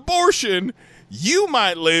get an abortion, you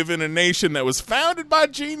might live in a nation that was founded by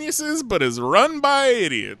geniuses but is run by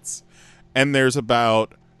idiots. And there's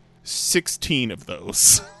about 16 of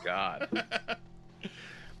those. God.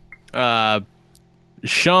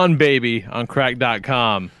 Sean Baby on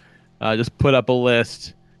crack.com just put up a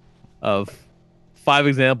list of 5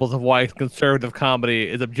 examples of why conservative comedy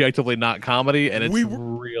is objectively not comedy, and it's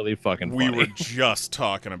really fucking funny. We were just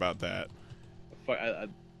talking about that.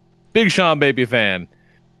 Big Sean Baby fan.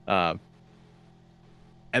 And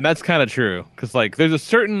that's kind of true, because like there's a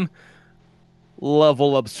certain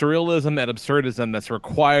level of surrealism and absurdism that's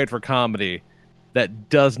required for comedy that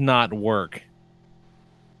does not work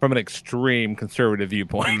from an extreme conservative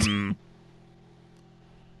viewpoint.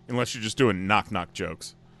 Unless you're just doing knock-knock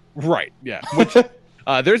jokes. Right, yeah. Which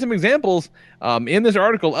there's some examples in this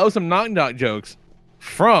article of some knock-knock jokes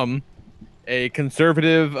from a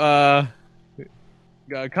conservative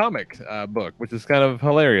comic book, which is kind of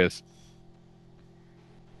hilarious.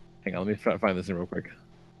 Hang on, let me try to find this in real quick,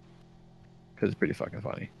 because it's pretty fucking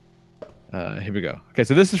funny. Here we go. Okay,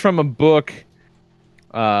 so this is from a book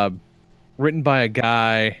written by a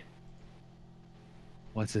guy.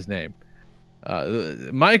 What's his name?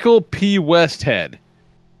 Michael P. Westhead.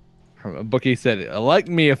 From a book he said, "Elect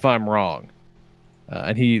me if I'm wrong."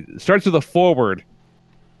 And he starts with a foreword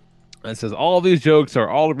and says, "All of these jokes are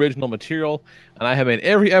all original material, and I have made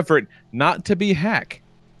every effort not to be hack.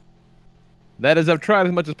 That is, I've tried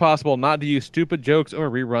as much as possible not to use stupid jokes or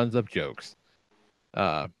reruns of jokes."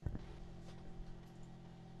 God.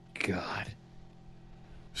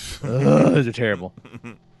 Those are terrible.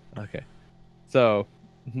 Okay. So,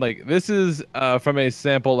 like, this is from a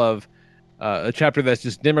sample of a chapter that's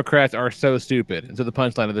just Democrats are so stupid. And so the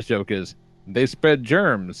punchline of this joke is, they spread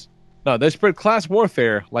germs. No, they spread class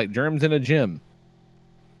warfare like germs in a gym.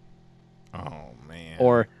 Oh, man.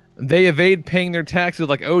 Or, they evade paying their taxes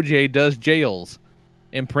like OJ does jails.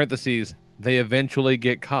 In parentheses, they eventually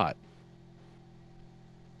get caught.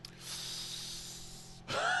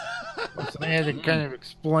 So they had to kind of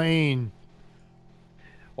explain.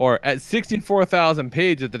 Or, at 64,000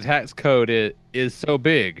 pages, the tax code is so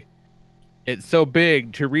big. It's so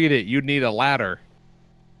big, to read it, you'd need a ladder.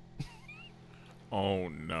 Oh,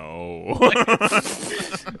 no.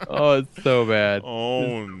 Oh, it's so bad.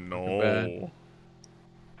 Oh, no. So bad.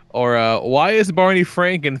 Or, why is Barney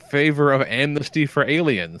Frank in favor of amnesty for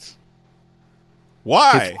aliens?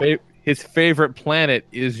 Why? His favorite planet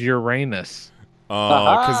is Uranus.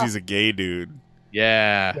 Oh, because he's a gay dude.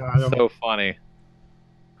 Yeah, so funny.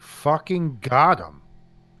 Fucking got him.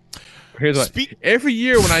 Here's what. Every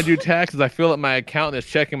year when I do taxes, I feel that my accountant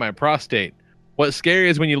is checking my prostate. What's scary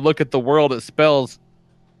is when you look at the world, it spells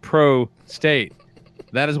pro-state.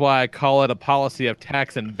 That is why I call it a policy of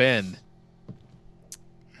tax and bend.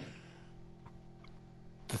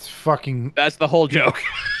 That's the whole joke.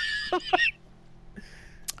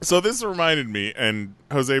 So this reminded me, and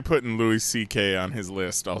Jose putting Louis C.K. on his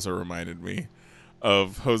list also reminded me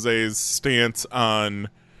of Jose's stance on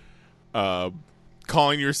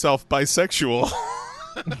calling yourself bisexual.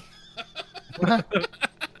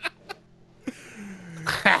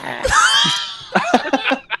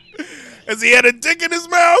 As he had a dick in his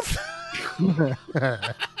mouth.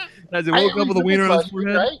 As he woke up with a wiener on his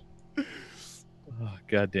forehead. Right? Oh,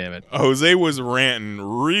 God damn it. Jose was ranting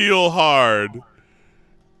real hard.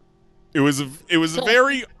 It was a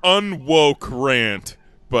very unwoke rant,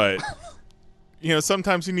 but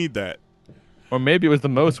sometimes you need that. Or maybe it was the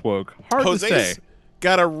most woke. Hard Jose's to say.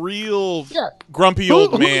 Got a real grumpy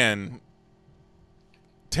old man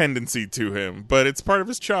tendency to him, but it's part of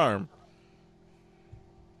his charm.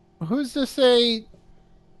 Who's to say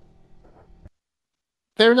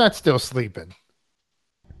they're not still sleeping?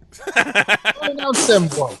 Who announced them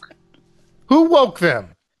woke? Who woke them?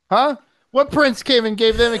 Huh? What prince came and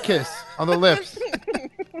gave them a kiss on the lips?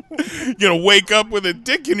 You're gonna wake up with a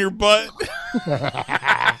dick in your butt. Let's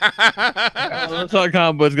talk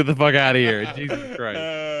comic books. Get the fuck out of here. Jesus Christ.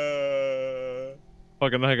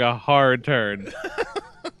 Fucking like a hard turn.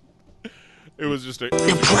 It was just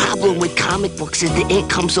The problem with comic books is the ink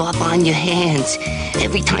comes off on your hands.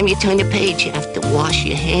 Every time you turn the page, you have to wash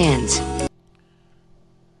your hands.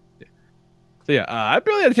 So yeah, I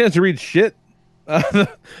barely had a chance to read shit this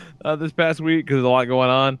past week because there's a lot going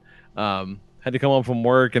on. Had to come home from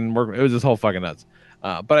work and work. It was just whole fucking nuts.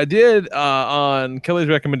 But I did, on Kelly's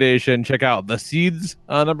recommendation, check out The Seeds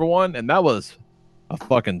 #1, and that was a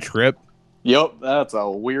fucking trip. Yep, that's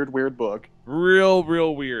a weird book.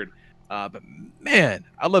 Real weird. But man,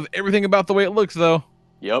 I love everything about the way it looks, though.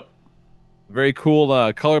 Yep. Very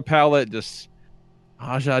cool color palette. Just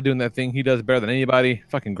Aja doing that thing he does better than anybody.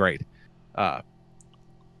 Fucking great.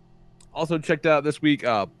 Also checked out this week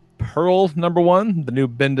Pearl #1, the new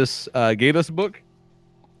Bendis Gatus book.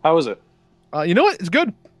 How is it? You know what? It's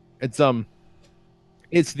good.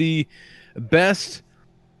 It's the best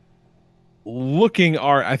looking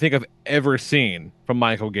art I think I've ever seen from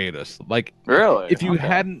Michael Gaydos. Like, really, if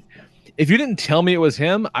you didn't tell me it was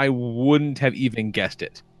him, I wouldn't have even guessed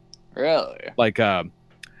it. Really? Like,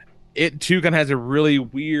 it too kind of has a really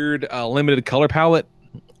weird limited color palette,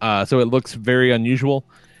 so it looks very unusual,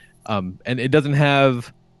 and it doesn't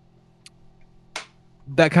have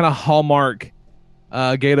that kind of hallmark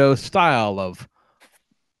Gaydos style of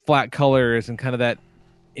flat colors and kind of that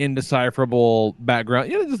indecipherable background.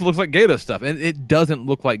 It just looks like Gaydos stuff, and it doesn't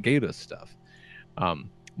look like Gaydos stuff. But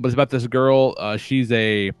it's about this girl. She's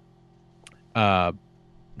a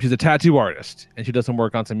tattoo artist, and she does some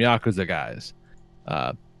work on some Yakuza guys.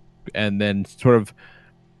 And then sort of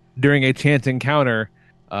during a chance encounter,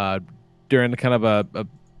 during kind of a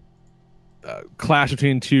clash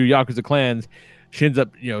between two Yakuza clans, she ends up,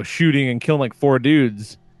 shooting and killing like 4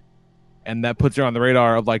 dudes. And that puts her on the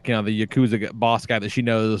radar of the Yakuza boss guy that she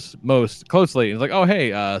knows most closely. And it's like, oh,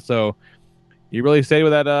 hey, so you really stayed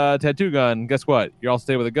with that tattoo gun. Guess what? You're all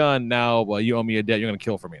stayed with a gun. Now, well, you owe me a debt. You're going to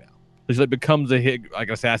kill for me now. So she becomes a hit, like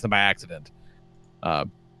an assassin by accident.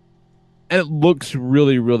 And it looks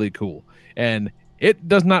really, really cool. And it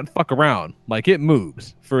does not fuck around. Like, it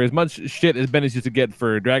moves. For as much shit as Bendis used to get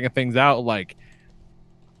for dragging things out, like,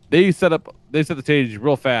 they set the stage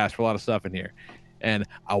real fast for a lot of stuff in here. And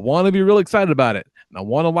I want to be real excited about it. And I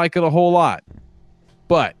want to like it a whole lot.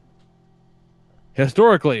 But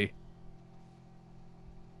historically,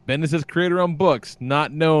 Bendis has creator-owned books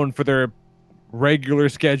not known for their regular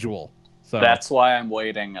schedule. So that's why I'm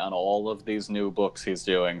waiting on all of these new books he's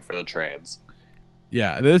doing for the trades.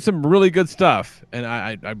 Yeah, there's some really good stuff, and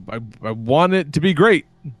I want it to be great,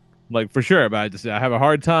 like for sure. But I have a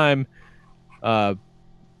hard time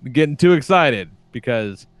getting too excited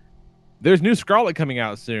because there's new Scarlet coming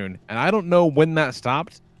out soon, and I don't know when that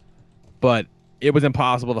stopped, but it was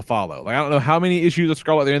impossible to follow. Like, I don't know how many issues of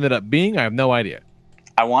Scarlet there ended up being. I have no idea.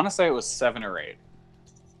 I want to say it was 7 or 8.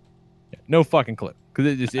 Yeah, no fucking clue, because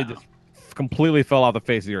it just completely fell off the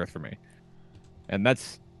face of the earth for me, and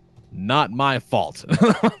that's not my fault.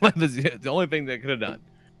 That's the only thing they could have done.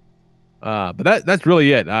 But that's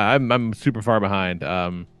really it. I'm super far behind.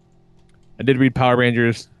 I did read Power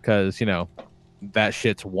Rangers because that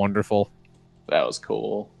shit's wonderful. That was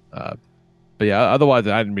cool. But yeah, otherwise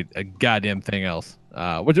I didn't read a goddamn thing else.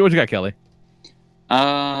 What you got, Kelly?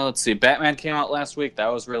 Let's see. Batman came out last week. That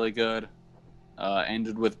was really good.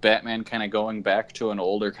 Ended with Batman kind of going back to an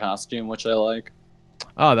older costume, which I like.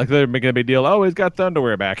 Oh, they're making a big deal. Oh, he's got the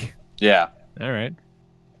underwear back. Yeah. All right.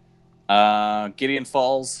 Gideon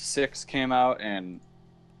Falls 6 came out, and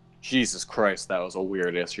Jesus Christ, that was a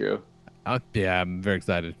weird issue. Yeah, I'm very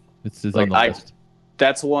excited. It's on the list.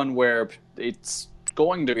 That's one where it's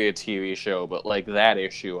going to be a TV show, but like that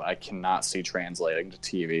issue, I cannot see translating to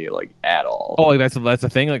TV like at all. Oh, like that's a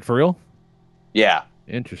thing, like for real? Yeah.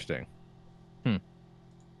 Interesting.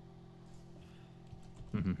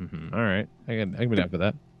 All right, I can be down for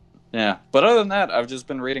that. Yeah, but other than that, I've just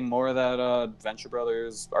been reading more of that Venture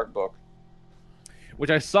Brothers art book, which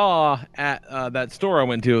I saw at that store I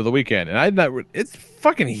went to the weekend, and it's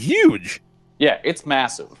fucking huge. Yeah, it's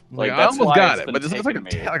massive. Like I almost got it, but it's like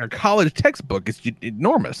a college textbook. It's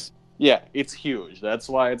enormous. Yeah, it's huge. That's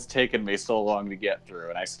why it's taken me so long to get through,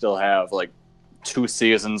 and I still have like 2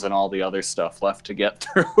 seasons and all the other stuff left to get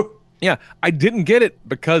through. Yeah, I didn't get it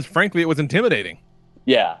because, frankly, it was intimidating.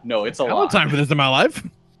 Yeah, no, it's a lot. I don't have time for this in my life.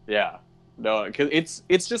 Yeah, no, because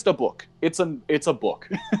it's just a book. It's a book.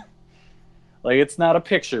 Like, it's not a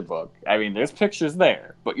picture book. I mean, there's pictures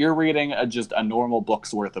there, but you're reading just a normal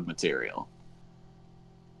book's worth of material.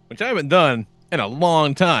 Which I haven't done in a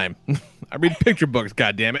long time. I read picture books,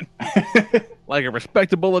 goddammit. Like a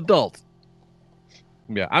respectable adult.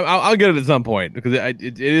 Yeah, I'll get it at some point, because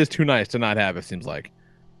it is too nice to not have, it seems like.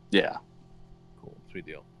 Yeah. Cool, sweet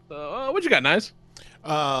deal. What you got, Knize?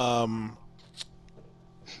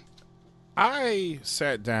 I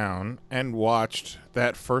sat down and watched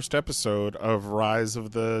that first episode of Rise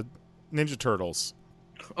of the Ninja Turtles.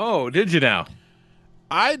 Oh, did you now?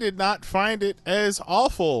 I did not find it as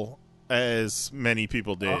awful as many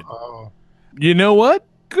people did. Uh-oh. You know what?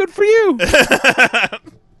 Good for you.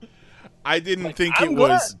 I didn't think I'm it glad.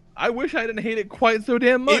 was. I wish I didn't hate it quite so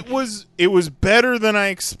damn much. It was better than I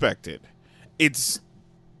expected. It's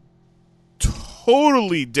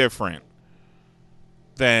totally different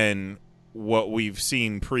than what we've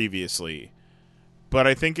seen previously. but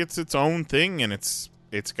I think it's its own thing, and it's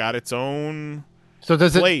got its own. So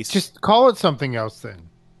does place. it just call it something else then?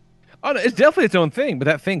 Oh, no, it's definitely its own thing, but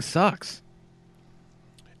that thing sucks.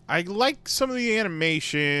 I like some of the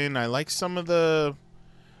animation. I like some of the.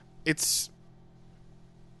 It's.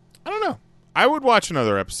 I don't know. I would watch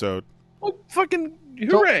another episode. Oh, fucking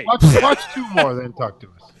hooray! So watch 2 more, then talk to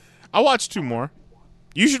us. I'll watch 2 more.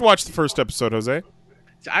 You should watch the first episode, Jose.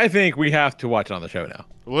 I think we have to watch it on the show now.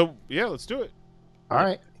 Well, yeah, let's do it. All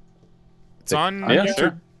right. It's on Yeah, YouTube.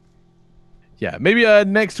 sure. Yeah, maybe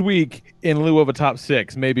next week in lieu of a top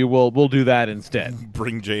 6, maybe we'll do that instead.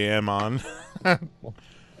 Bring JM on.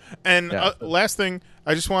 And Yeah. last thing,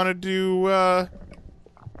 I just wanted to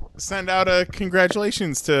send out a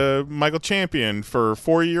congratulations to Michael Champion for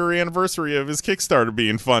 4-year anniversary of his Kickstarter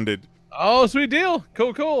being funded. Oh, sweet deal!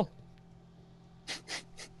 Cool.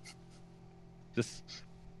 Just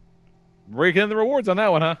breaking in the rewards on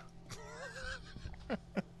that one, huh?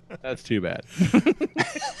 That's too bad.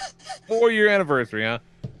 4-year anniversary, huh?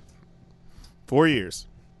 4 years.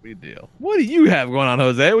 Sweet deal. What do you have going on,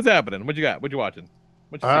 Jose? What's happening? What you got? What you watching?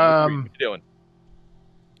 What you doing?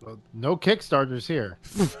 Well, no Kickstarters here.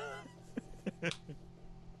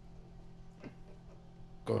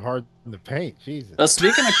 Go hard in the paint, Jesus.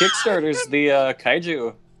 Speaking of Kickstarters, the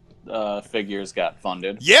kaiju figures got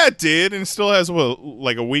funded. Yeah, it did, and still has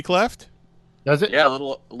like a week left. Does it? Yeah, a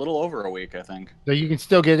little over a week, I think. So you can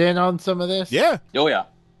still get in on some of this? Yeah. Oh yeah.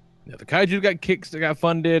 Yeah, the kaiju got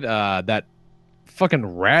funded. That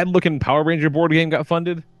fucking rad looking Power Ranger board game got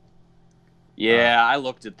funded. Yeah, I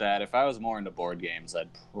looked at that. If I was more into board games, I'd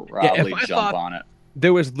probably jump on it.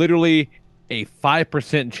 There was literally a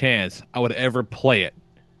 5% chance I would ever play it.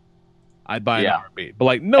 I'd buy an RB, but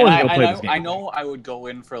like no one's gonna play this game. I know I would go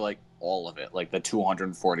in for like all of it, like the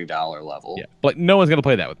 $240 level. Yeah, but like, no one's gonna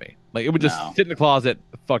play that with me. Like it would just sit in the closet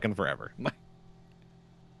fucking forever.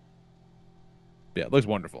 Yeah, it looks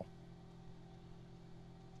wonderful.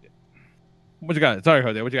 What you got? Sorry,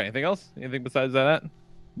 Jose. What you got? Anything else? Anything besides that?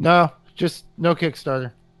 No, just no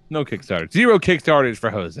Kickstarter. No Kickstarter. 0 Kickstarters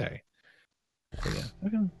for Jose. So, yeah.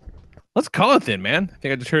 Okay. Let's call it then, man. I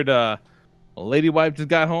think I just heard a lady wife just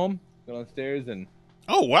got home, got downstairs, and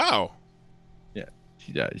oh wow, yeah,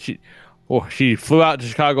 she flew out to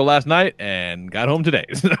Chicago last night and got home today.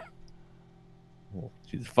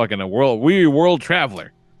 She's fucking a world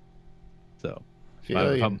traveler. So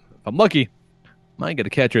if I'm lucky, I might get to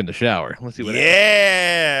catch her in the shower. Let's see what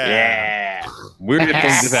happens. Yeah. Weird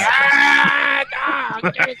things have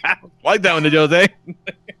happened. Like that one, did Jose?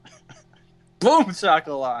 Boom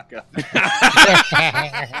shakalaka.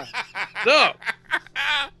 So,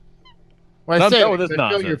 When I say with this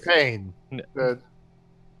feel your nonsense. pain. So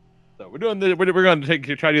we're doing this. We're going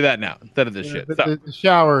to try to do that now instead of this shit. So, The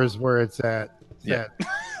shower is where it's at. yeah,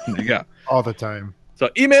 there you go. All the time. So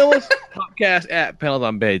email us,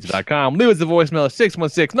 podcast@panelsonpage.com. Leave us a voicemail at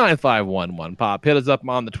 616-9511-POP. Hit us up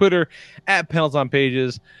on the Twitter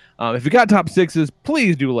 @panelsonpages. If you got top 6s,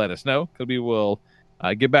 please do let us know, because we will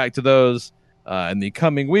get back to those in the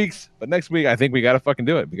coming weeks. But next week, I think we got to fucking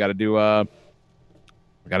do it. We got to do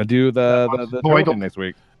the trophy next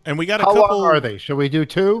week. And we got a How couple. long are they? Should we do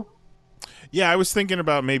 2? Yeah, I was thinking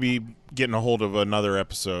about maybe getting a hold of another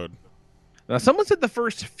episode. Now, someone said the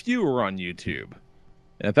first few were on YouTube.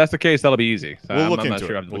 And if that's the case, that'll be easy. So We'll I'm look not into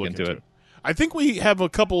sure. it. I'm looking into it. I think we have a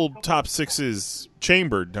couple top 6s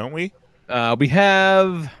chambered, don't we? We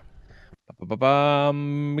have.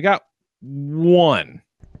 We got 1.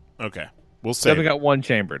 Okay, we'll save. We got 1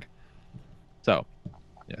 chambered. So,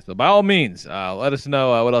 yeah. So by all means, let us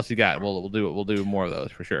know what else you got. We'll do it. We'll do more of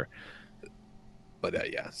those for sure.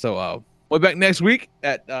 But yeah. So we'll be back next week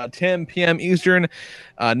at 10 p.m. Eastern,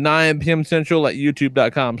 9 p.m. Central at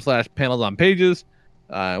youtube.com/panelsonpages.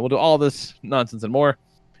 We'll do all this nonsense and more.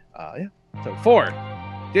 Yeah. So for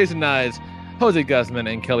Jason Knize, Jose Guzman,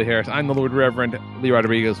 and Kelly Harris, I'm the Lord Reverend Lee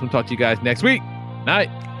Rodriguez. We'll talk to you guys next week. Night.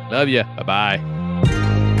 Love you. Bye-bye.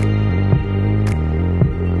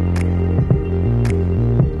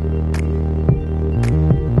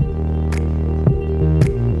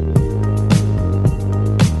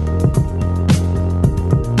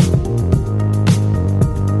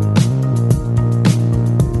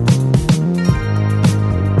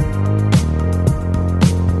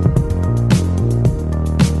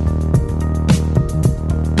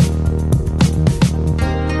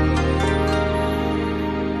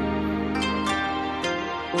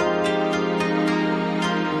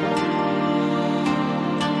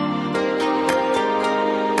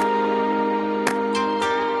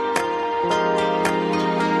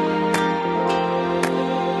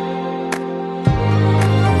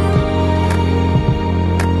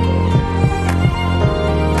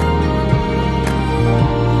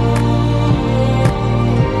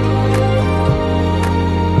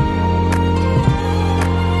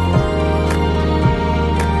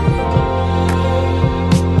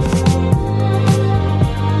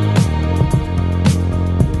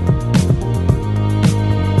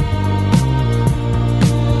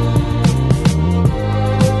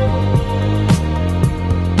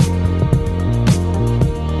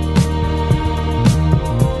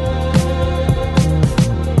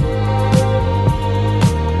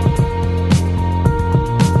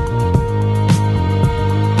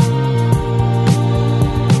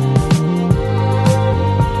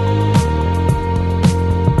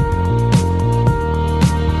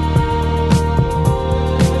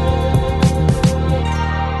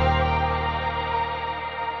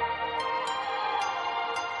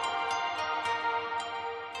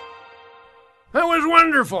 That was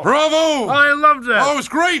wonderful. Bravo! I loved that. Oh, it was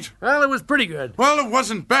great. Well, it was pretty good. Well, it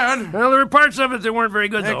wasn't bad. Well, there were parts of it that weren't very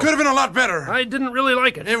good, though. It could have been a lot better. I didn't really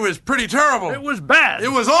like it. It was pretty terrible. It was bad.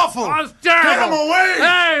 It was awful. It was terrible. Get him away!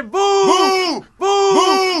 Hey, boo! Boo!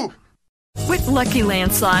 Boo! Boo! With Lucky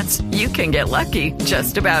Land Slots, you can get lucky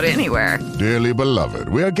just about anywhere. Dearly beloved,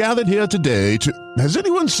 we are gathered here today to... Has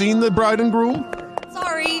anyone seen the bride and groom?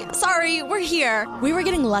 Sorry, we're here. We were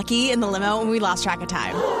getting lucky in the limo and we lost track of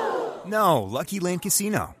time. No, Lucky Land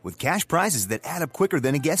Casino, with cash prizes that add up quicker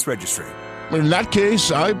than a guest registry. In that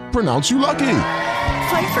case, I pronounce you lucky.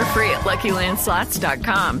 Play for free at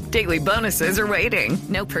LuckyLandSlots.com. Daily bonuses are waiting.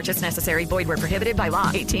 No purchase necessary. Void where prohibited by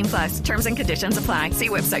law. 18+. Terms and conditions apply. See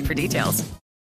website for details.